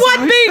I the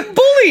one being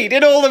bullied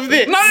in all of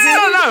this? No.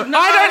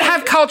 I don't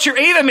have culture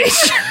either,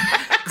 Mish.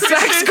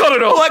 Zach's got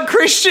it all. What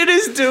Christian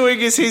is doing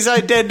is he's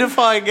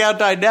identifying our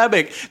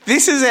dynamic.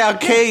 This is our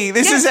key.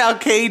 This is our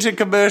key to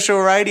commercial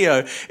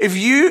radio. If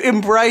you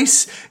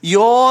embrace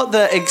you're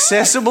the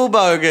accessible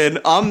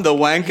bogan, I'm the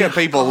wanker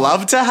people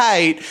love to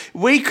hate,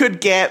 we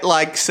could get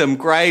like some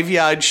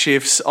graveyard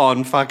shifts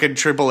on fucking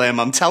Triple M.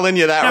 I'm telling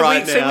you that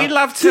right now. So we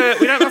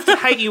don't love to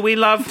hate you. We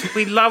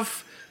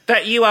love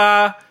that you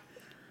are.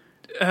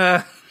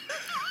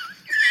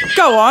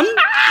 Go on.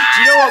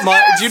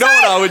 Do you know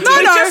what I would do?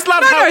 I just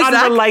love how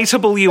Zach.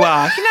 unrelatable you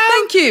are. You know,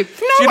 Thank you.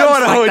 Do you know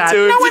what I would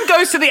do? No one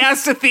goes to the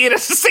Astor Theatre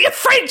to see a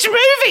French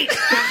movie.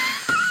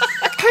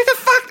 Who the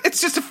fuck? It's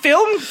just a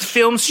film.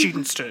 Film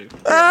students do.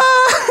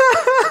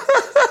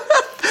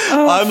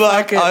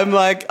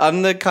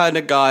 I'm the kind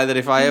of guy that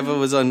if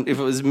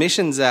it was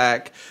Mission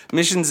Zach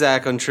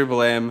on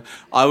Triple M,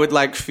 I would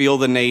like feel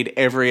the need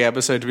every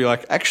episode to be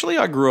like, actually,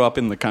 I grew up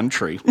in the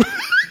country.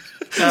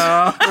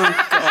 Oh God.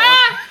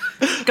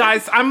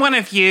 Guys, I'm one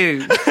of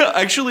you.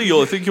 Actually,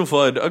 I think you'll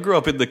find I grew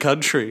up in the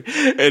country.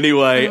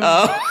 Anyway,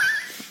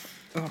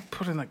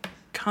 put in the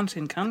cunt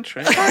in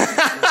country.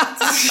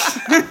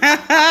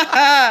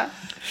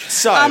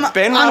 So,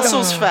 Ben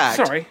Russell's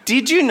fact. Sorry.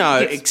 Did you know,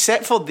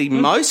 except for the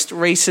most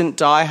recent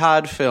Die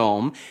Hard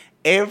film,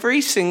 every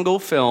single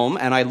film,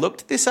 and I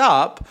looked this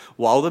up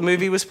while the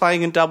movie was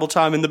playing in double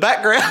time in the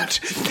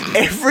background,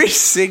 every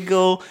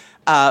single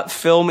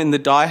film in the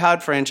Die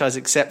Hard franchise,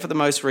 except for the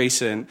most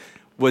recent,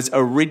 was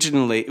a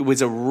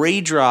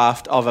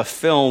redraft of a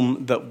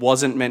film that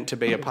wasn't meant to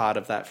be a part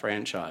of that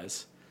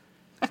franchise.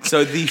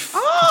 So Did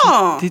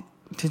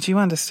you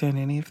understand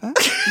any of that?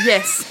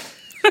 Yes.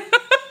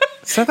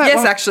 So that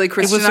Yes, actually,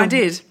 Christian, I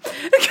did.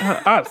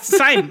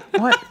 Same.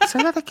 What?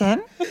 Say that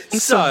again.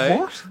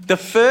 The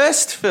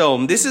first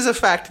film, this is a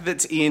fact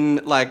that's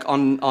in like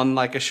on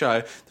like a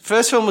show. The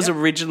first film was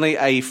originally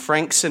a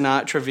Frank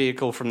Sinatra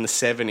vehicle from the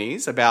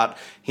 70s about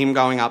him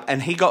going up,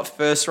 and he got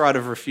first right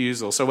of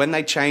refusal. So when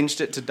they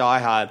changed it to Die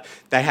Hard,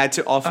 they had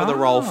to offer the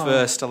role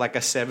first to like a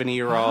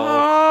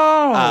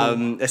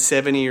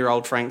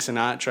 70-year-old Frank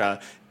Sinatra.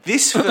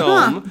 This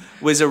film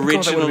was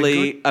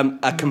originally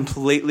a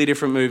completely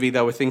different movie.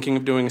 They were thinking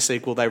of doing a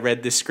sequel. They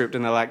read this script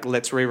and they're like,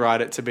 let's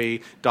rewrite it to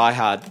be Die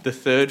Hard. The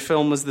third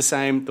film was the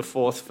same. The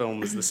fourth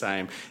film was the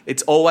same.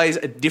 It's always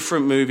a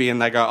different movie,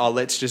 and they go,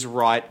 let's just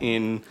write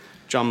in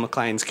John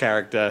McClane's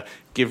character,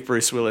 give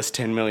Bruce Willis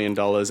 $10 million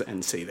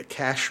and see the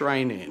cash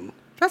rain in.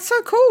 That's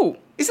so cool.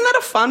 Isn't that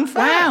a fun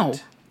fact? Wow.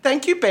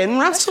 Thank you, Ben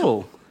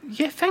Russell.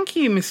 Yeah, thank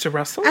you, Mr.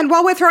 Russell. And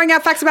while we're throwing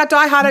out facts about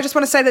Die Hard, I just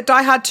want to say that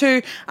Die Hard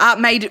 2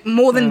 made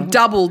more than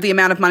double the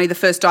amount of money the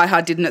first Die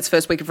Hard did in its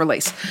first week of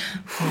release.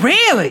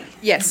 Really?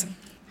 Yes.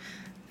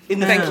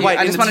 Thank you.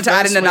 I just wanted to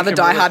add in another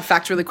Die Hard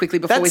fact really quickly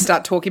before we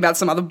start talking about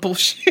some other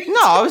bullshit.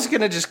 No, I was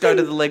going to just go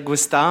to the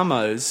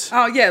Leguistamos.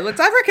 Oh, yeah.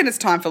 I reckon it's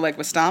time for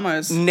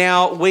Leguistamos.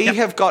 Now, we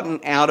have gotten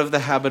out of the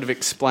habit of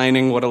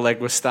explaining what a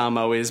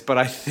Leguistamo is, but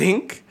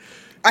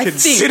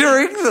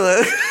considering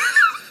the...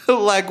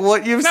 like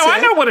what you've said. No,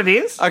 I know what it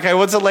is. Okay,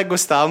 what's a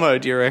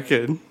Leguistamo, do you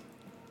reckon?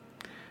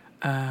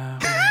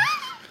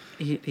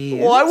 It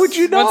is. Why would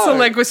you know? What's a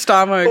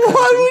Leguistamo?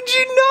 Why would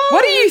you know?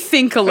 What do you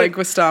think a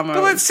Leguistamo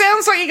Well, it is?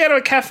 sounds like you go to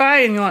a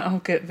cafe and you're like, I'll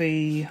get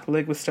the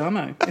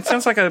Leguistamo. It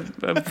sounds like a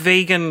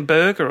vegan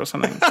burger or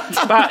something.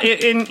 But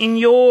in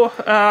your,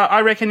 I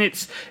reckon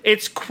it's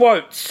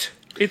quotes.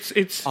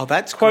 It's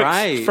that's quotes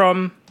great.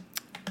 from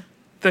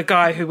the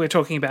guy who we're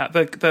talking about.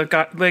 The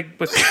guy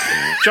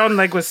John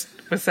Leguizamo.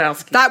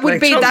 That would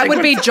be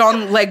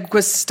John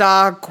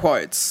Leguizar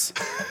quotes.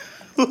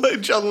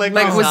 John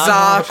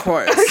Leguizar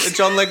quotes.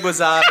 John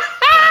Leguizar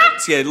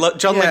quotes. Yeah,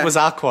 John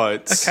Leguizar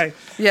quotes. Okay.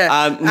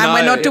 Yeah. And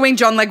we're not doing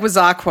John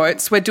Leguizar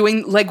quotes. We're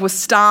doing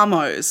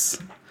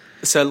Leguistamos.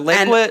 So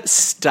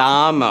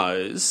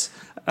Leguistamos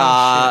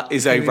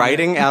is a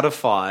rating out of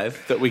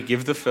 5 that we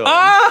give the film. Wait.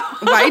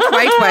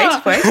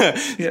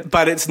 Yeah.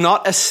 But it's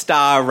not a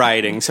star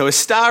rating. So a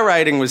star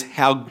rating was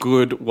how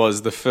good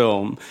was the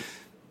film.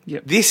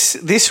 Yep.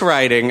 This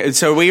rating,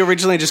 so we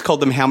originally just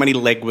called them how many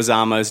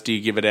Leguizamos do you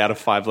give it out of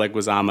 5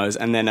 Leguizamos,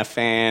 and then a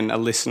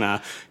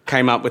listener,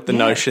 came up with the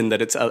notion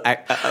that it's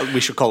we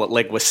should call it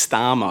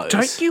Leguistamos.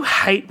 Don't you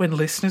hate when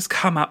listeners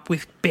come up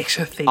with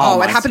better things?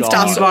 Oh, it happens to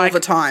us all the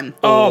time.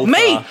 All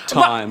me? the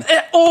time.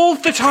 All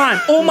the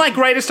time. All my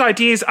greatest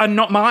ideas are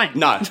not mine.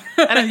 No.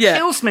 And it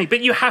kills me,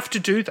 but you have to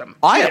do them.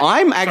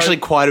 I'm actually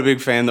quite a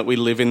big fan that we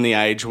live in the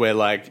age where,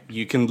 like,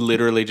 you can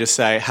literally just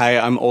say, hey,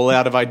 I'm all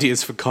out of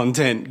ideas for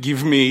content.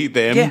 Give me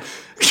them. Yeah.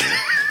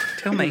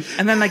 Tell me.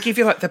 And then they give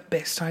you, like, the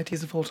best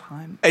ideas of all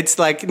time. It's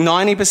like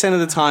 90% of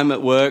the time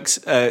it works,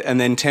 and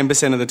then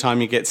 10% of the time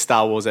you get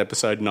Star Wars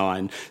Episode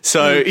 9.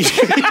 So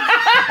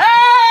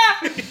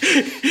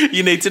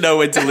you need to know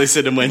when to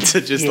listen and when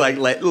to just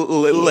let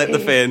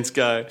the fans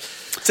go.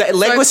 So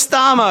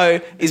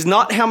Leguistamo is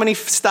not how many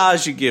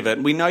stars you give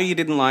it. We know you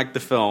didn't like the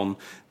film.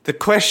 The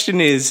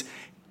question is,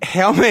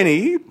 how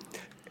many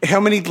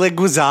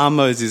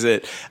Leguizamos is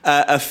it?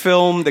 A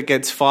film that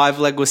gets 5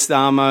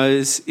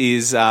 Leguistamos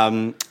is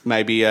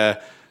maybe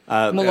a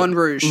Moulin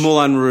Rouge.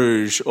 Moulin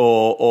Rouge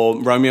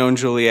or Romeo and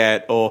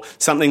Juliet or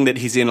something that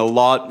he's in a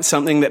lot,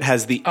 something that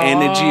has the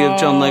energy of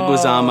John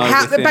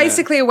Leguizamo.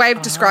 Basically, a way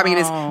of describing it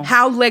is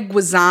how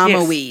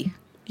Leguizamo-y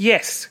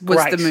Yes, was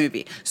great. the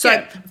movie.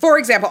 So, for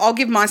example, I'll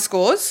give my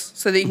scores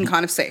so that you can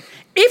kind of see.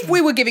 If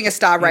we were giving a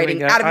star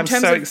rating, I'm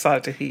so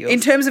excited to hear yours. in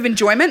terms of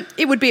enjoyment,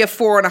 it would be a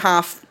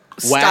 4.5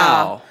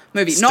 star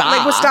movie. Star?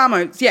 Not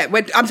Leguizamo. Yeah,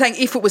 I'm saying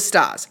if it was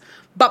stars.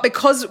 But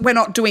because we're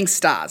not doing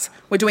stars,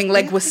 we're doing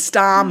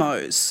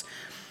Leguizamos.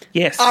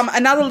 Yes.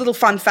 Another little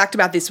fun fact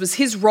about this was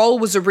his role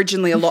was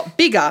originally a lot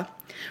bigger,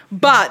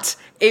 but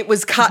it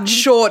was cut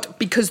short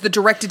because the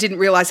director didn't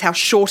realise how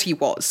short he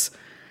was.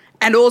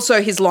 And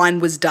also his line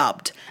was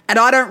dubbed. And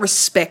I don't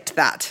respect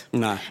that.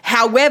 No.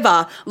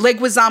 However,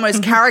 Leguizamo's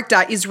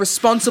character is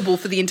responsible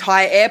for the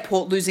entire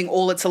airport losing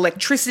all its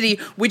electricity,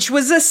 which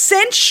was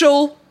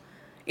essential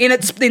in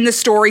the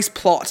story's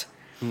plot.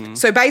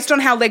 So based on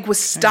how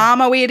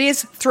Leguizamo-y it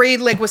is, 3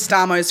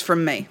 Leguizamos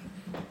from me.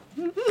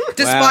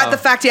 Despite the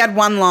fact he had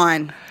one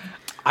line.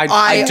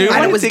 I do and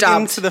want it to was dig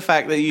dubbed. into the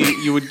fact that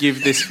you would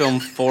give this film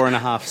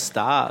 4.5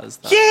 stars.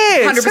 Though.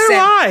 Yeah, 100%. so do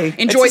I.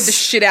 Enjoyed the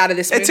shit out of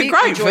this movie. It's a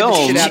great Enjoyed film.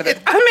 the shit out of it.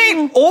 I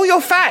mean, all your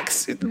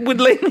facts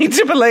would lead me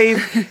to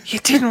believe you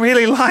didn't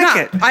really like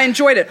it. I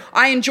enjoyed it.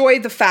 I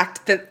enjoyed the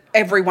fact that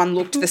everyone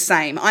looked the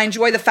same. I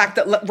enjoy the fact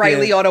that Ray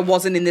Liotta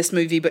wasn't in this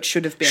movie but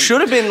should have been.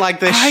 Should have been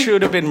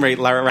should have been Ray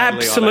Liotta.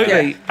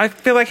 Absolutely. Yeah. I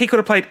feel like he could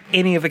have played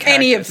any of the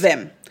characters. Any of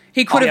them.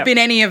 He could have yeah. been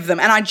any of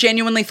them. And I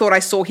genuinely thought I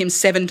saw him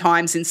 7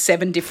 times in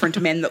 7 different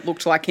men that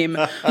looked like him.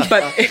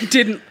 But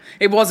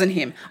it wasn't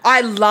him.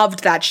 I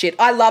loved that shit.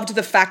 I loved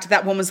the fact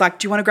that woman was like,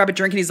 do you want to grab a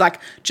drink? And he's like,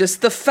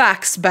 just the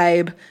facts,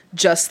 babe.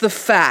 Just the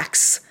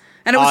facts.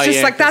 And it was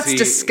just like, that's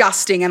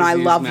disgusting and I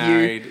love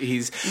married.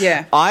 you.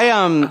 Yeah.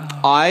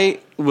 I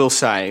will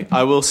say,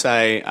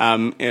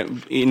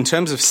 in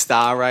terms of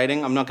star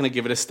rating, I'm not going to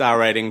give it a star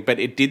rating, but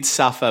it did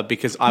suffer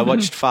because I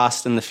watched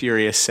Fast and the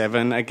Furious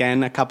 7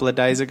 again a couple of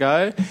days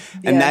ago,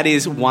 and that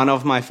is one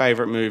of my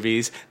favourite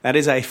movies. That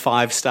is a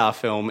 5-star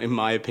film, in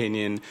my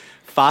opinion.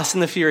 Fast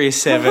and the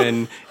Furious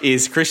 7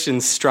 is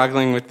Christian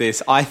struggling with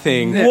this. I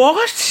think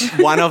What?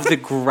 one of the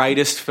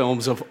greatest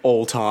films of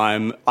all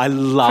time. I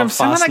love From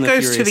someone Fast and that the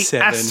goes to Furious the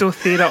 7. Astor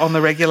Theatre on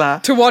the regular.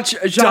 To watch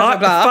Jean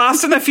Blah.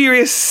 Fast and the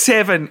Furious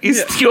 7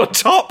 is your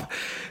top.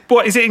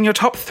 What, is it in your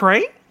top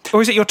 3?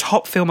 Or is it your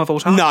top film of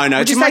all time? No, Would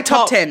it's you my say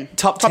top 10?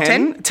 Top Top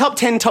 10? 10? Top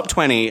 10, top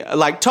 20.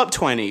 Like, top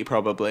 20,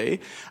 probably.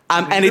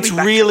 And it's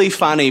really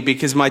funny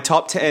because my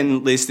top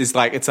 10 list is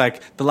like, it's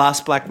like The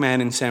Last Black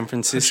Man in San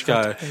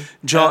Francisco,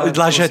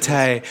 La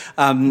Jetée,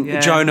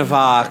 Joan of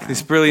Arc,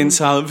 this brilliant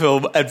silent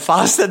film, and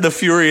Fast and the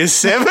Furious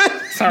 7.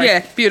 Sorry.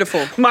 Yeah,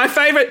 beautiful. My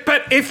favourite,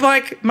 but if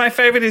like, my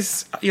favourite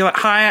is, you're like,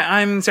 hi,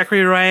 I'm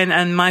Zachary Ryan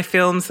and my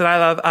films that I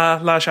love are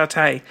La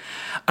Jetée.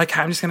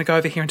 Okay, I'm just going to go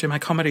over here and do my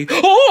comedy.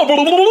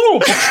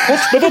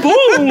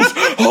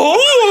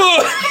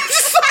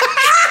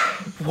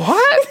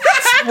 What?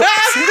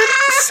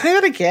 Say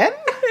that again?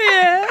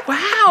 Yeah.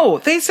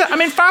 Wow. These are, I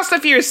mean, Fast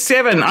and Furious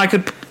 7, I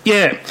could,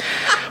 yeah.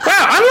 Wow,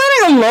 I'm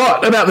learning a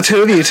lot about the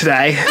two of you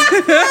today.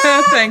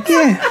 Thank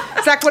you.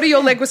 Zach, what are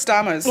your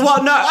Leguizamos?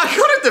 Well, no, I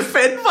got to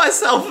defend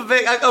myself a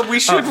bit. We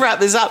should wrap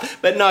this up,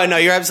 but no,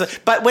 you're absolutely.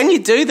 But when you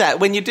do that,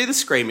 when you do the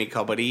screamy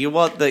comedy, you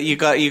want that you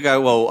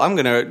go. Well, I'm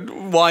going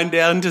to wind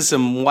down to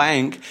some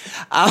wank.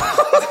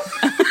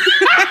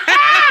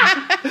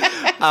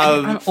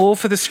 I'm all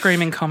for the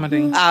screaming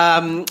comedy.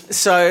 But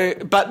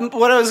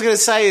what I was going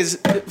to say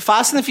is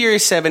Fast and the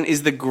Furious 7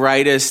 is the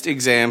greatest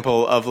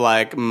example of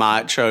like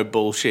macho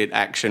bullshit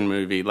action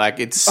movie. Like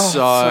it's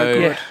so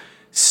good.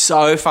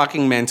 So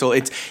fucking mental.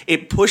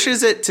 It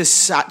pushes it to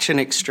such an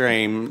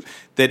extreme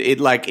that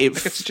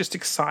It's just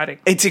exciting.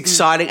 It's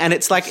exciting, and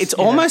it's like it's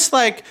almost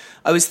like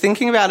I was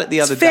thinking about it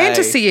the other day.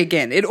 Fantasy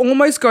again. It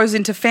almost goes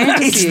into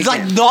fantasy It's again.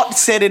 like not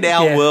set in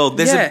our world.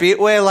 There's Yeah. a bit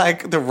where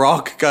like The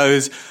Rock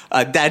goes,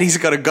 Daddy's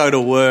got to go to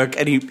work,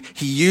 and he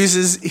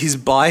uses his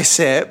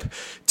bicep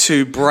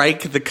to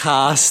break the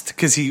cast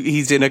because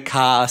he's in a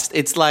cast.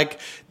 It's like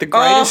the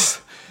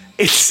greatest.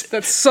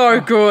 That's so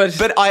good.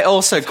 But I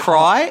also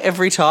cry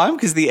every time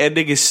because the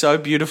ending is so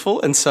beautiful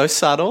and so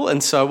subtle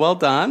and so well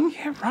done.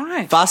 Yeah,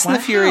 right. Fast and the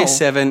Wow. Furious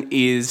 7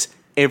 is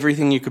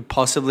everything you could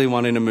possibly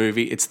want in a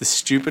movie. It's the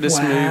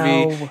stupidest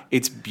movie.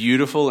 It's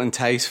beautiful and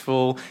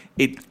tasteful.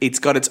 It's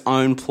got its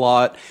own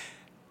plot.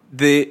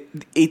 It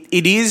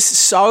is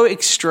so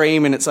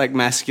extreme in its like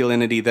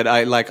masculinity that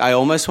I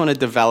almost want to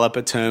develop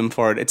a term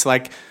for it. It's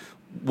like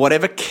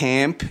whatever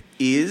camp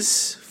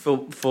is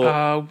for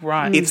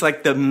right. it's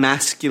like the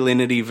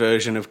masculinity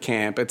version of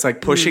camp. It's like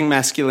pushing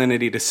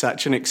masculinity to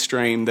such an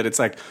extreme that it's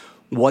like,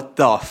 what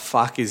the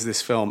fuck is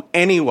this film?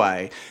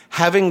 Anyway,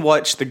 having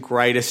watched the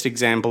greatest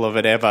example of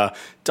it ever,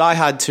 Die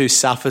Hard 2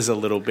 suffers a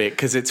little bit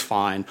because it's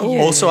fine.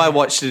 Also, I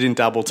watched it in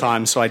double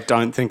time, so I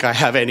don't think I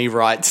have any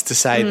rights to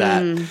say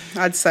that.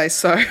 I'd say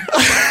so.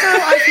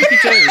 I think you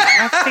do.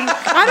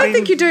 I don't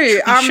think you do.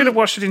 You should have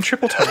watched it in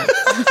triple time.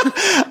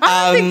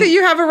 I don't think that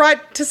you have a right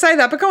to say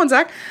that, but go on,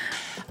 Zach.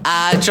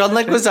 John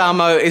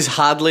Leguizamo is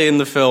hardly in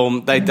the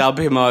film. They dub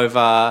him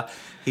over.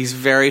 He's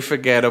very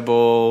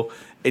forgettable.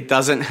 It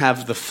doesn't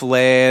have the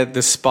flair,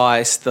 the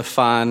spice, the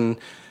fun.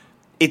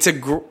 It's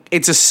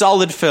a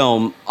solid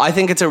film. I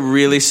think it's a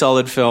really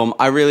solid film.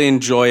 I really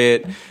enjoy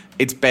it.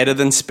 It's better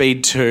than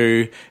Speed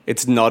 2.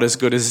 It's not as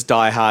good as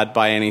Die Hard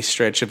by any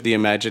stretch of the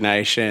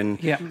imagination.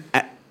 Yeah.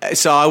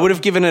 So I would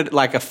have given it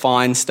like a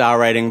fine star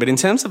rating, but in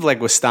terms of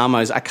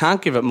Leguizamo's, I can't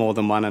give it more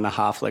than 1.5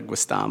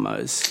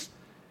 Leguizamo's.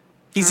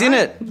 He's in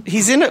it.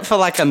 He's in it for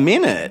like a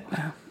minute.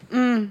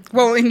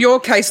 Well, in your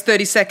case,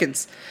 30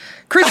 seconds.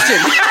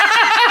 Christian.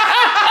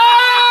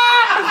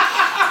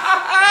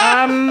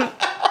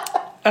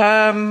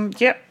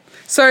 Yep.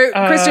 So,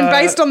 Christian,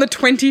 based on the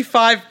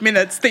 25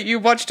 minutes that you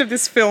watched of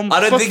this film,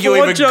 I don't think you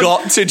even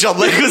got to John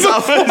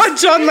Leguizamo. Before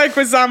John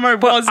Leguizamo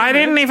was. I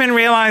didn't even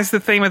realise the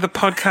theme of the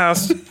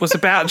podcast was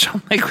about John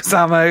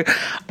Leguizamo.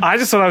 I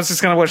just thought I was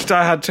just going to watch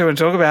Die Hard 2 and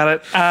talk about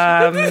it.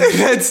 I'm going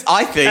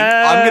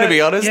to be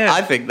honest, yeah.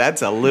 I think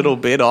that's a little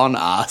bit on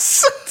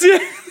us.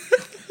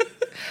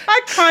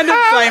 I kind of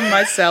blame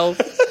myself.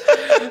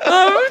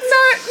 No.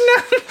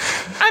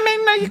 I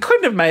mean, no, you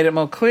couldn't have made it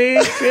more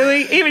clear,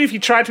 really. Even if you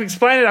tried to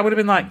explain it, I would have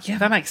been like, yeah,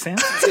 that makes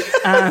sense.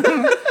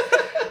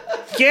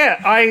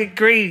 Yeah, I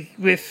agree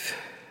with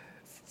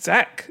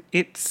Zach.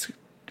 It's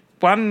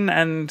 1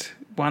 and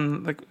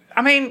 1. Like,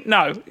 I mean,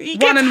 no. You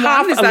get 1 and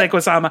half 1, is a that-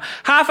 Leguizamo.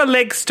 Half a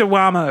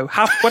Leguizamo.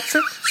 What's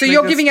it? So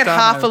you're giving it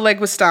half a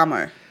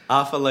Leguizamo.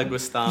 Half a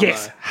Leguizamo.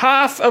 Yes,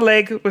 half a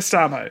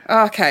Leguizamo.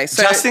 Okay,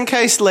 so Just in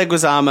case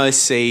Leguizamo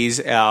sees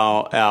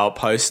our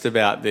post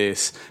about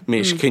this,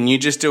 Mish, can you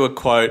just do a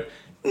quote,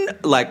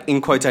 like in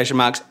quotation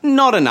marks,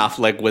 not enough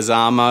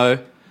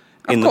Leguizamo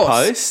in the course.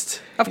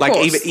 post? Of like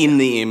course. even in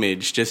the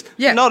image, just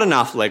not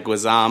enough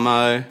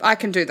Leguizamo. I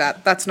can do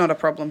that. That's not a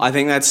problem. I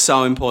think that's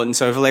so important.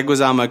 So if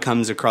Leguizamo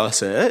comes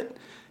across it,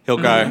 he'll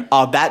go,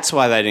 oh, that's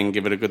why they didn't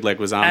give it a good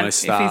Leguizamo And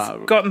star. if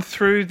he's gotten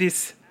through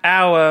this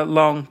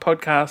hour-long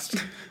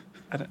podcast,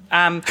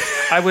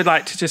 I would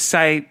like to just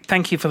say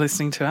thank you for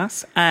listening to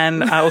us.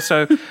 And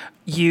also,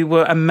 you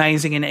were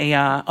amazing in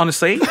ER.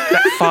 Honestly,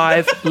 that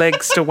 5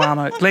 legs to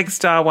Wamo. Legs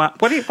star one.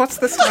 What's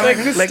the star?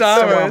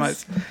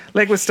 Leguizamos.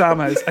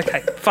 Leguizamos.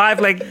 Okay, 5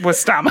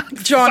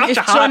 Leguizamos. John, Such if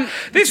a hard- John-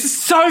 this is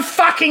so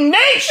fucking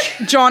niche.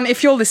 John,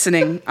 if you're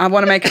listening, I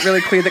want to make it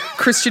really clear that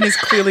Christian is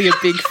clearly a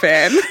big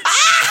fan.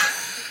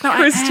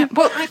 No,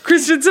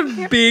 Christian's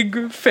a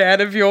big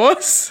fan of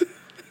yours.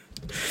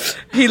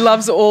 He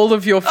loves all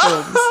of your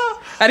films.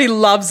 And he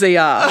loves ER.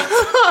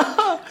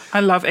 I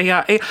love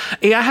ER.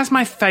 ER has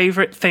my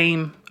favourite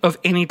theme of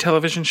any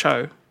television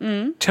show.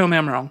 Tell me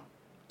I'm wrong.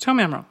 Tell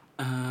me I'm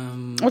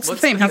wrong. What's the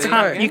theme? How's it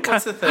go? You can't.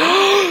 What's the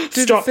thing?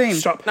 Do Stop. the theme.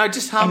 Stop. No,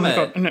 just hum Oh my it.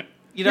 God, no.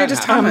 You don't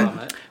just have hum to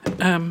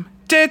hum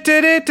it.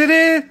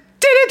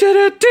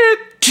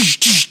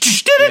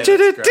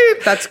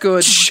 That's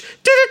good.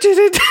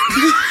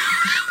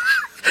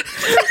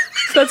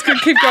 That's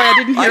good. Keep going. I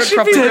didn't hear it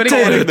properly. Do it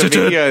again. The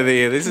video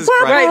there. This is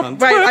great Wait,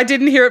 content. wait. I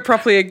didn't hear it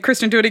properly.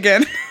 Christian, do it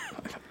again.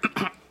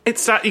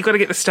 It's start. You got to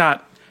get the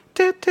start.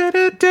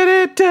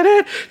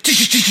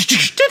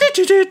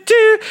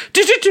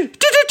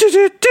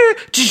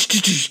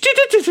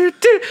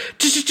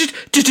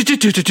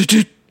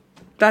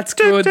 That's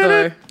good,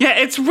 though. Yeah,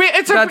 it's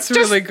That's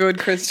really good,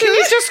 Christian. Can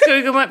you just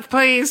Google it,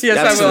 please? Yes,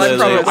 I will. I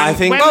Absolutely. promise. I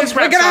think When Well, this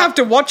we're wraps going to up- have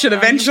to watch it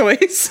eventually.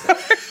 So.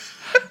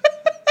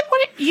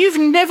 You've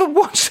never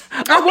watched?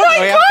 Oh we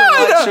my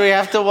god! we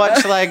have to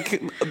watch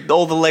like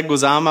all the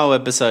Leguizamo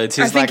episodes.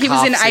 I He's think like he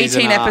was in half 18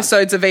 season arc.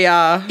 episodes of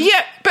ER.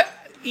 Yeah, but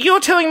you're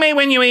telling me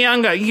when you were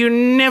younger, you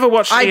never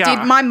watched I ER.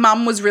 did. My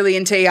mum was really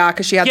into ER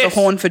because she had Yes. the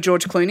horn for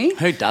George Clooney.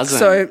 Who doesn't?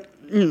 So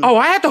Oh,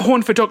 I had the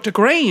horn for Dr.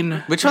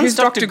 Green. Which one's Who's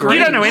Dr. Green?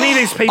 You don't know any of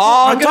these people.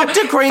 Oh, I'm gonna-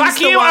 Dr. Green's Fuck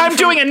the you, one I'm from-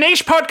 doing a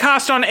niche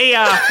podcast on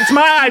ER. It's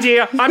my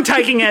idea. I'm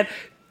taking it.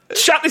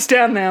 Shut this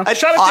down now. Shut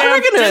it down. I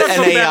reckon Do not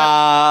talk an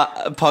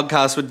about ER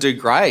podcast would do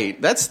great.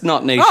 That's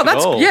not niche Oh, at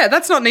all.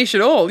 that's not niche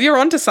at all. You're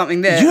onto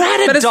something there. You had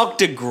But a it's-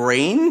 Dr.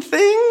 Green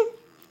thing?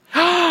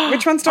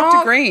 Which one's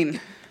Dr. Green?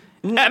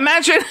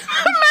 Imagine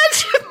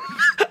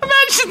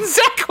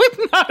Zach with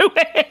no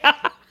hair.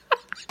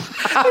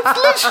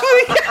 It's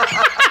literally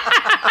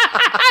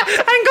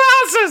and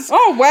glasses.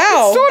 Oh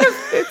wow!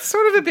 It's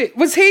sort of a bit.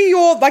 Was he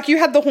your you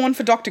had the horn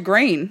for Dr.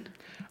 Green?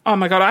 Oh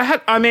my god!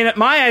 At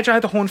my age, I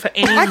had the horn for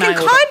any I can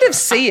male. kind of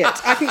see it.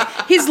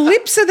 His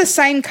lips are the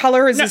same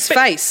color as his but-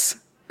 face.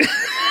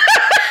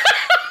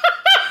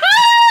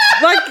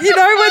 When the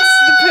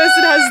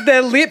person has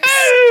their lips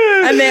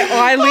and their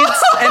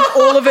eyelids and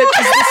all of it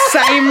is the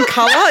same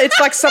color. It's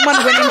like someone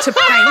went into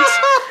paint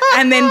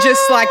and then just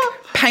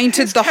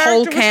painted the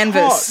whole character was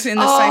canvas hot. in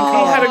the same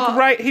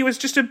color. He was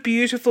just a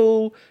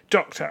beautiful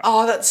doctor.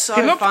 Oh, that's so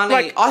He looked funny.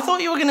 like- I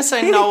thought you were going to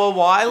say Noah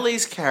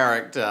Wiley's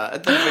character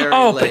at the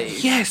very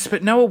least.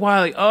 but Noah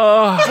Wiley.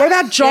 Oh, What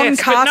about John yes,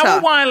 but Carter?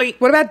 Noah Wiley.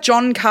 What about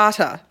John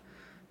Carter?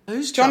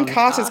 Who's John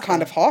Carter's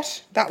kind of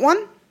hot. That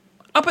one?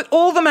 Oh, but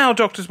all the male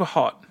doctors were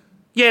hot.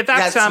 Yeah,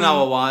 that's That's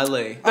Noah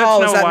Wiley. That's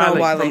Oh, is Noah that Noah Wiley.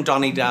 Wiley? From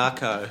Donnie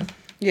Darko.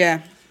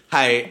 Yeah.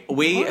 Hey,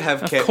 we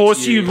have kept Of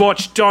course you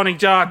watch Donnie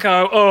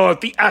Darko. Oh,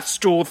 the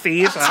Astral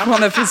Theatre.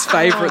 One of his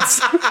favourites.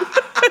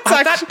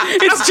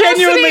 It's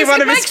genuinely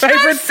one of his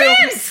favourite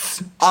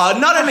films. Oh,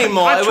 not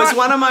anymore. It was tried-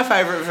 one of my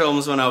favourite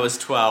films when I was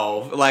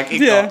 12. Like,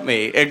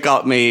 it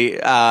got me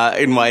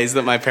in ways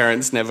that my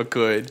parents never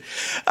could.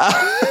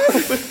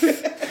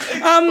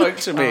 Spoke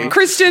to me.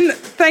 Christian,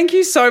 thank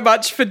you so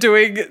much for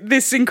doing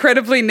this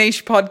incredibly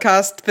niche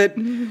podcast that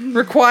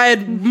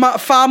required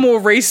far more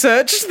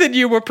research than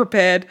you were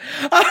prepared.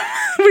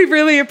 We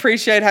really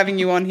appreciate having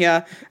you on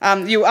here.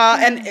 You are,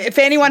 and if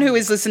anyone who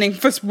is listening,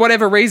 for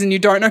whatever reason, you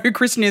don't know who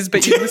Christian is,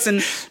 but you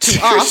listen to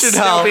us.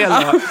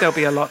 There'll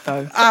be a lot,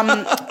 though.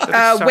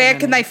 Where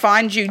can they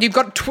find you? You've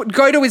got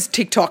go to his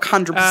TikTok,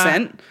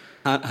 100%.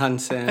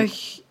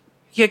 Hunsen.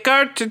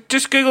 Yeah,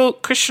 just Google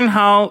Christian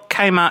Hull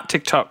Kmart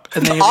TikTok,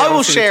 and then I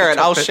will share it.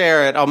 I'll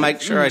share it. I'll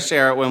make sure I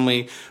share it when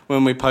we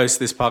post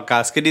this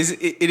podcast. It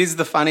is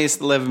the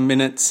funniest 11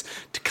 minutes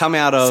to come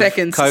out of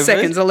seconds. COVID.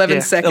 Seconds.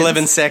 11 seconds.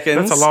 11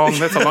 seconds. That's a long.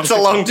 That's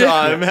a long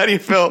time. How do you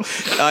feel?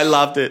 I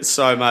loved it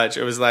so much.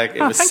 It was like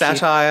it was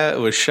satire. It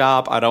was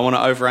sharp. I don't want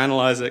to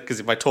overanalyze it because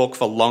if I talk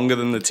for longer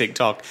than the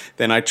TikTok,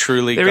 then I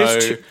truly go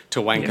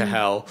to wanker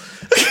hell.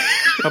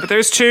 But there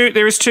is two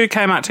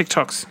Kmart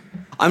TikToks.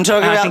 I'm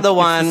talking about the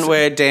one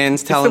where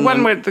Dan's telling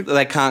them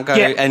they can't go.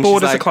 And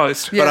borders she's like, are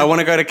closed. But I want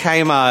to go to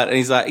Kmart. And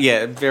he's like,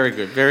 yeah, very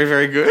good. Very,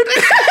 very good.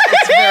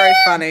 It's very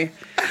funny.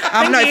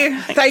 Thank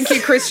you. Thank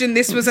you, Christian.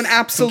 This was an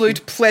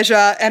absolute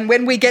pleasure. And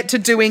when we get to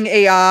doing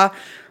ER,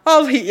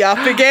 I'll hit you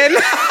up again.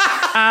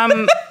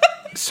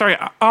 Sorry.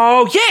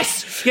 Oh,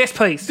 yes. Yes,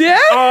 please. Yeah?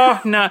 Oh,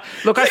 no.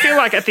 Look, I feel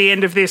like at the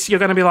end of this, you're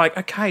going to be like,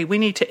 okay, we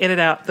need to edit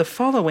out the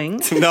following.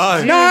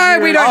 No,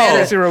 we don't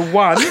edit.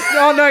 001.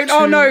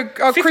 Oh, no.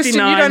 Oh,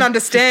 Christian, you don't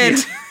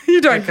understand. You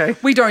don't. Okay.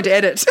 We don't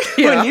edit.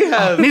 When you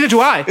have, Neither do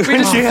I. We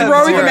just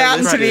throw them out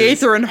into the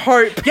ether and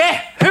hope.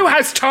 Yeah, who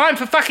has time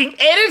for fucking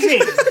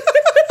editing?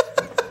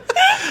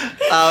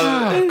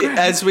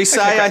 as we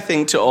say, I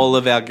think, to all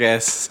of our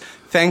guests,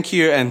 thank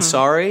you and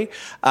sorry.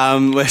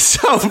 We're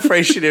so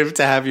appreciative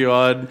to have you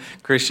on,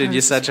 Christian.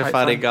 You're such a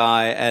funny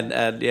guy,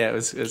 and yeah, it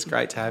was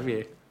great to have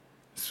you.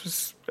 This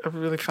was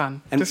really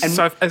fun.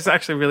 It's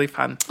actually really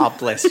fun. Oh,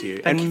 bless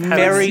you. And you.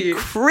 Merry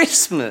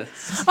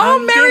Christmas. Oh,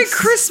 Merry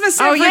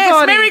Christmas, Oh, everybody.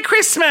 yes, Merry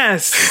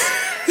Christmas.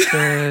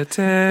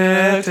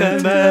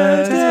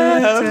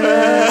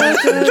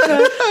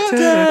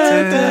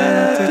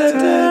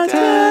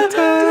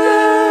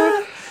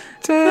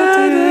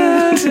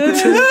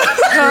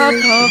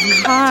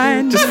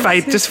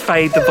 Just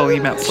fade the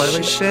volume out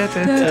slowly.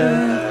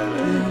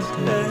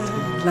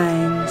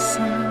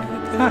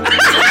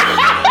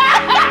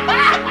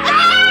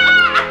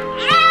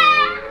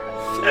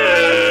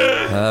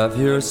 Have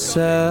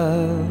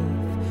yourself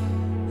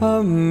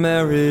a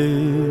merry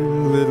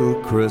little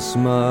Christmas.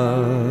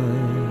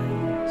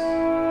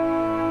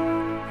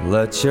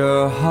 Let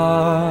your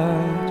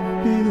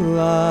heart be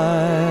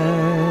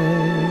light.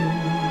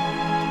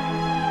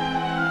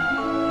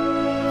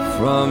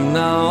 From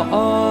now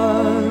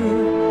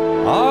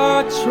on,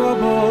 our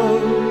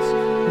troubles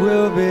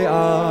will be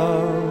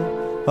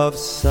out of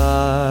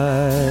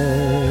sight.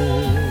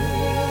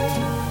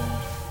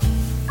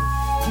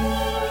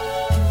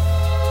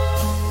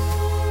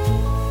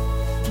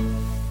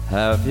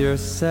 Have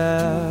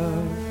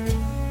yourself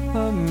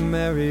a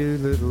merry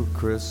little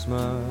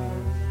Christmas.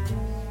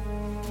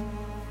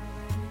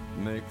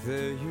 Make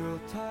the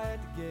Yuletide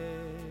gay.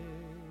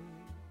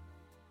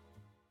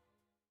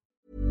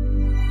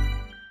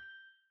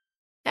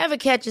 Ever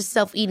catch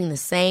yourself eating the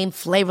same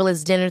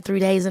flavorless dinner 3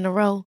 days in a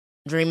row?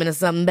 Dreaming of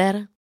something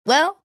better?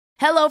 Well,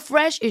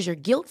 HelloFresh is your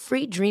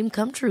guilt-free dream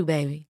come true,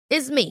 baby.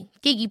 It's me,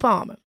 Keke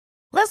Palmer.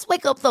 Let's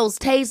wake up those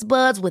taste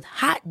buds with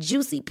hot,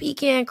 juicy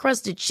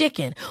pecan-crusted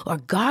chicken or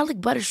garlic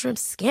butter shrimp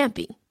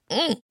scampi.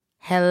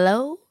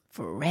 Hello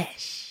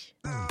Fresh.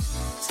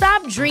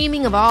 Stop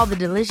dreaming of all the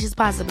delicious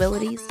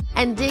possibilities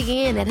and dig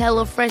in at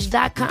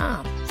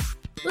HelloFresh.com.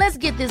 Let's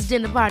get this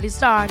dinner party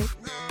started.